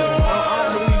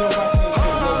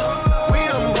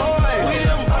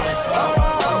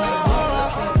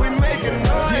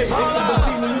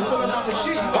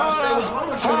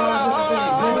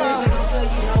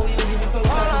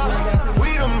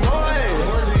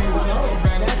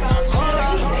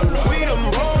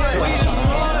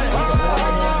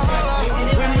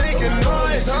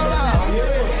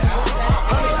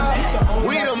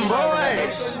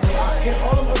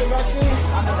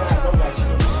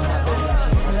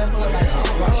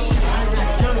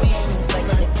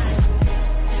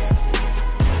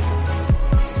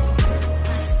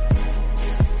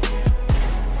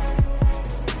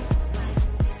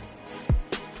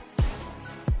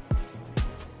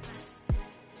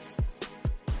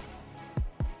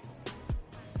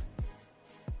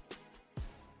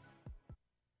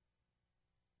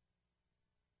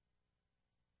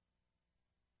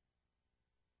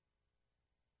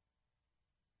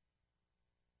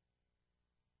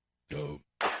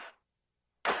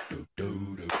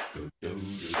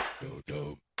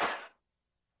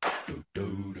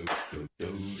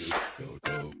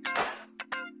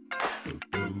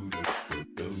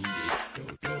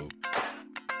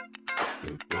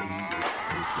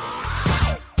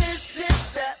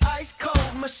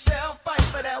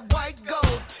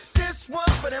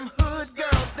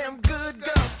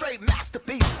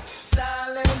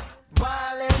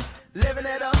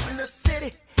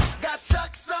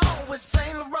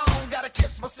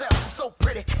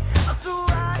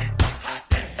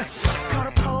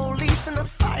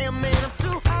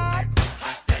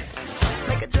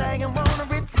 Make a dragon wanna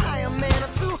retire, man,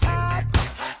 I'm too hot.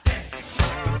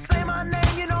 Say my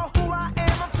name, you know who I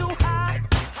am, I'm too hot.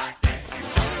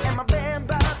 And my band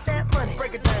bought that money.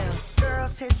 Break it down.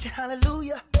 Girls hit you,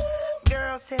 hallelujah.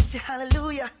 Girls hit you,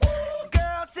 hallelujah.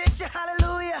 Girls hit you,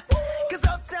 hallelujah. Cause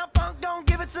Uptown Funk don't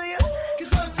give it to you.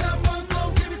 Cause Uptown Funk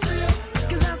don't give it to you.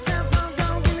 Cause Uptown Funk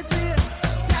don't give it to you.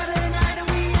 Saturday night and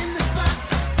we in the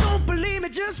spot. Don't believe me,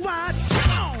 just watch.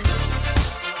 Come on.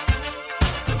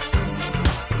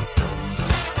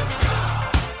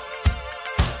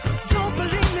 Don't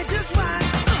believe me, just watch.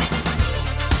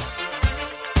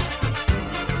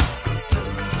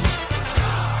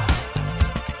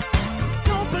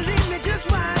 Don't believe me, just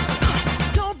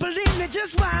watch. Don't believe me,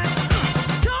 just watch.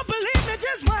 Don't believe me,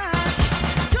 just watch.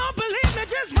 Don't believe me,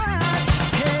 just watch.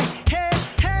 Hey, hey,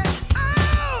 hey,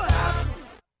 oh! Stop.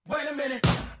 Wait a minute.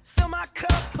 Fill my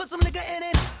cup, put some nigga in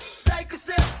it. Take a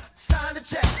sip, sign the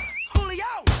check. Julio,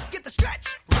 get the stretch.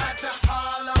 Right to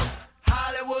Harlem,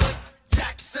 Hollywood,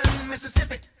 Jackson,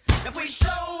 Mississippi. If we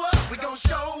show up, we gon'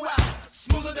 show out.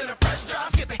 Smoother than a fresh drop.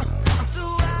 Skip it. I'm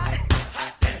too hot.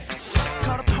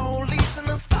 Call the police and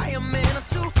the fireman. I'm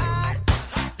too hot.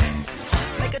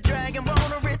 Make a dragon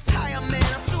wanna retire, man.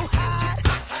 I'm too hot.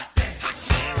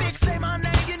 Bitch, say my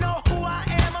name, you know who I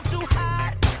am. I'm too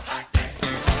hot.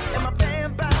 And my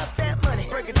band bought that money.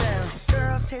 Break it down.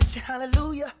 Girls hit you,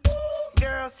 hallelujah.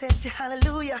 Girls hit you,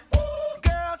 hallelujah.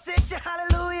 Girls hit you,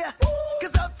 hallelujah.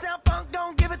 Cause Uptown Funk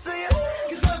don't give it to you.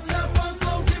 Cause Uptown Funk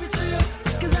don't give it to you.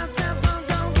 Cause Uptown Funk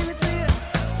don't give it to you.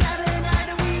 Saturday night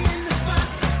and we in the spot.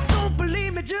 Don't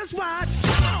believe me, just watch.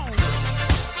 Come on.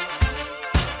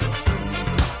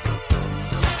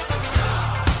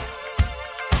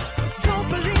 Don't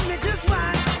believe me, just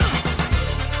watch.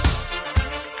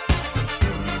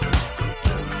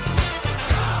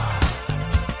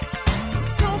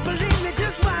 Don't believe me,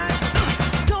 just watch.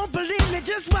 Don't believe me,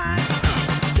 just watch.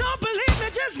 Don't believe me,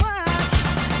 just watch.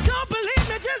 Don't believe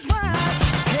me, just watch.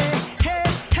 Hey, hey,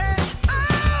 hey,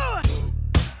 oh!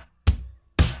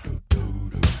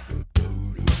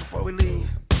 Before we leave,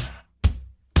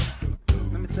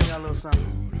 let me tell y'all a little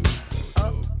something.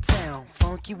 Uptown,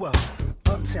 funk you up.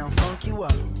 Uptown, funk you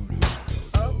up.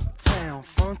 Uptown,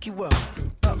 funk you up.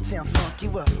 Uptown, funk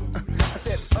you up. I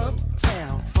said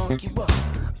uptown, funk you up.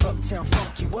 Uptown,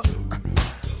 funk you up.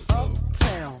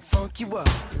 Uptown, funk you up.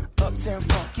 Uptown,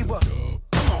 funk you up.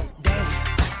 Come on,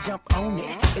 dance, jump on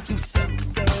it. If you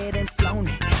sexed and flown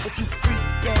it. If you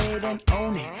freak dead and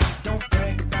own it. Don't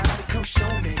brag about it, come show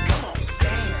me. Come on,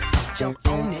 dance, jump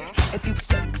on it. If you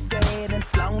sexed and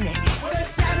flown it. Well, it's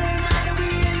Saturday night and we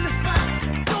in the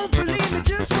spot. Don't believe me,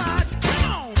 just watch.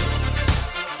 Come on.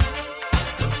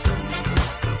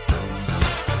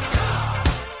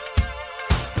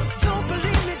 Don't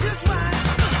believe me, just watch.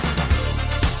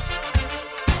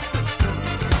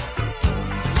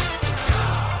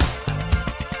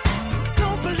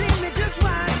 Don't believe me, just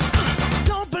watch.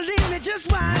 Don't believe me,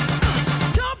 just watch.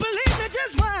 Don't believe me,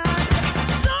 just watch.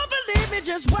 Don't believe me,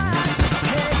 just watch.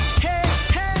 Hey, hey,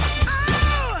 hey,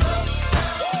 oh!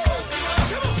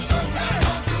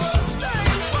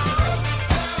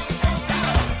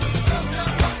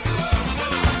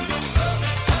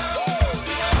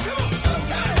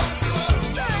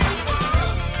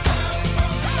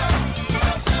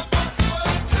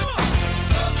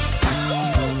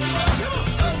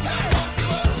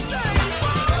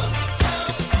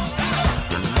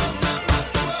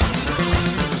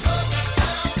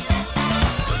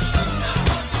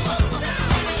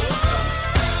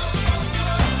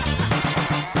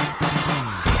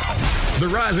 The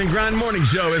Rise and Grind Morning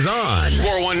Show is on.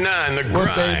 419 The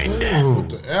Grind. What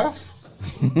the F?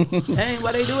 Dang,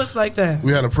 why they do us like that?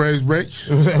 We had a praise break.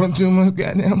 Having too much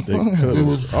goddamn fun. It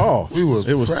was off. We was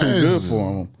it was too praising good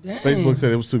for him. Dang. Facebook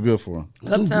said it was too good for him.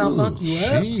 Uptown funk you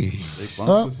up. They funked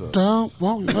us up. Uptown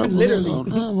funk you up.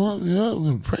 Literally.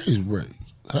 Yeah, praise break.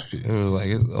 Hey. It was like,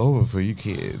 it's over for you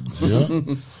kids. Yeah.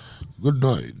 Good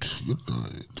night. Good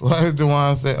night. Why did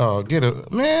Dewan say, oh, get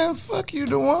it? Man, fuck you,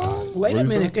 Dewan. Wait a What you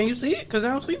minute, say? can you see it? Because I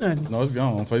don't see nothing. No, it's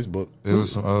gone on Facebook. It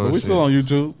was some other But we shit. still on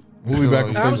YouTube. We'll be back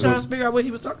on I was trying to Facebook. figure out what he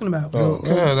was talking about. Oh,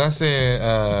 Cause I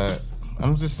said,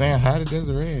 I'm just saying hi to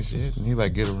Desiree and shit. And he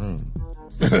like, get a room.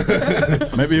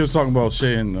 Maybe he was talking about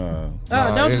Shay and.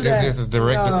 don't do that. It's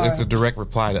a direct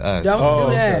reply to us. Don't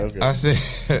do that. Okay. I said,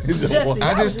 Jesse, I why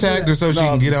just would you do tagged her that? so she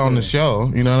can get on the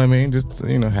show. You know what I mean? Just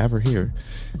have her here.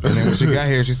 And then when she got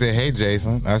here, she said, "Hey,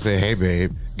 Jason." I said, "Hey,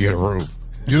 babe, get a room."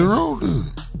 Get a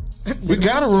room. We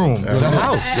got a room. The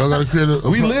house. Y'all gotta create a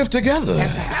We live together.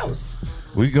 At the house.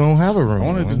 We gonna have a room. I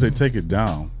wonder did they take it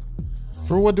down?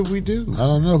 For what did we do? I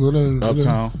don't know.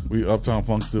 Uptown. We Uptown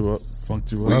funked through up.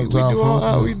 Funked you We, up.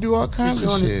 we do all kinds of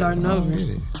Showing shit. it starting over.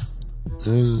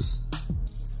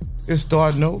 It's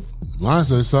starting over. Mine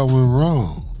say something went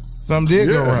wrong. Something did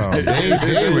go wrong.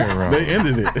 They went wrong. They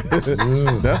ended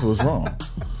it. That's what's wrong.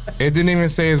 It didn't even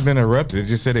say it's been erupted. It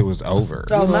just said it was over.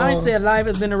 So mine said live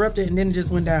has been erupted and then it just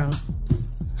went down.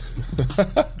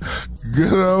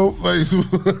 Good old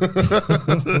Facebook.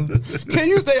 Can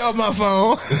you stay off my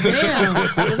phone? Damn.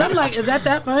 Cause I'm like, is that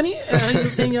funny? He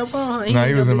was in your phone. No,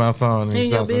 he was in my phone and in he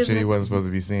your saw some shit he business. wasn't supposed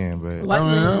to be seeing. But White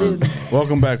man's business.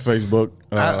 Welcome back, Facebook.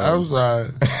 I'm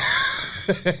sorry.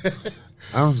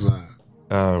 I'm sorry.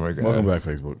 Oh my god. Welcome back,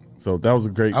 Facebook. So that was a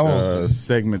great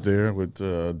segment there with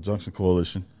Junction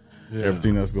Coalition. Yeah.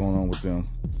 Everything that's going on with them.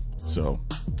 So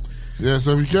Yeah,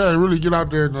 so if you can, really get out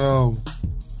there and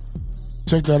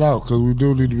check that out, because we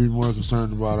do need to be more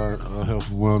concerned about our health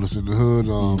and wellness in the hood.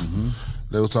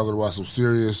 They were talking about some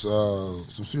serious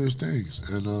things,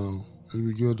 and it'd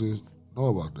be good to know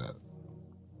about that.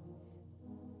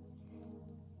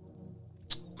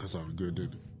 That sounded good,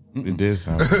 didn't it? it did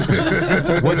sound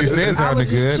good. What he said sounded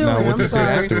good. No, what he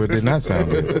said afterward did not sound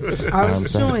good. I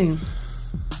was chewing.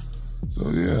 So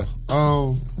yeah,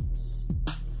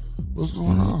 what's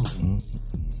going on?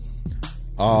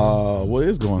 What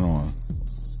is going on?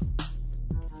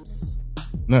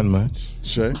 Nothing much.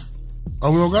 Shay?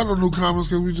 Oh, we don't got no new comments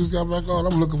because we just got back on.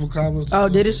 I'm looking for comments. Oh,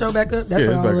 did it show back up? That's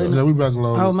Yeah, what I it's was back Yeah, we back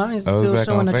along. Oh, mine's still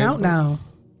showing the countdown.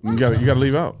 You gotta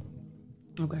leave out.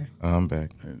 Okay. I'm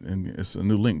back. And it's a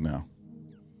new link now.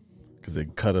 Because they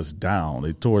cut us down.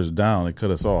 They tore us down. They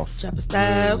cut us off. Chop a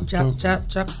style,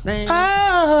 chop a stand.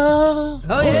 Oh,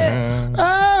 yeah.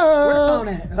 Where the phone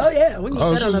at? Oh yeah, we need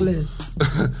that on the list.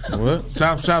 What?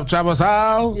 Chop us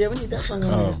out. Yeah, we need that song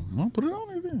on Oh, there. well, put it on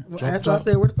there then. Well, that's why I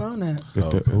said where the phone at.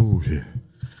 Oh shit.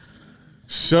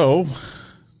 So,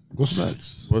 what's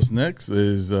next? What's next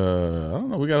is I don't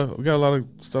know. We got a lot of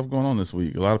stuff going on this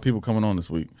week. A lot of people coming on this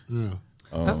week. Yeah.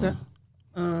 Okay.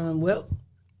 Well,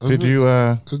 Did you?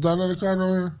 Is Donetta Carter on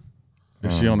here?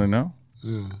 Is she on there now?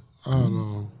 Yeah. I don't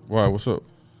know. Why? What's up?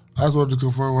 I just wanted to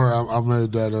confirm with her. I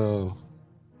made that.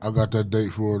 I got that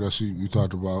date for her that we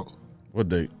talked about. What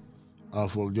date?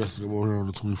 For Jessica over here on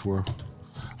the 24th.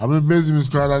 I've been busy, Miss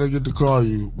Carter. I didn't get to call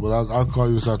you, but I'll call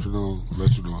you this afternoon.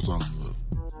 Let you know it's all good.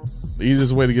 The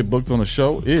easiest way to get booked on the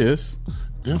show is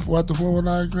info at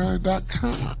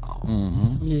the419grind.com.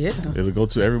 Mm-hmm. Yeah. It'll go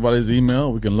to everybody's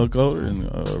email. We can look over and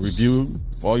review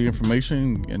all your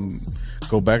information and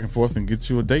go back and forth and get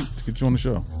you a date to get you on the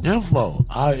show. Info,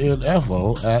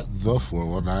 I-N-F-O, at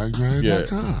the419grind.com.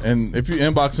 Yeah. And if you're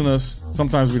inboxing us,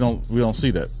 sometimes we don't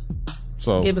see that.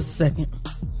 So give us a second.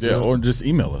 Yeah, or just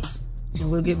email us. And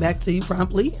we'll get back to you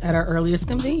promptly at our earliest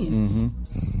convenience.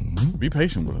 Mm-hmm. Be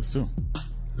patient with us too.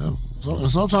 Yeah. So,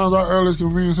 sometimes our earliest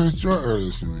convenience ain't your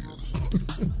earliest convenience.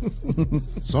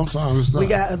 Sometimes it's not. We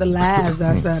got other lives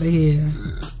outside of here.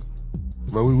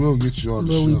 But we will get you on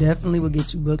the But show. we definitely will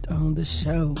get you booked on the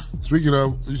show. Speaking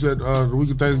of, you said the week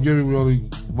of Thanksgiving, we only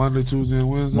Monday, Tuesday, and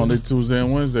Wednesday? Monday, Tuesday,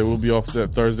 and Wednesday. We'll be off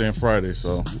that Thursday and Friday.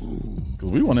 So,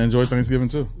 because we want to enjoy Thanksgiving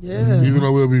too. Yeah. Even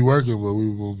though we'll be working, but we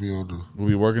won't be on the. We'll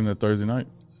be working that Thursday night.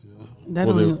 That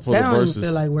don't even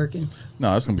feel like working.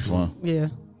 No, it's gonna be fun. Yeah.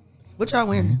 What y'all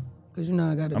wearing? Because you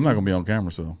know I got to. I'm not gonna be on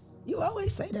camera, so. You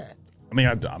always say that. I mean,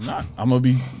 I'm not. I'm gonna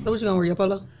be So what you gonna wear, your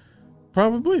polo?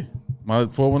 probably my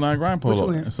 419 grind What you polo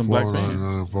wearing? and some black pants.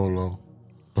 419 polo.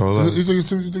 Polo. You think it's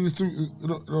too? You think it's too? You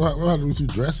don't have to be too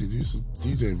dressy. Do some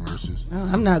DJ verses.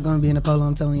 I'm not gonna be in a polo.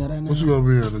 I'm telling you that now. What you gonna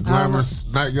be in? A glamorous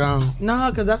nightgown? No,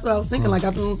 because that's what I was thinking. Like I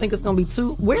don't think it's gonna be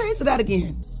too. Where is it at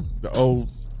again? The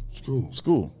old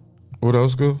school. What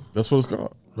old school? That's what it's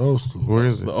called. The old school. Where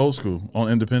is it? The old school on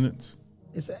Independence.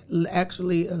 It's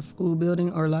actually a school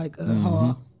building or like a Mm-hmm.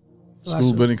 hall. So I School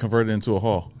should- building converted into a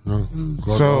hall. So you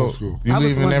I was leaving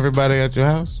wondering- everybody at your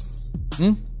house?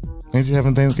 Ain't you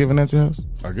having Thanksgiving at your house?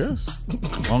 I guess.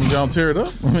 As long as y'all tear it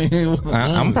up. I mean,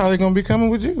 I'm probably gonna be coming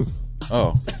with you.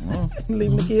 Oh, well.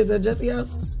 Leaving the kids at Jesse's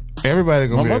house. Everybody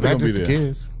gonna My be there, mother not gonna just be the there.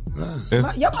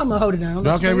 kids. Your mama hold it down.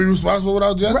 Y'all can't be responsible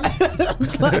without Jesse.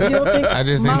 I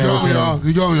just You didn't go, y'all. know.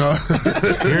 You go, y'all.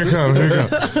 Here it comes. Here it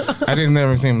comes. I just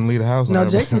never seen him leave the house. No, whenever.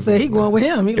 Jason said he going with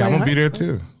him. He Yeah, like, I'm gonna be there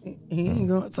too. He ain't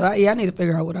going. So I need to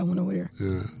figure out what I want to wear.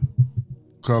 Yeah.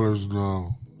 Colors,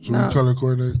 no. Should No. we color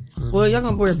coordinate? Well, y'all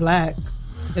gonna wear black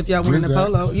if y'all wearing a What is that?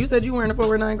 polo. You said you wearing a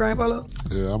 419 grind polo.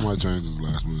 Yeah, I might change this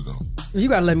last minute though. You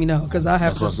gotta let me know because I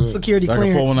have That's what I to said. security Like a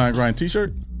clearance. 419 grind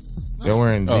t-shirt. Y'all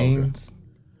wearing Oh, okay. jeans?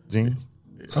 Jeans?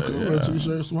 I could wear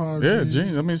t-shirts, some hard Yeah, jeans.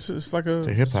 jeans. I mean, it's like It's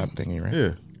a hip hop thingy, right?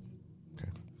 Yeah.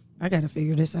 I gotta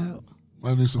figure this out.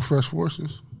 Might need some fresh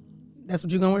forces. That's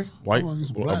what you gonna wear? White I want to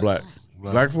get some or black.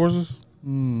 Black forces?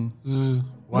 Yeah.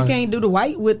 You can't do the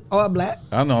white with all black.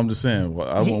 I know. I'm just saying.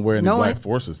 I won't wear any no black one-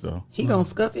 forces though. He gonna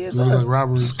scuff his Look like up.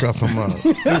 robbery. Scuff them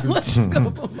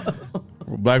up.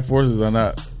 Black forces are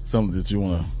not something that you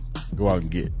want to go out and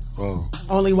get. Oh,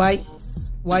 Only white?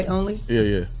 White only? Yeah,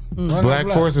 yeah. Black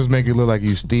forces make you look like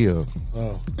you steal.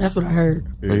 That's what I heard.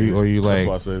 Or you That's like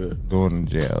why I say that. going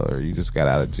to jail, or you just got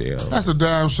out of jail. that's a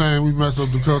damn shame we mess up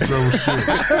the culture with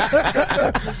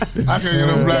shit. I can't get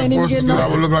no black Can't even forces get because no- I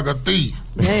would look like a thief.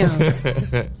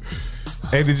 Damn.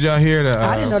 Hey, did y'all hear the?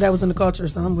 I didn't know that was in the culture,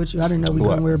 so I'm with you. I didn't know we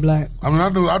gonna wear black. I mean, I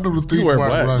do the thief You wear part,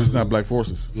 black, but I- just not black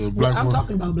forces. Yeah, black I'm forces.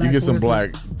 talking about black You get some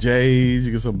forces. black J's.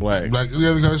 You get some black. Black, the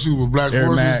other kind of shoes with black Air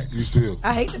forces, Max. you still.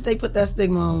 I hate that they put that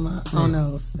stigma on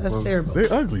those. That's terrible. They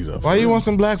ugly though. Why you want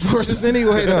some black forces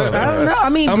anyway, though? I don't know. I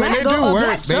mean, black they go, do a work.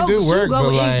 black They shoe, do work, shoe go but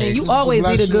with like anything. You always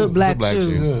need a good black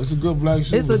shoe. Yeah, it's a good black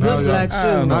shoe. It's a good black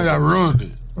shoe. Now y'all ruined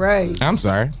it. Right. I'm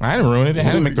sorry, I didn't ruin it. I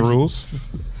didn't make the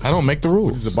rules. I don't make the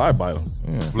rules. Just abide by them.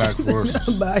 Yeah. Black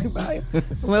forces. Bye.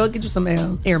 Well, get you some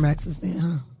Air Maxes then,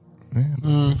 huh?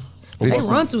 Mm. They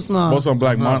run too small. What's some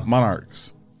black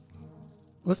monarchs?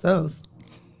 What's those?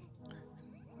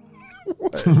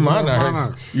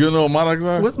 Monarchs. You know what monarchs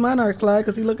are? What's Monarchs like?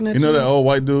 Because he looking at You you. know that old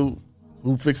white dude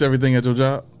who fixed everything at your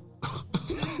job?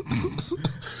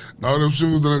 All them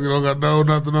shoes that don't got no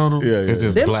nothing on them. Yeah, yeah. It's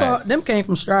just them, black. them came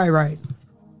from Stride Right.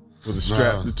 With the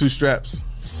strap, Nah. the two straps.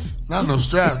 Not no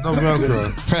straps, no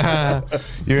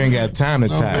Velcro. You ain't got time to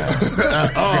tie.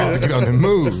 Got to get on the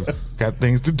move. Got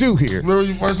things to do here. Remember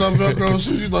you first saw Velcro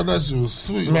shoes? You thought that shit was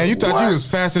sweet. Man, you Like, thought what? you was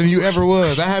faster than you ever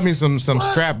was. I had me some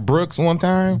strap Brooks one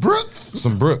time. Brooks?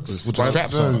 Some Brooks with the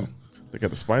straps on them. They got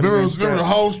the Spider-Man Remember straps. the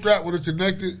whole strap with it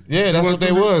connected? Yeah, that's what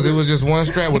they was. It was just one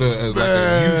strap with a like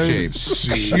a U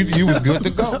shape. You was good to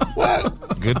go.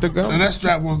 What? Good to go. And that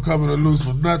strap wasn't coming or loose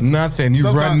for nothing. Nothing. You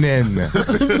Sometimes- running.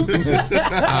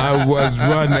 I was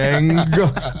running.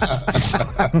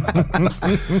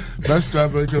 That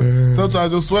strap ain't coming.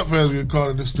 Sometimes your sweatpants get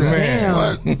caught in the strap. Damn.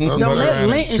 What? Don't let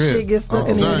lint and shit get stuck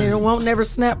in there and it won't never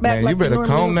snap back Man, like you better normally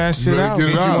comb that shit Better out. get Get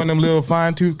it you out. one of them little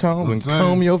fine tooth combs and saying.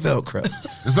 comb your Velcro.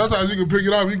 And sometimes you can pick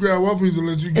it off. You grab one piece and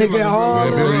let you get It get all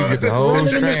Yeah, baby, you get the whole run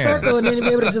it in a strand. circle and then you be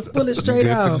able to just pull it straight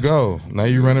Good out. to go. Now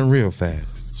you running real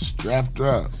fast. strapped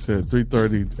up. Said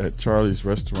 3:30 at Charlie's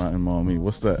restaurant in Maumee.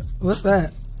 What's that? What's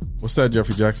that? What's that,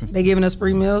 Jeffrey Jackson? They giving us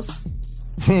free meals?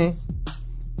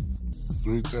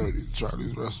 3:30,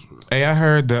 Charlie's restaurant. Hey, I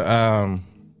heard the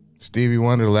Stevie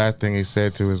Wonder. The last thing he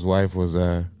said to his wife was,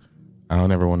 "I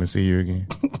don't ever want to see you again."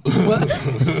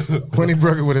 When he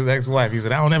broke it with his ex-wife, he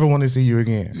said, "I don't ever want to see you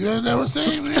again." You'll never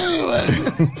see me anyway.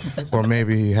 Or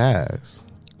maybe he has.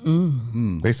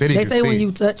 They said he They could say see. when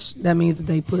you touch, that means that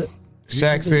they put.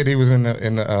 Shaq said he was in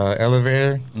the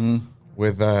elevator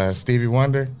with Stevie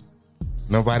Wonder.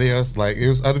 Nobody else, like it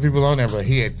was other people on there, but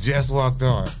he had just walked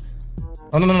on.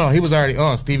 Oh no, he was already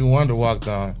on. Stevie Wonder walked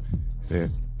on. He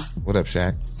said, "What up,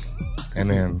 Shaq?" And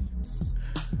then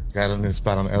got in his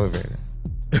spot on the elevator.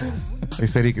 They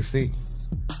said he could see.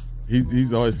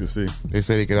 He's always could see. They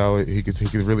said he could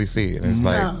really see, and it's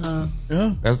like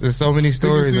Yeah. there's so many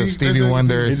stories see- of Stevie they say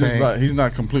Wonder He's just saying not, he's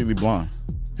not completely blind.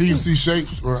 He can see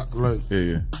shapes or like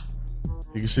Yeah.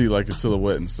 He can see like a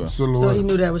silhouette and stuff. So he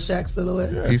knew that was Shaq's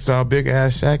silhouette. he saw big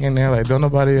ass Shaq in there. Like, don't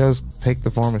nobody else take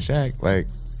the form of Shaq. Like,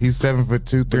 he's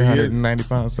 7'2", 390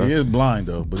 pounds. So He is blind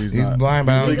though, but he's not. blind,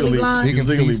 but He's legally blind. he can He's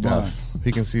legally see stuff.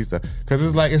 He can see stuff because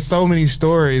it's so many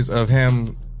stories of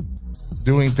him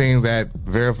doing things that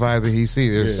verifies that he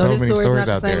sees. There's So so his many story's stories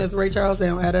not out the same there. as Ray Charles. They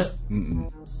don't add up.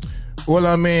 Well,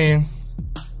 I mean,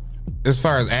 as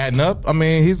far as adding up, I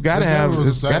mean, he's got to It's have. never the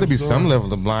There's got to same be story. some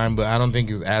level of blind, but I don't think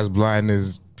he's as blind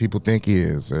as people think he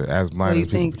is, or as So blind you as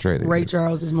people think portray that. Ray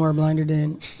Charles is more blinder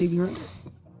than Stevie Wonder?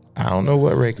 I don't know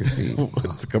what Ray can see.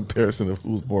 It's a comparison of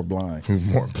who's more blind. Who's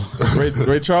more blind?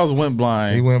 Ray Charles went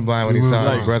blind. He went blind when he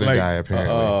saw his brother die.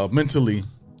 Apparently, mentally,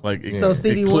 like it, So it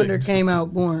Stevie clicked. Wonder came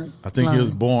out born. I think he blind.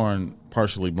 was born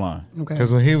partially blind. Okay.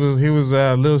 because when he was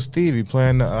little Stevie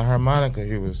playing the harmonica,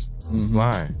 he was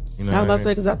blind. You know I was what about to say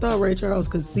because I thought Ray Charles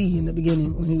could see in the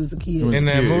beginning when he was a kid. in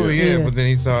that movie, Yeah. But then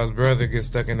he saw his brother get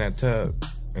stuck in that tub,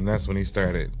 and that's when he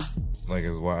started, like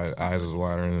his eyes was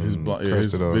watering, and His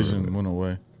crusted over. vision went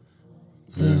away.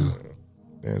 Yeah,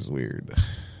 that's weird.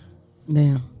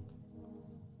 Damn.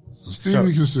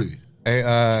 Stevie can see.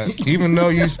 Hey, even though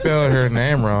you spelled her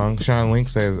name wrong, Sean Link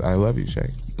says, "I love you, Shay."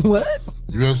 What?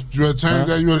 You better change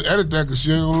that. You better edit that because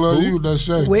she ain't gonna love you with that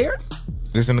shade. Where?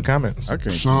 Just in the comments. I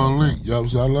can't. Sean Link. Y'all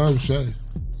say I love Shay.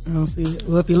 I don't see it.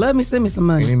 Well, if you love me, send me some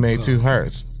And he money. made 2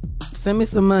 hearts. Send me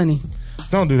some money.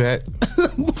 Don't do that.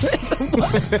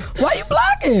 Why you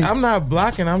blocking? I'm not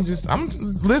blocking.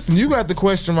 Listen, you got the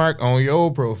question mark on your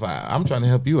old profile. I'm trying to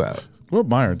help you out. What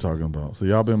Myron talking about? So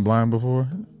y'all been blind before?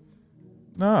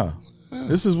 Nah.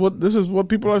 This is what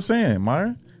people are saying,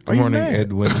 Myron. Good morning,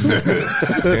 Edwin. He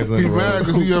mad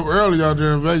because he up early out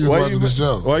there in Vegas watching the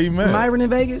show. Why you mad? Myron in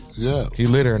Vegas? Yeah. He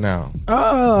lit her now.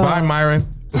 Oh. Bye, Myron.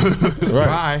 Right.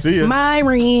 Bye. See ya.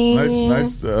 Myron.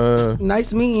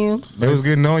 Nice meeting you. It was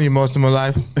getting on you most of my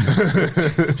life.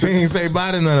 He ain't say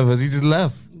bye to none of us. He just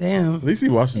left. Damn. At least he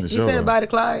watching the He show. said bye to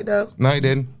Clyde, though. No, he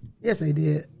didn't. Yes, they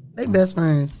did. They best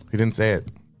friends. He didn't say it.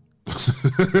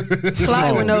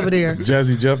 Clyde went over there.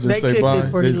 Jazzy Jeff didn't They say kicked bye. it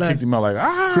before They he just left. kicked him out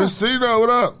like, Christina, what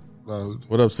up?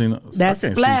 What up, Cena? That's I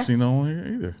can't Splat. see Cena on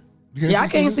here either. Yeah, I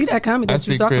can't see that comment I that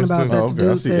you're see talking Chris, about. too. That Oh, the okay. I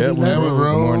dude see said he Edwin. left.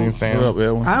 Good morning, fam. What up,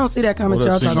 Edwin? I don't see that comment What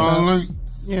y'all up, talking Sean about. Link.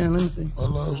 Yeah, let me see.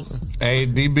 Hey,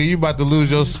 DB, you about to lose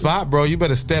your spot, bro. You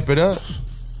better step it up.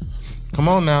 Come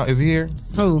on now. Is he here?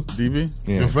 Who? DB?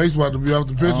 Your face about to be off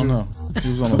the picture. I don't know. He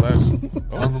was on the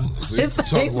last. His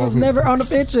face was never on the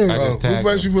picture. I just tagged Who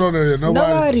face you put on there?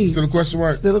 Nobody. Still a question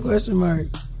mark. Still a question mark.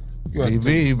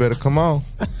 DB, you better come on.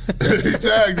 He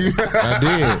tagged you.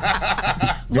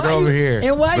 I did. Get over here.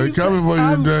 And why They you coming for you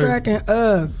I'm today. cracking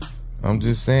up. I'm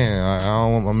just saying, I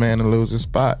don't want my man to lose his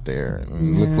spot there.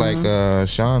 Look like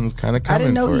Sean's kind of I coming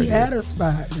didn't know for he you. had a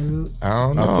spot, dude. I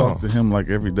don't know. I talk to him like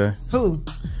every day. Who?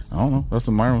 I don't know. That's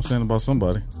what Myron was saying about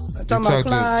somebody. I'm talking about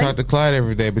Clyde. Talk to Clyde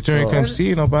every day, but you ain't come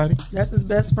see nobody. That's his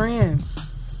best friend.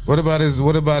 What about his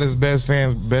best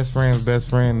friend?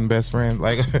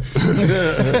 Like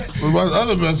What about his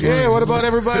other best friend? yeah, what about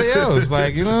everybody else?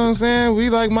 Like, you know what I'm saying? We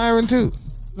like Myron too.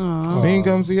 He ain't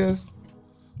come see us.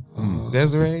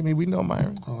 Desiree, I mean, we know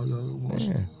Myron.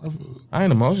 Yeah. I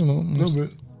ain't emotional. A little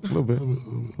bit. A little bit. A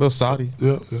little salty.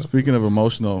 Yeah. Speaking of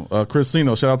emotional,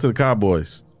 Chrisino, shout out to the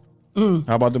Cowboys. How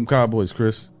about them Cowboys,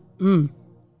 Chris?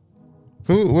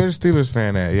 Where's the Steelers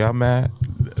fan at? Y'all mad?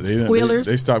 Squealers.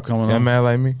 They stopped coming Y'all on. mad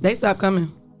like me? They stopped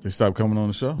coming. They stopped coming on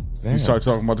the show. Damn. You started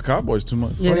talking about the Cowboys too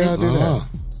much. Yeah, Why they y'all do that?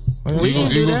 We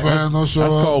didn't do Eagle that. fans don't show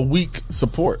That's up. called weak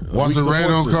support. Once Weak the support rain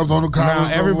don't system. come on the Cowboys.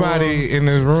 Now everybody in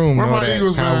this room Where know my that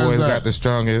Eagles fans Cowboys at? got the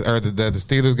strongest, or that the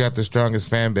Steelers got the strongest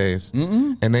fan base,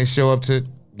 and they show up to.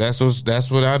 That's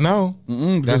what I know.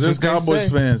 Because there's what they Cowboys say.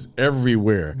 fans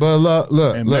everywhere. But look,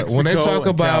 In when they Mexico, talk in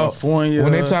about California,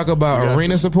 when they talk we about got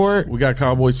arena support, we got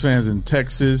Cowboys fans in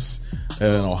Texas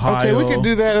and Ohio. okay, we could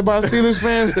do that about Steelers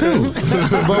fans too.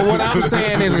 But what I'm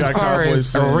saying is, We as got far Cowboys as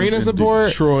fans arena in support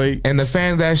Detroit. and the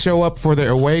fans that show up for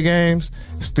their away games,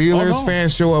 Steelers Oh, no.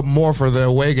 fans show up more for their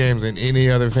away games than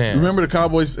any other fan. Remember the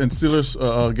Cowboys and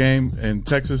Steelers game in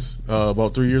Texas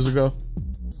about 3 years ago?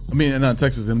 I mean, not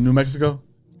Texas, in New Mexico.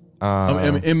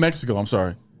 In Mexico, I'm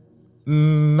sorry.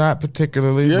 Not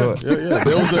particularly. Yeah, but yeah.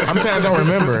 There was I'm saying I don't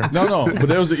remember. No, but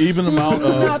there was an even amount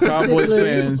of Not Cowboys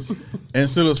particularly. fans and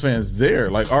Steelers fans there,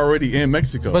 like already in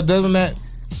Mexico. But doesn't that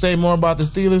say more about the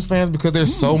Steelers fans because they're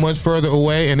so much further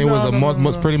away, and it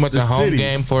was pretty much The a home city.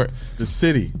 game for the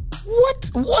city.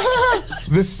 what?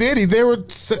 The city. They were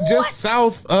just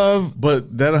south of.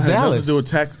 But that has nothing Dallas. to do with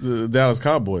the Dallas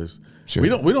Cowboys. Sure.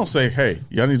 We don't say, hey,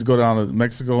 y'all need to go down to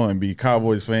Mexico and be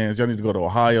Cowboys fans. Y'all need to go to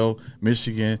Ohio,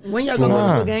 Michigan. When y'all gonna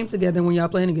Florida. go to a game together when y'all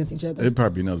playing against each other? It'd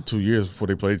probably be another 2 years before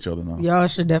they play each other now. Y'all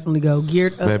should definitely go.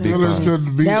 Geared up. That'd be and Steelers fun.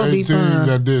 couldn't beat That would a be team fun.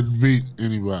 that didn't beat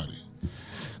anybody.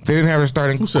 They didn't have a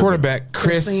starting quarterback,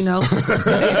 Chris. Casino.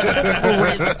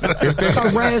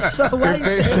 Caress. So why you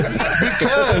say-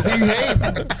 Because he hate.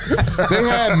 They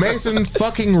had Mason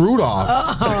fucking Rudolph.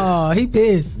 Oh, he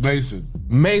pissed. Mason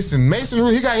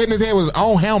Rudolph. He got hit in his head with his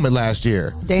own helmet last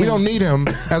year. Damn. We don't need him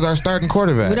as our starting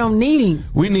quarterback. We don't need him.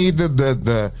 We need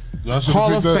the Y'all should've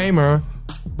Hall of picked up- Famer,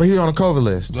 but he's on a COVID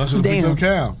list. Y'all should have picked up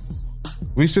Cam.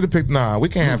 We should have picked. Nah, we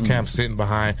can't have Cam sitting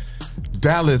behind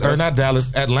Dallas or not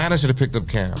Dallas. Atlanta should have picked up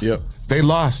Cam. Yep. They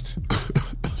lost.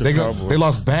 They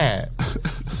lost bad.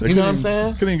 You know what I'm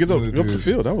saying? Couldn't even get up the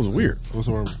field. That was weird. What's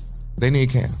wrong? They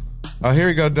need Cam. Oh, here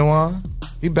we go, Dewan.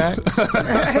 He back.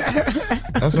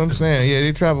 That's what I'm saying. Yeah,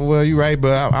 they travel well. You right,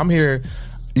 but I'm here.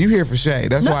 You here for Shay?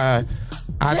 That's why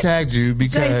I tagged you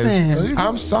because Jason.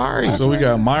 I'm sorry. So we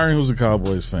got Myron, who's a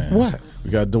Cowboys fan. What? We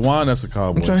got Dewan, that's a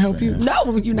Cowboys fan. I'm trying to help you. No,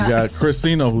 you're We not. got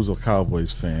Chrisino, who's a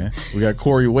Cowboys fan. We got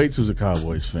Corey Waits, who's a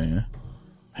Cowboys fan.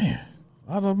 Man,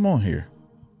 a lot of them on here.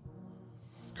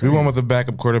 We went with the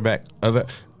backup quarterback.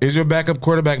 Is your backup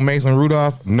quarterback Mason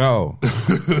Rudolph? No.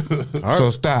 So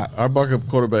stop. Our backup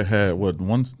quarterback had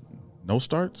no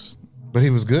starts, but he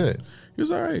was good. He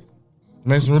was all right.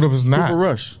 Mason Rudolph is not. Cooper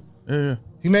Rush. Yeah.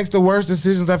 He makes the worst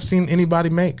decisions I've seen anybody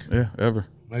make. Yeah, ever.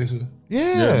 Mason.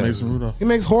 Yeah. Mason Rudolph. He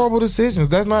makes horrible decisions.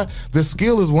 That's not the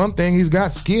skill is one thing. He's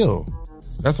got skill.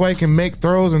 That's why he can make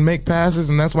throws and make passes,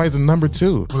 and that's why he's the number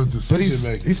 2. But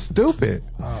decision-making. he's stupid.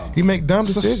 He make dumb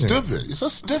decisions. It's so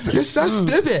stupid. It's so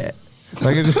stupid.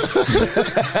 Like it's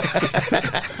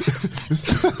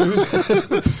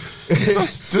so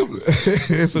stupid.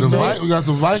 It's we got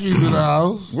some Vikings in the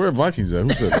house. Where are Vikings at? Who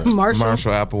said that?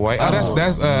 Marshall Applewhite. Oh,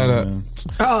 that's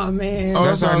Oh man.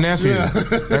 that's our nephew.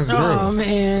 That's Drew. Oh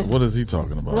man. What is he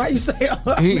talking about? Why you say?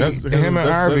 Him and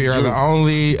Harvey are the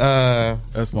only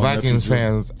That's my Vikings nephew, Drew.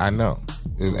 fans I know.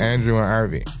 It's Andrew and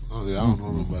Harvey. Oh yeah, I don't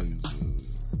know the Vikings.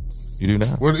 You do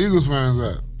not? Where the Eagles fans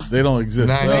at? They don't exist.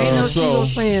 Nah, Ain't no so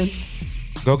Eagles fans.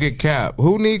 Go get Cap.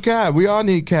 Who need Cap? We all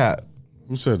need Cap.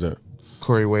 who said that?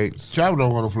 Corey Waits. Cap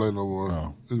don't want to play no more.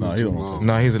 No, It's no, been he too don't long.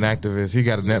 No, he's an activist. He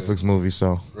got a Netflix movie,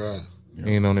 so Right.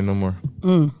 he ain't on it no more.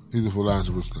 He's a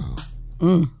philanthropist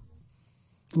now.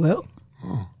 Well,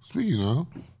 Speaking of,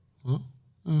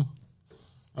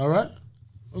 all right,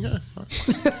 okay.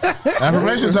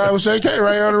 Affirmation time with Shay K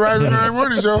right here on the Rising Grind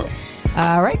Morning Show.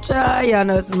 all right, y'all. Y'all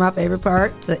know this is my favorite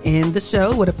part, to end the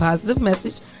show with a positive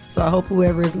message. So I hope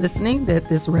whoever is listening that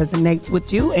this resonates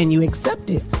with you and you accept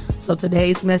it. So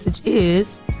today's message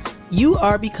is, you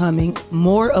are becoming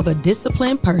more of a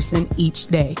disciplined person each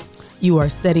day. You are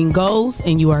setting goals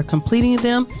and you are completing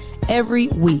them every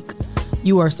week.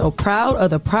 You are so proud of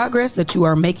the progress that you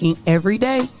are making every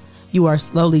day. You are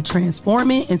slowly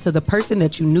transforming into the person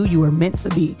that you knew you were meant to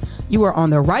be. You are on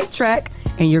the right track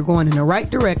and you're going in the right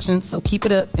direction. So keep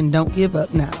it up and don't give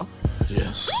up now.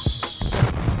 Yes.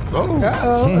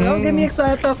 Uh-oh. Don't get me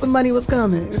excited. I thought some money was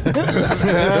coming. You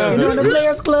know, in the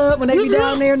Players Club, when they be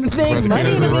down there and the thing,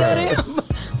 money in the building,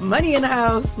 money in the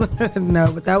house.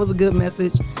 No, but that was a good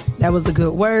message. That was a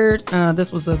good word.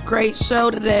 This was a great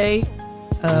show today.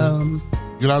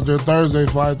 Get out there Thursday,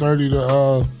 5:30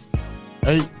 to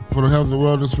 8 for the Health and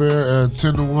Wellness Fair, and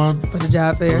 10 to 1 For the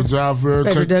job fair. for the job fair.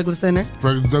 Frederick Douglass Center.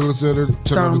 Frederick Douglass Center. Check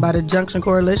Thrown on by the Junction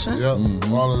Coalition. Yep,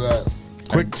 all of that.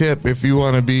 Quick tip: if you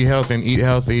want to be healthy and eat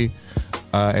healthy,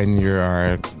 and you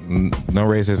are no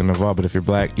racism involved, but if you're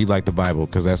black, eat like the Bible,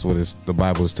 because that's what the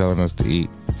Bible is telling us to eat,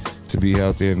 to be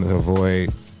healthy and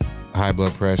avoid high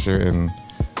blood pressure and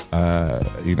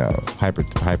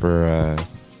hyper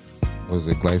what is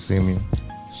it, glycemia?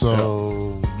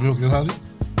 So milk and honey.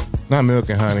 Not milk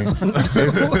and honey.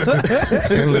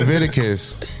 It's in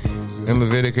Leviticus. In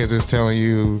Leviticus, it's telling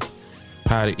you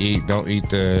how to eat. Don't eat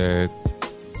the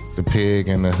pig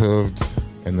and the hooves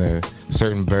and the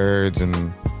certain birds,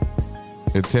 and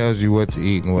it tells you what to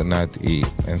eat and what not to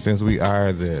eat. And since we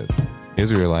are the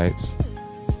Israelites,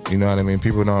 you know what I mean?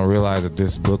 People don't realize that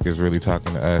this book is really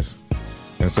talking to us.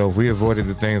 And so if we avoided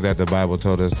the things that the Bible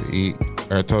told us to eat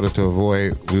or told us to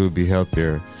avoid, we would be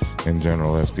healthier in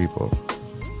general as people.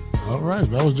 All right,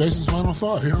 that was Jason's final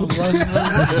thought here on the Rising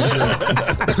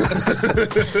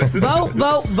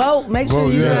Vote. Make sure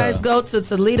Vote, you yeah. guys go to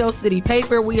Toledo City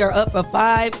Paper. We are up for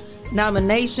 5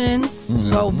 nominations.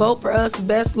 Go vote for us,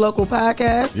 best local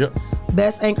podcast. Yep.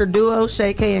 Best anchor duo,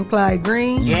 Shay K and Clyde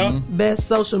Green. Yep. Best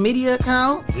social media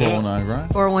account, 419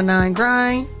 Grind. 419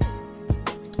 Grind.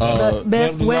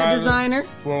 Best web designer,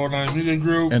 409 Media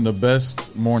Group, And the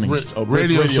best morning best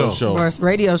radio show. best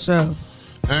radio show.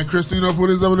 and Christina put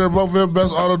his over there, both of them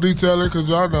best auto detailer, because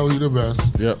y'all know he the best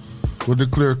Yep. with the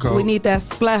clear coat. We need that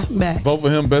splat back. Vote for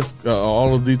him best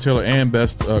auto detailer and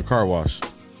best car wash.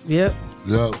 Yep.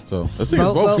 Yep. So let's take his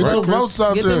vote. Get Right, the Chris? votes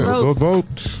out Get them there. votes. Go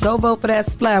vote. Go vote for that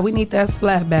splat. We need that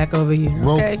splat back over here.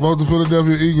 Okay. Vote the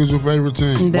Philadelphia Eagles your favorite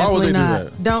team. Definitely Why would they do not.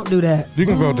 that? Don't do that. You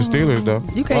can vote the Steelers, though.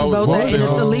 You can't Why vote would- that in the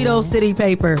Toledo City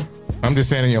Paper. I'm just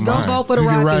saying in your Don't mind. vote for the You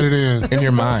can write it Rockets. in. In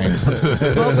your mind.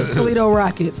 Vote for the Toledo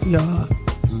Rockets, y'all.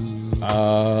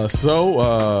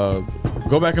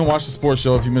 Go back and watch the sports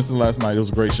show if you missed it last night. It was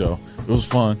a great show. It was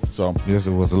fun. So Yes,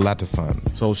 it was a lot of fun.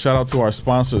 So shout out to our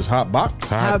sponsors, Hot Box,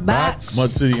 Hot Box.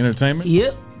 Mud City Entertainment,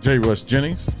 Yep. J. Rush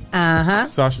Jennings, Uh-huh.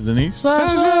 Sasha Denise,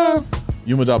 Sasha.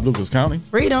 Umadop Lucas County,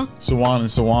 Freedom. Sawan and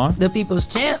Sawan, The People's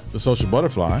Champ. The Social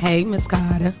Butterfly, Hey, Miss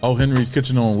Carter. O. Henry's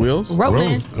Kitchen on Wheels,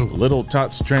 Rolling. Little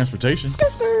Tots Transportation,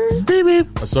 Skirt, skirt. Beep,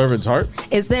 beep. A Servant's Heart,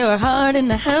 Is there a heart in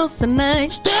the house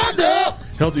tonight? Stand up.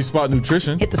 Healthy Spot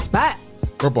Nutrition, Hit the spot.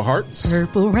 Purple Hearts,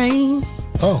 Purple Rain.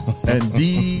 Oh. and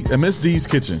Miss D's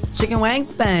Kitchen. Chicken wang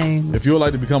things. If you would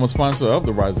like to become a sponsor of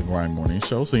the Rise and Grind Morning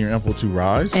Show, send your info to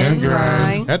Rise And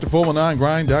grind. at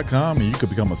the419grind.com and you can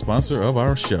become a sponsor of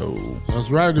our show.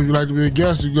 That's right. If you'd like to be a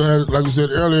guest, you go ahead, like we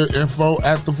said earlier, info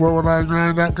at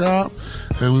the419grind.com,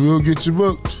 and we will get you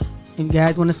booked. If you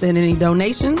guys want to send any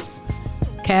donations,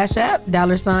 Cash App, $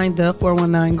 the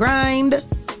 419grind.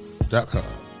 .com.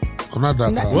 Oh, not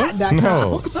 .com. Not .com.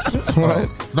 No. What?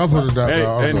 Don't put it Hey,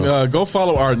 .com. and go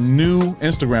follow our new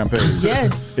Instagram page.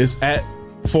 Yes. It's at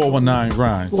 419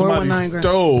 grind. 419 Somebody grind.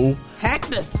 stole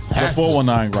Hacked us. the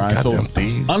 419 grind. So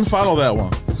unfollow that one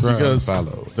because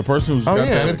the person who's Oh got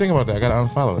yeah, I that. didn't think about that. I gotta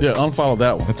unfollow it. Yeah, unfollow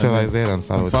that one. Until And Isaiah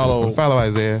unfollow it. Unfollow- Unfollow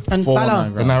Isaiah. Unfollow.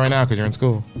 419 But not right now because you're in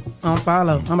school.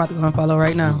 Unfollow. I'm about to go unfollow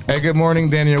right now. Hey, good morning,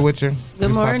 Daniel Witcher.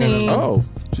 Good morning. Oh,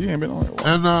 she ain't been on it.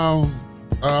 And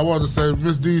I wanted to say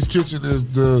Miss D's Kitchen is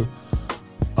the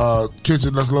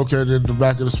kitchen that's located in the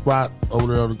back of the spot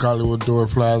over there on the Hollywood Door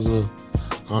Plaza.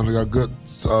 They got good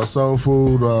soul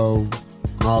food and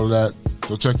all of that.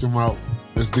 So check them out.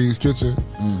 Miss D's Kitchen,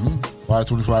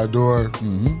 525 Door,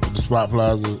 the Spot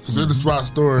Plaza. It's in the Spot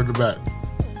store in the back.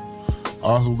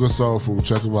 Awesome, good soul food.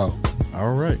 Check them out.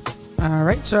 All right. All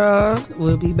right, y'all.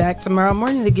 We'll be back tomorrow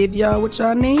morning to give y'all what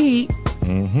y'all need.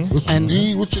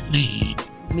 What you need.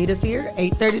 Meet us here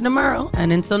 8:30 tomorrow.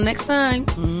 And until next time.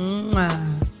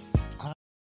 Mwah.